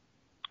the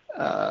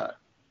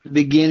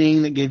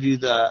beginning, that gave you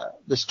the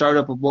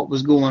startup of what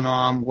was going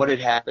on, what had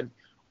happened,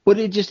 but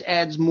it just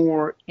adds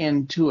more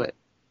into it.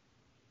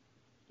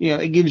 You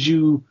know, it gives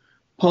you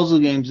puzzle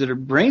games that are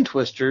brain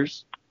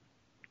twisters.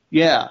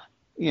 Yeah.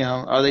 You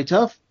know, are they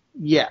tough?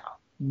 Yeah.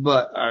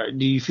 But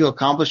do you feel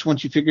accomplished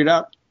once you figure it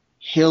out?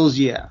 Hells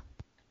yeah.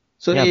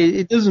 So yeah.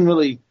 It doesn't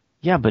really.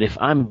 Yeah, but if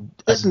I'm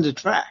doesn't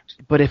detract.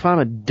 But if I'm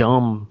a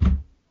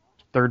dumb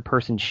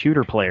third-person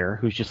shooter player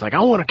who's just like,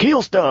 I want to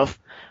kill stuff,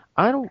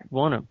 I don't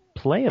want to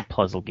play a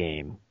puzzle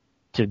game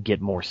to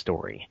get more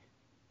story.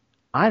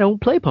 I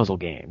don't play puzzle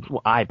games.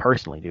 Well, I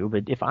personally do,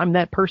 but if I'm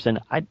that person,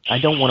 I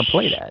don't want to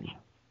play that.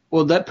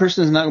 Well, that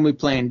person is not going to be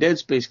playing Dead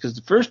Space because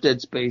the first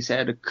Dead Space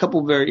had a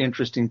couple very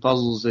interesting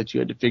puzzles that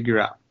you had to figure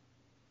out.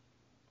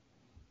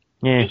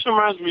 Yeah. This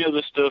reminds me of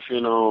the stuff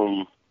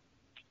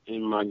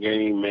in my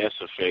game Mass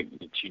Effect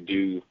that you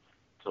do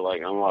to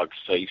like unlock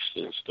safes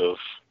and stuff.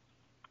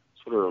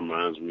 That's what it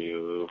reminds me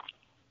of.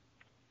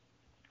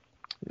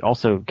 It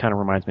also kind of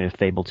reminds me of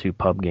Fable 2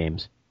 pub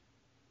games.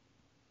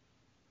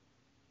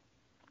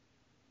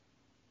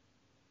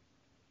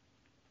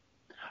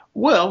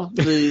 Well,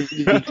 the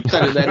flip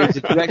side of that is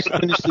if you actually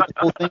finish the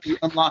whole thing, you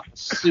unlock the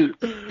suit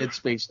Dead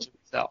Space 2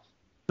 itself.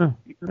 Oh, all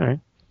right.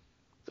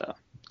 So.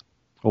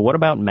 Well, what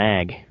about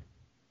MAG?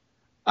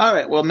 All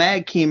right. Well,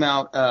 MAG came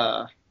out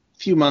a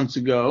few months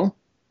ago.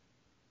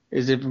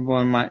 As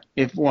everyone might,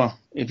 if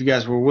you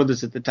guys were with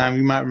us at the time,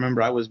 you might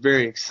remember I was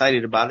very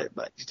excited about it,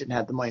 but I just didn't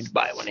have the money to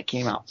buy it when it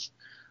came out.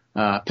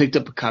 Picked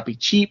up a copy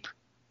cheap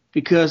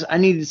because I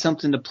needed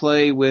something to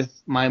play with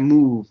my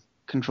Move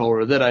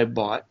controller that I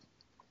bought.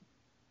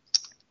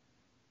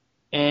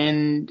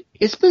 And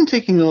it's been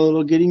taking a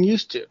little getting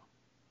used to.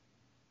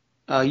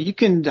 You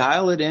can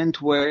dial it in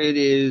to where it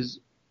is,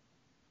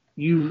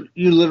 you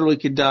literally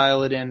could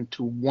dial it in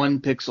to 1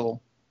 pixel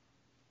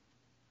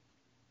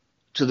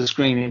to the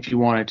screen if you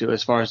wanted to,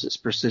 as far as its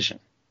precision.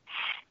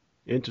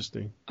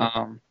 interesting.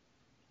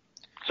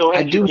 So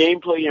has your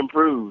gameplay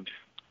improved?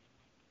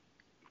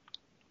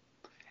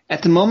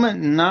 At the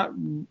moment, not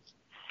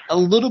a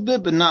little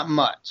bit, but not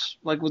much.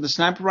 Like with the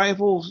sniper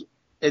rifles,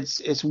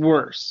 it's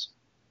worse.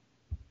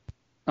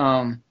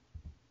 And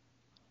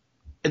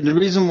the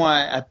reason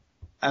why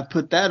I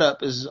put that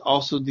up is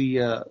also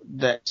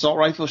that assault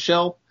rifle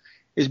shell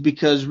is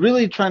because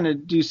really trying to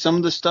do some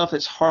of the stuff,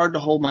 it's hard to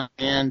hold my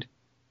hand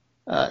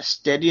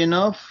steady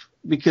enough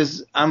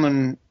because I'm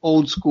an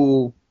old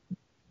school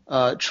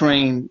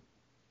trained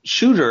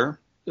shooter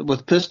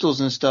with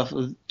pistols and stuff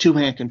with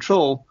two-hand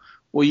control.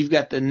 Well, you've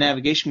got the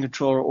navigation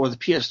controller or the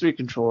PS3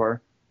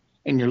 controller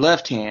in your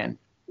left hand,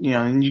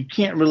 and you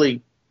can't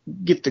really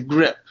get the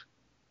grip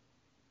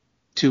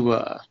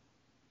to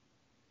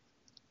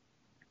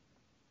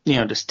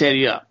to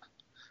steady up.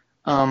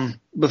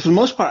 But for the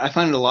most part, I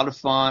find it a lot of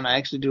fun. I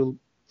actually do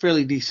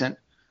fairly decent.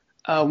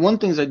 One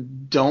thing I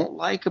don't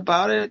like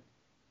about it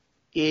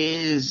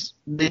is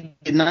they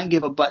did not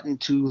give a button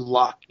to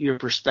lock your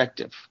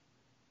perspective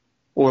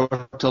or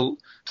to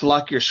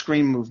lock your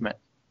screen movement.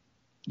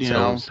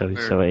 So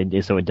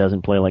it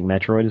doesn't play like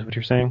Metroid, is what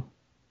you're saying?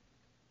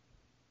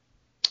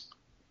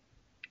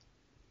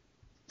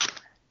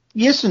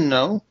 Yes and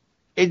no.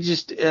 It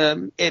just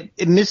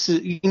it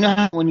misses. You know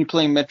how when you're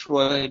playing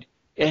Metroid,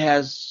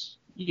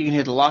 you can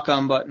hit the lock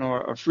on button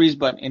or a freeze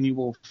button, and you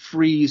will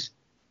freeze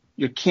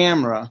your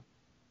camera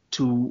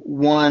to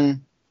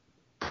one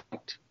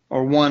point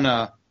or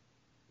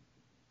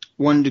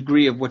one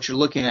degree of what you're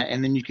looking at,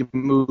 and then you can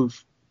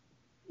move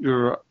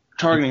your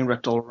targeting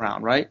rectal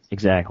around, right?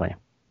 Exactly.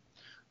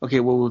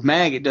 Okay, well with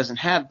Mag it doesn't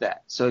have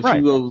that. So if right.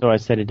 you go, so I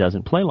said it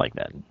doesn't play like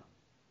that.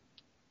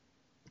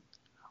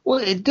 Well,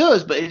 it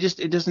does, but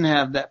it doesn't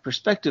have that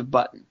perspective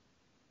button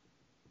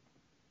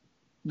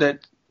that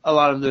a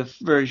lot of the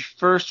very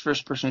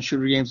first-person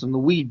shooter games on the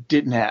Wii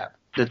didn't have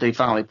that they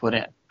finally put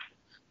in.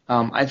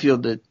 I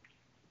feel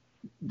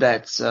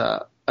that's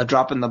a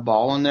drop in the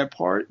ball on their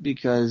part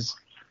because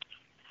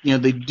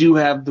they do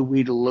have the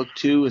Wii to look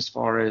to as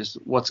far as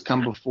what's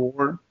come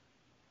before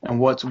and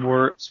what's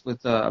works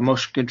with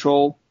motion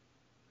control.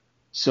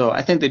 So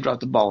I think they dropped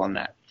the ball on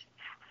that.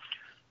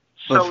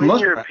 But so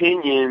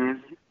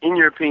in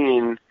your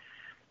opinion,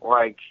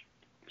 like,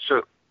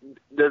 so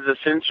does the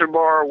sensor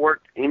bar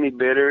work any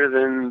better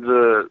than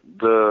the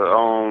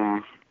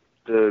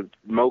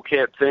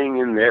mocap thing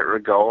in that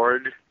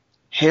regard?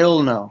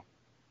 Hell no.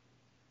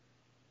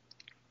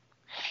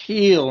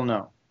 Hell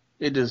no.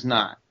 It does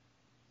not.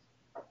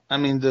 I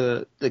mean,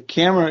 the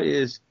camera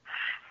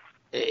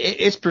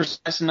it's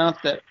precise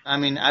enough that,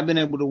 I've been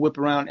able to whip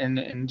around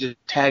and just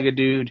tag a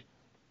dude.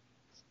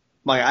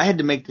 Like, I had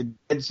to make the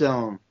dead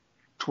zone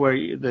to where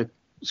the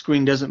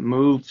screen doesn't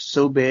move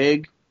so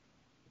big,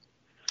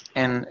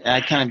 and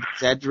I kind of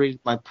exaggerated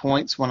my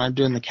points when I'm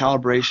doing the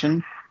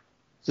calibration,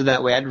 so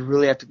that way I'd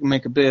really have to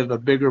make a bit of a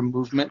bigger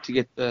movement to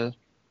get the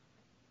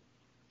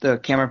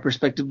camera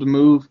perspective to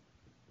move.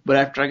 But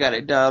after I got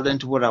it dialed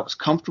into what I was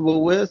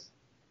comfortable with,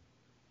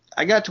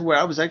 I got to where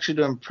I was actually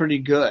doing pretty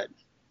good.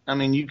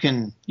 You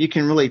can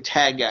really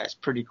tag guys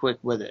pretty quick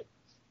with it.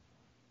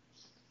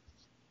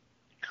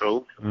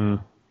 Cool.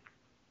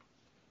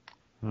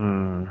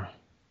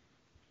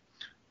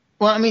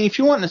 Well, if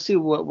you want to see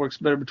what works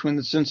better between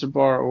the sensor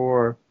bar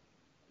or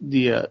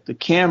the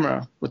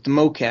camera with the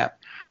mocap,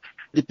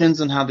 it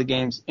depends on how the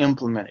game's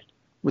implemented.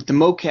 With the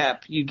mocap,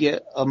 you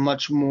get a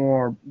much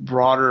more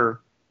broader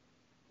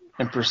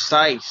and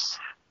precise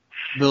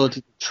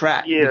ability to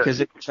track because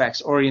it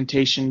tracks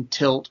orientation,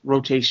 tilt,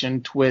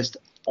 rotation, twist,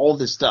 all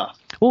this stuff.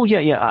 Well,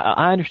 yeah,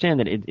 I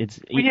understand that it's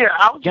going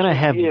to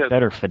have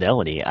better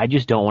fidelity. I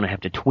just don't want to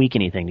have to tweak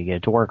anything to get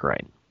it to work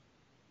right.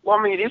 Well,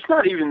 it's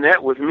not even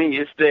that with me.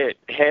 It's that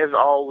has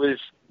all this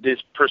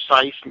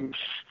preciseness,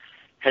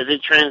 has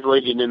it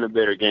translated into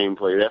better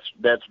gameplay?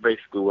 That's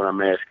basically what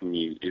I'm asking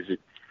you. Is it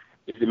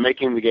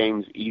making the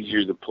games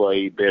easier to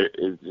play better?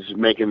 Is it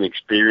making the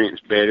experience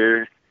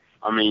better?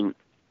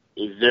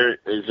 Is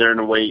there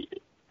a way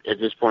at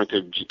this point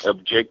to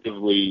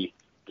objectively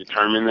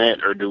determine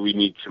that, or do we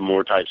need some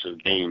more types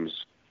of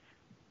games?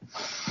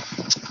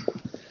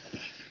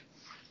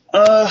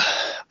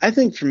 I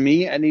think for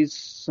me, I need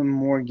some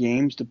more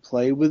games to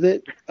play with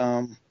it.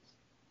 I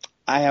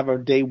have a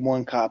day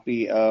one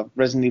copy of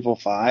Resident Evil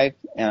 5,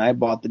 and I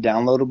bought the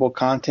downloadable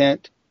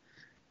content.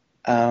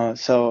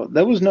 So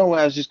there was no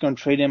way I was just going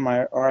to trade in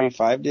my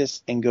RE5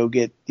 disc and go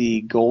get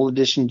the gold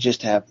edition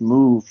just to have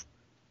move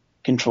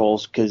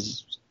controls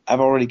because I've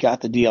already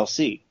got the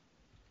DLC.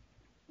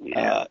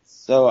 Yeah.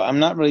 So I'm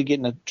not really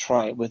getting to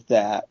try it with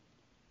that.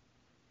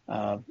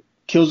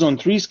 Killzone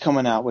 3 is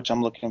coming out, which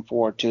I'm looking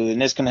forward to,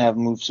 and it's going to have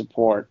move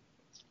support.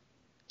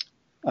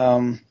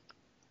 Yeah,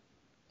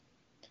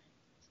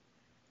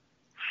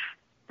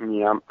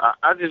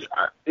 it's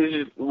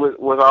just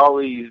with all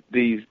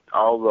the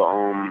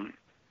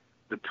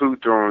poo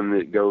throwing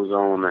that goes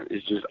on.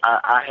 It's just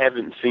I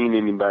haven't seen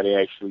anybody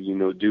actually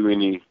do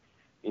any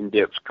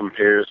in-depth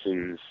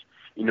comparisons.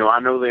 I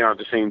know they aren't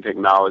the same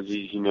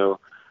technologies.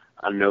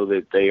 I know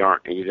that they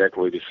aren't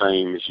exactly the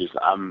same. It's just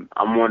I'm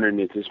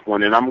wondering at this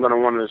point, and I'm going to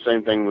wonder the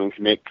same thing when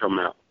Kinect comes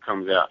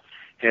out.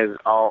 Has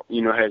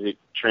it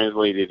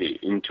translated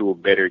it into a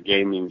better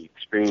gaming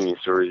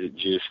experience, or is it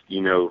just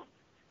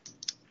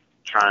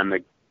trying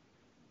to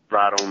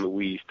ride on the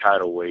Wii's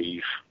tidal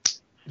wave.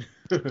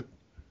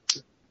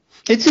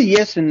 It's a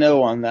yes and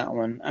no on that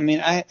one. I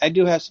mean, I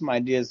do have some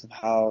ideas of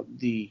how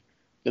the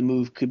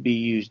move could be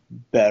used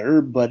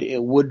better, but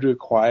it would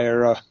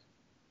require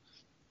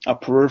a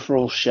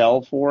peripheral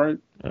shell for it,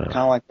 kind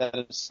of like that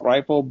assault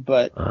rifle.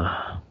 But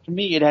to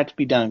me, it had to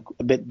be done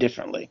a bit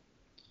differently.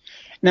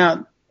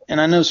 Now, and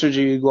I know, Sergio,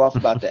 you go off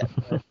about that.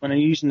 But when I'm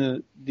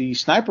using the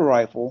sniper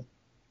rifle,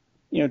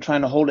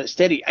 trying to hold it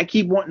steady, I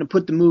keep wanting to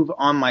put the move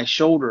on my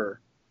shoulder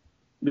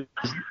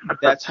because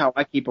that's how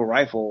I keep a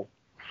rifle.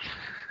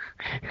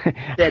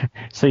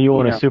 So you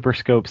want a Super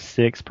Scope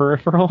 6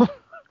 peripheral?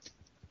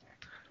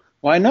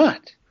 Why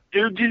not?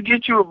 Dude, just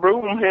get you a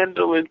broom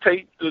handle and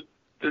take the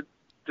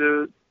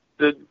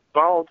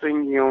ball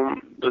thingy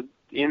on the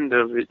end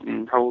of it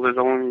and hold it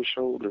on your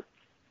shoulder.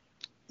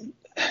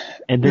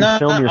 And then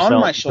film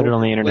yourself and put it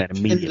on the internet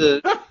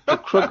immediately. The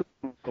crook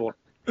controller.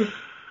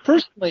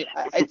 Personally,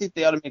 I think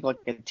they ought to make like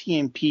a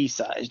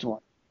TMP-sized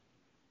one.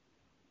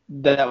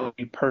 That would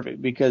be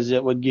perfect because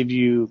it would give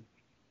you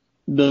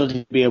the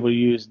ability to be able to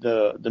use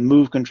the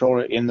move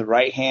controller in the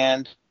right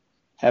hand,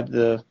 have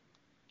the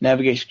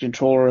navigation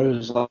controller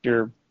as like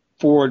your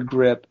forward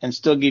grip, and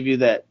still give you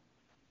that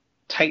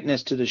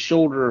tightness to the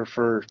shoulder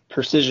for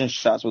precision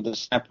shots with a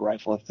sniper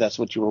rifle if that's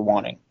what you were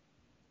wanting.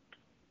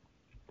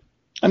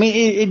 I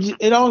mean,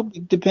 it all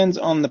depends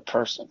on the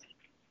person.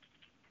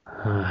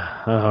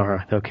 All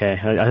right, okay.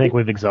 I think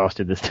we've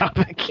exhausted this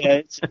topic.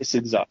 Yeah, it's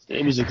exhausted.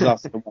 It was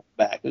exhausted a while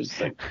back. It was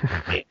like,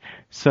 yeah.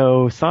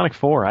 So Sonic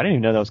 4, I didn't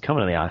even know that was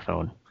coming to the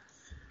iPhone.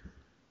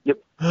 Yep.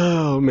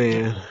 Oh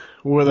man,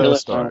 where did I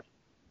start?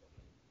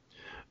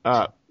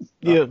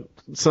 Yeah,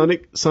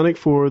 Sonic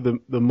 4, the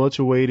much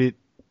awaited.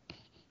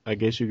 I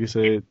guess you could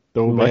say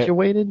throwback.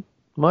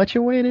 Much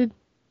awaited.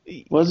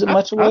 Was it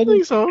much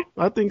awaited?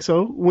 I think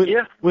so. When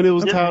it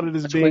was touted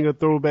as being a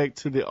throwback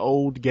to the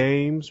old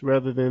games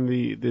rather than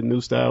the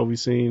new style we've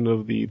seen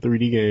of the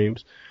 3D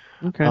games.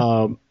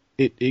 Okay.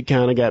 It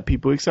kind of got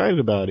people excited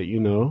about it, I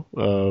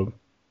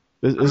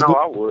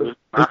would.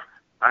 I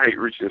hate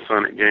reaching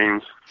Sonic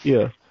games.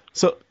 Yeah.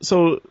 So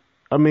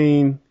I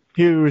mean,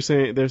 here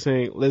they're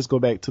saying let's go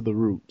back to the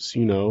roots,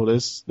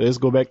 let's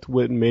go back to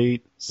what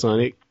made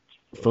Sonic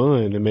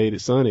fun and made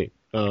it Sonic.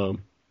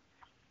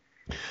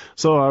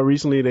 So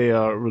recently they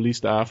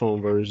released the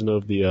iPhone version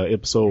of the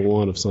episode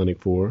 1 of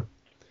Sonic 4.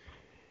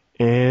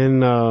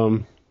 And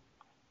oh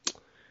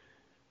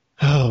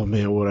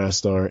man, where do I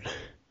start?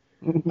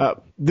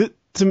 This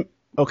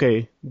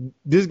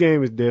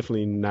game is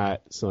definitely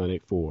not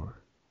Sonic 4.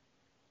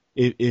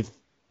 If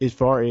as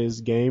far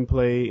as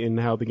gameplay and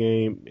how the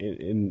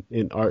game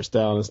in art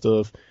style and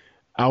stuff,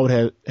 I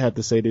would have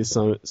to say this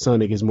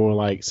Sonic is more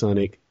like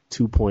Sonic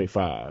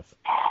 2.5.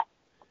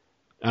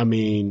 I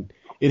mean,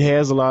 it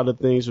has a lot of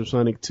things from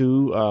Sonic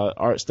 2.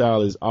 Art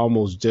style is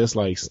almost just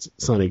like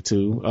Sonic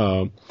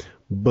 2,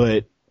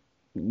 but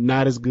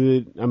not as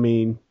good. I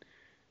mean,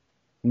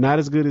 not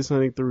as good as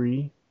Sonic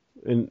 3,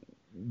 and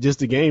just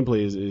the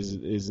gameplay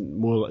is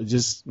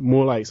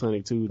more like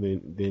Sonic 2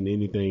 than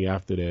anything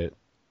after that.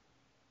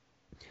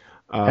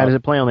 How does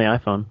it play on the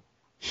iPhone?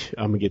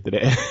 I'm gonna get to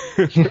that.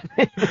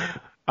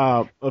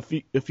 A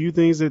few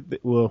things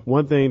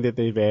one thing that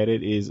they've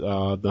added is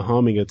the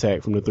humming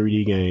attack from the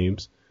 3D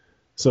games.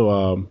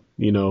 So,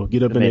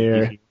 get up in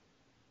there.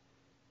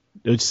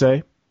 What'd you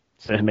say?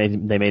 So they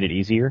made it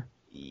easier?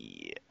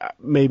 Yeah,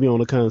 maybe on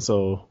the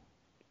console.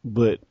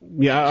 But,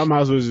 yeah, I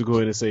might as well just go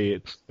ahead and say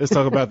it. Let's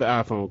talk about the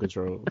iPhone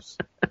controls.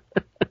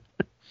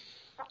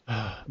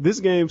 This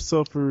game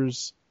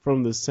suffers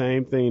from the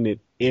same thing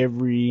that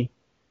every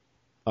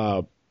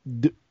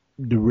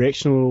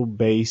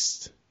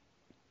directional-based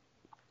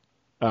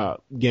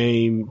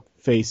game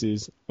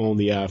faces on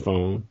the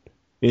iPhone.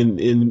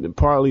 And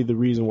partly the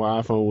reason why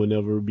iPhone would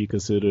never be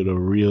considered a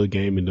real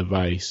gaming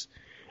device.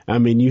 I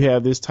mean, you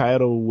have this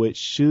title which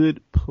should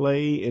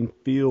play and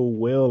feel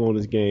well on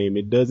this game.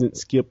 It doesn't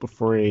skip a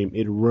frame.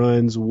 It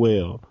runs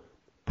well.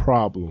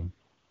 Problem.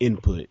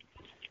 Input.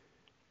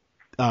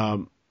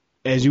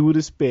 As you would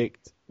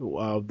expect,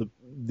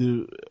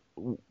 the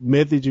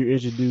method you're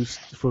introduced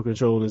for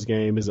controlling this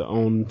game is an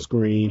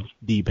on-screen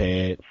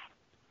D-pad,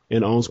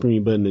 an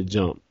on-screen button to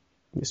jump.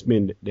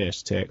 Spin,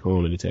 dash, attack,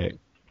 home, and attack.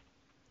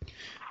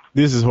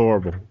 This is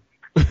horrible.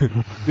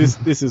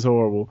 This is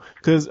horrible.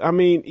 Because, I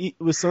mean,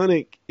 with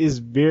Sonic, it's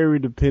very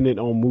dependent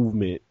on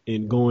movement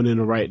and going in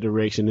the right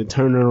direction and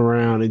turning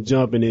around and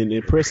jumping in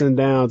and pressing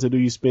down to do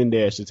your spin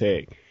dash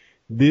attack.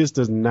 This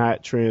does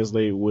not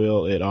translate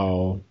well at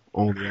all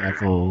on the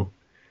iPhone.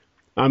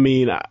 I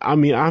mean,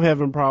 I'm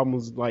having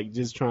problems like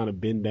just trying to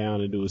bend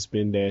down and do a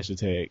spin dash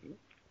attack.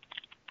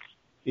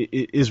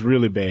 It's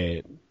really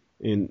bad.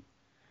 And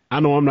I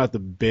know I'm not the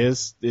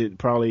best at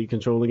probably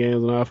controlling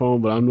games on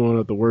iPhone, but I'm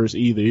not the worst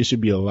either. It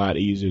should be a lot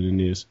easier than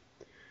this.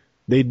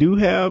 They do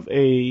have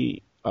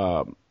a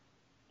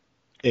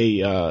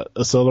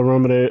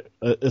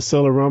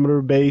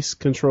accelerometer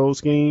based control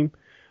scheme,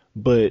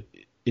 but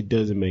it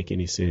doesn't make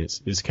any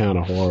sense. It's kind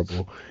of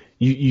horrible.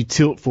 You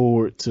tilt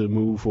forward to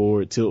move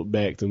forward, tilt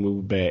back to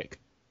move back.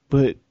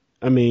 But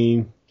I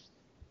mean,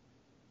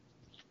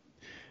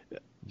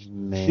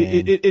 Man.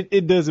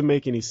 It doesn't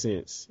make any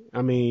sense.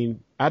 I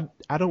mean, I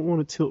don't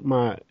want to tilt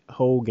my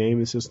whole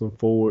gaming system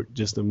forward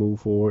just to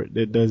move forward.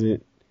 That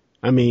doesn't.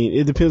 I mean,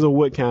 it depends on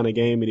what kind of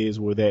game it is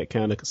where that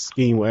kind of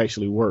scheme will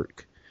actually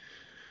work.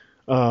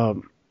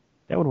 That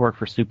would work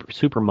for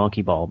Super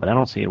Monkey Ball, but I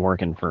don't see it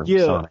working for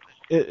Yeah, Sonic.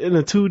 in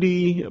a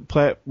 2D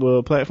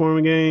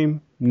platforming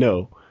game,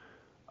 no.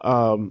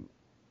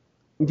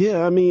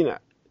 Yeah, I mean,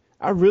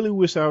 I really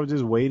wish I would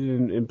just waited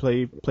and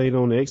played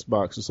on the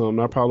Xbox or something.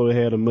 I probably would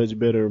have had a much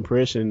better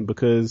impression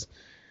because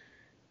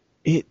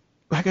it,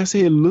 like I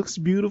said, it looks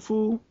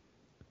beautiful.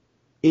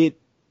 The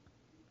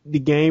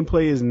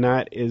gameplay is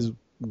not as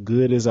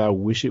good as I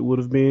wish it would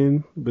have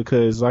been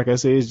because, like I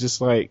said, it's just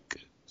like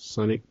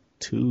Sonic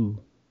 2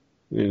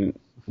 and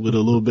with a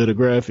little bit of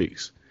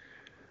graphics.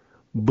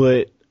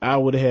 But I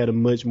would have had a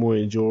much more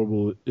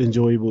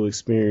enjoyable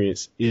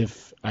experience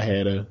if I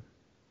had a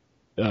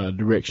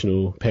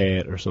directional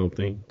pad or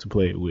something to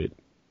play it with.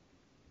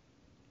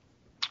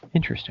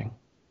 Interesting.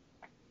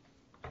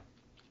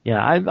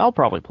 Yeah, I'll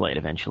probably play it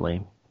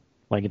eventually.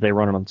 Like if they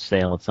run it on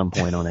sale at some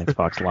point on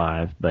Xbox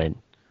Live,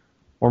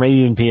 or maybe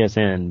even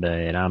PSN,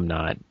 but I'm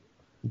not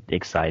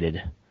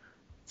excited.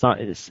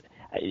 It's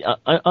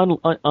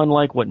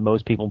unlike what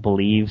most people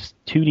believe,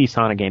 2D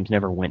Sonic games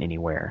never went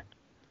anywhere.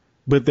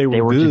 But they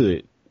were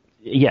good.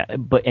 Yeah,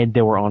 and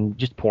they were on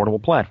just portable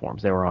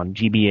platforms. They were on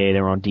GBA,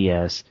 they were on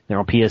DS, they were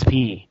on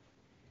PSP.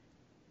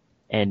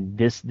 And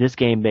this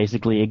game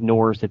basically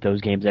ignores that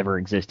those games ever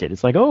existed.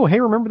 It's like, oh, hey,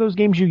 remember those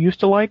games you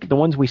used to like? The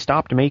ones we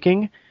stopped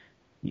making?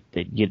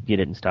 You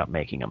didn't stop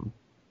making them.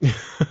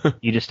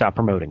 You just stopped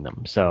promoting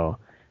them. So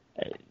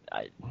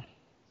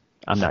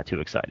I'm not too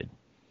excited.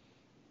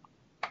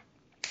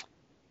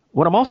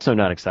 What I'm also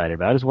not excited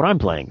about is what I'm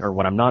playing, or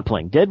what I'm not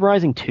playing. Dead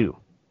Rising 2.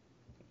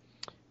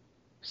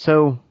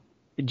 So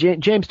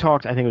James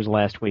talked, I think it was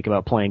last week,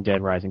 about playing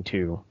Dead Rising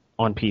 2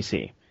 on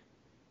PC.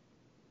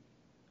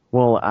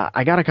 Well,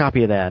 I got a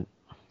copy of that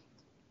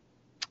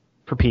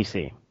for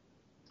PC,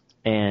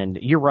 and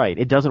you're right,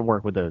 it doesn't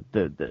work with the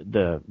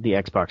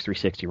Xbox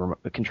 360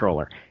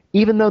 controller,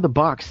 even though the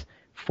box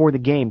for the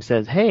game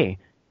says, "Hey,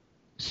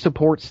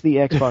 supports the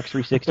Xbox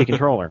 360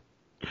 controller."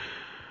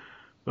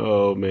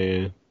 Oh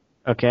man.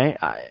 Okay,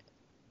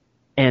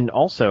 and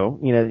also,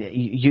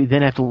 you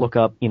then have to look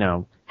up,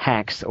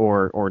 hacks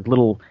or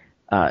little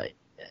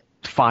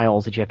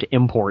files that you have to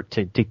import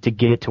to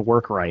get it to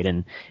work right,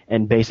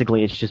 and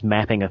basically it's just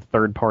mapping a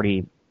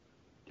third-party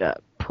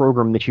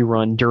program that you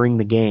run during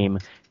the game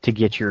to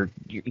get your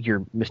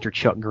Mr.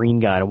 Chuck Green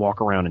guy to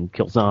walk around and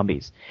kill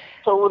zombies.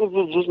 So what is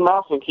it, just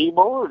mouse and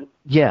keyboard?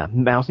 Yeah,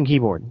 mouse and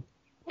keyboard.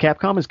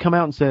 Capcom has come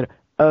out and said,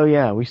 oh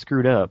yeah, we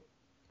screwed up.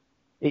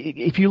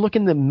 If you look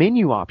in the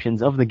menu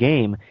options of the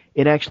game,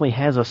 it actually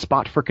has a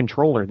spot for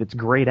controller that's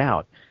grayed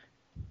out.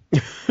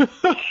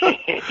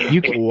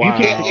 You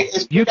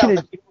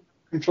can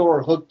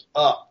controller hooked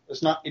up.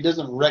 It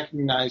doesn't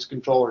recognize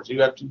controllers.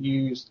 You have to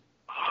use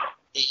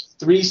a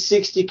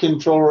 360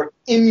 controller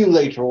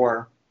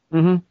emulator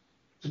to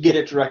get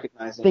it to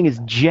recognize it. Thing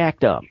is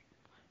jacked up,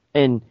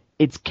 and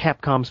it's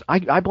Capcom's.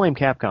 I blame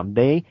Capcom.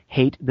 They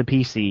hate the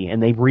PC,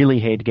 and they really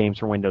hate games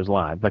for Windows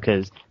Live,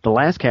 because the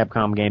last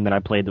Capcom game that I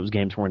played that was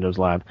games for Windows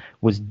Live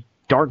was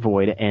Dark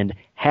Void, and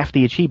half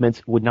the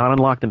achievements would not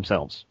unlock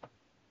themselves.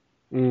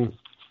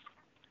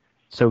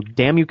 So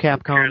damn you,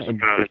 Capcom,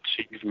 and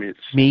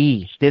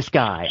me, this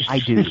guy, I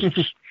do.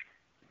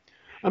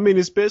 I mean,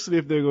 especially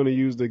if they're going to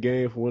use the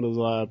game for Windows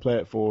Live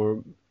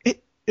platform,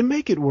 it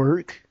make it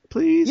work,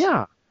 please.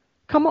 Yeah,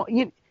 come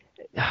on.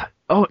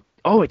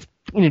 It's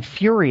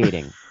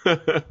infuriating.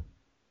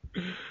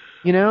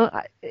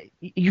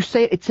 You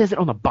say it says it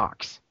on the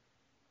box.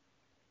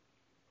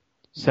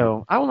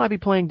 So I will not be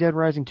playing Dead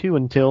Rising 2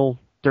 until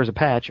there's a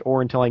patch,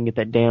 or until I can get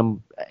that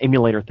damn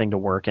emulator thing to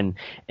work. And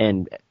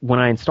when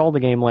I installed the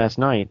game last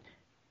night,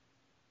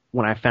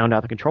 when I found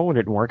out the controller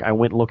didn't work, I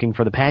went looking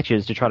for the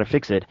patches to try to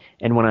fix it.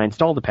 And when I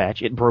installed the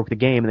patch, it broke the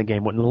game, and the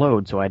game wouldn't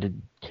load. So I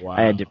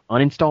had to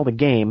uninstall the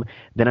game,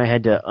 then I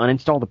had to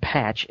uninstall the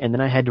patch, and then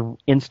I had to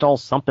install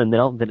something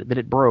that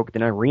it broke.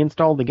 Then I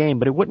reinstalled the game,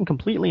 but it wouldn't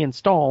completely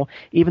install,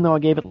 even though I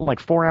gave it like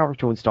 4 hours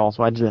to install.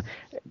 So I had to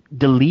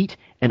delete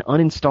and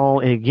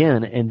uninstall it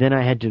again, and then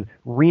I had to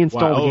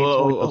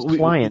reinstall the game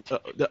client.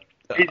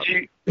 Did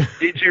you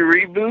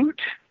reboot?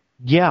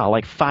 Yeah,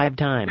 like 5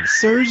 times.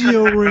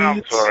 Sergio I'm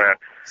rants. sorry. I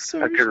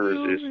couldn't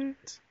Sergio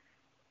resist.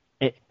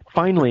 rants.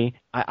 Finally,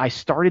 I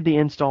started the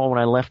install when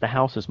I left the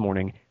house this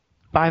morning.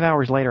 5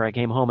 hours later, I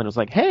came home and it was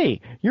like,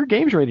 hey, your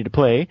game's ready to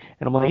play.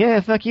 And I'm like,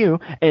 yeah, fuck you.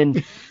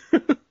 And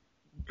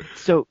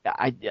so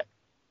that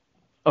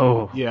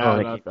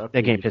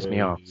game pissed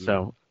me off.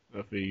 So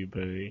I feel you,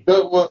 Penny.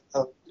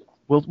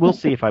 we'll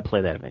see if I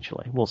play that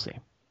eventually. We'll see.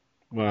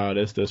 Wow,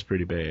 that's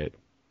pretty bad.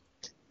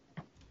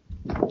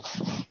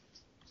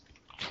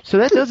 So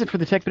that does it for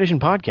the Tech Petition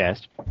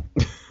podcast.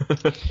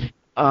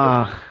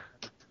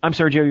 I'm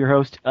Sergio, your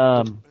host.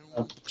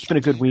 It's been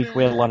a good week.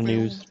 We had a lot of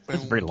news.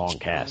 It's a very long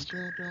cast.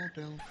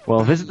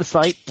 Well, visit the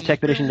site,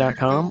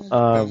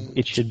 techpedition.com.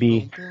 It should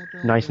be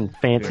nice and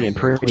fancy and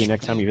pretty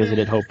next time you visit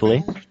it,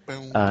 hopefully.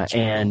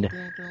 And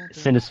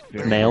send us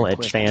mail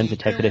at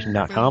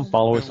fans@techpedition.com.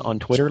 Follow us on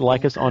Twitter.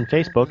 Like us on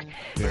Facebook.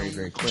 Very,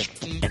 very quick.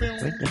 And,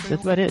 wait,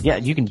 that's about it. Yeah,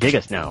 you can dig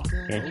us now.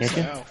 Can't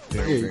you?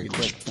 Very, very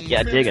quick.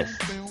 Yeah, dig us.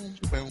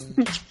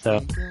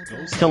 So,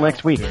 until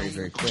next week. Very,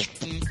 very quick.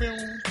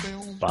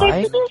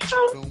 Bye.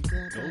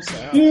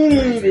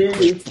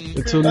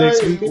 Until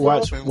next week,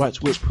 watch what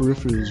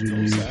peripherals you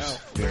use.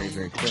 Very,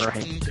 very quick.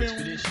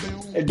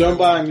 Right. And don't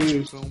buy them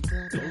used.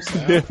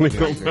 Definitely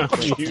don't buy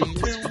you.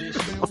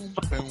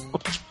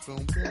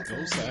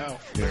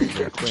 Very,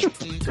 very quick.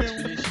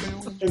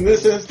 In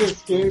this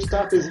instance,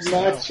 GameStop is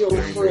not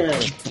your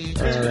friend.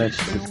 That's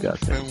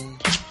disgusting.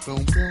 Go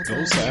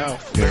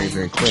south. Very,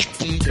 very quick.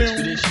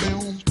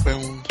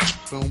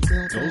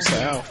 Go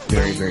south.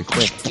 Very, very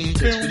quick.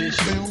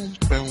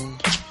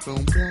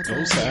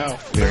 Go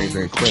south. Very,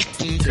 very quick.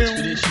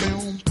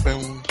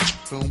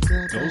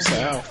 Go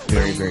south.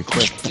 Very, very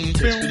quick.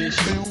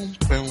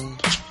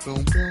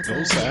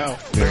 Go south.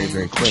 Very,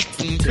 very quick.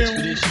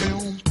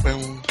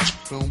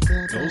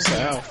 Go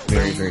south.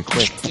 Very, very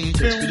quick.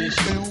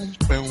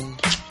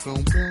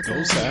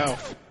 Go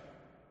south.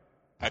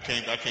 I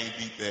can't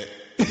beat that.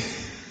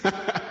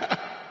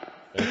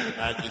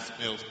 I just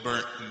smells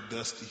burnt and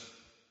dusty.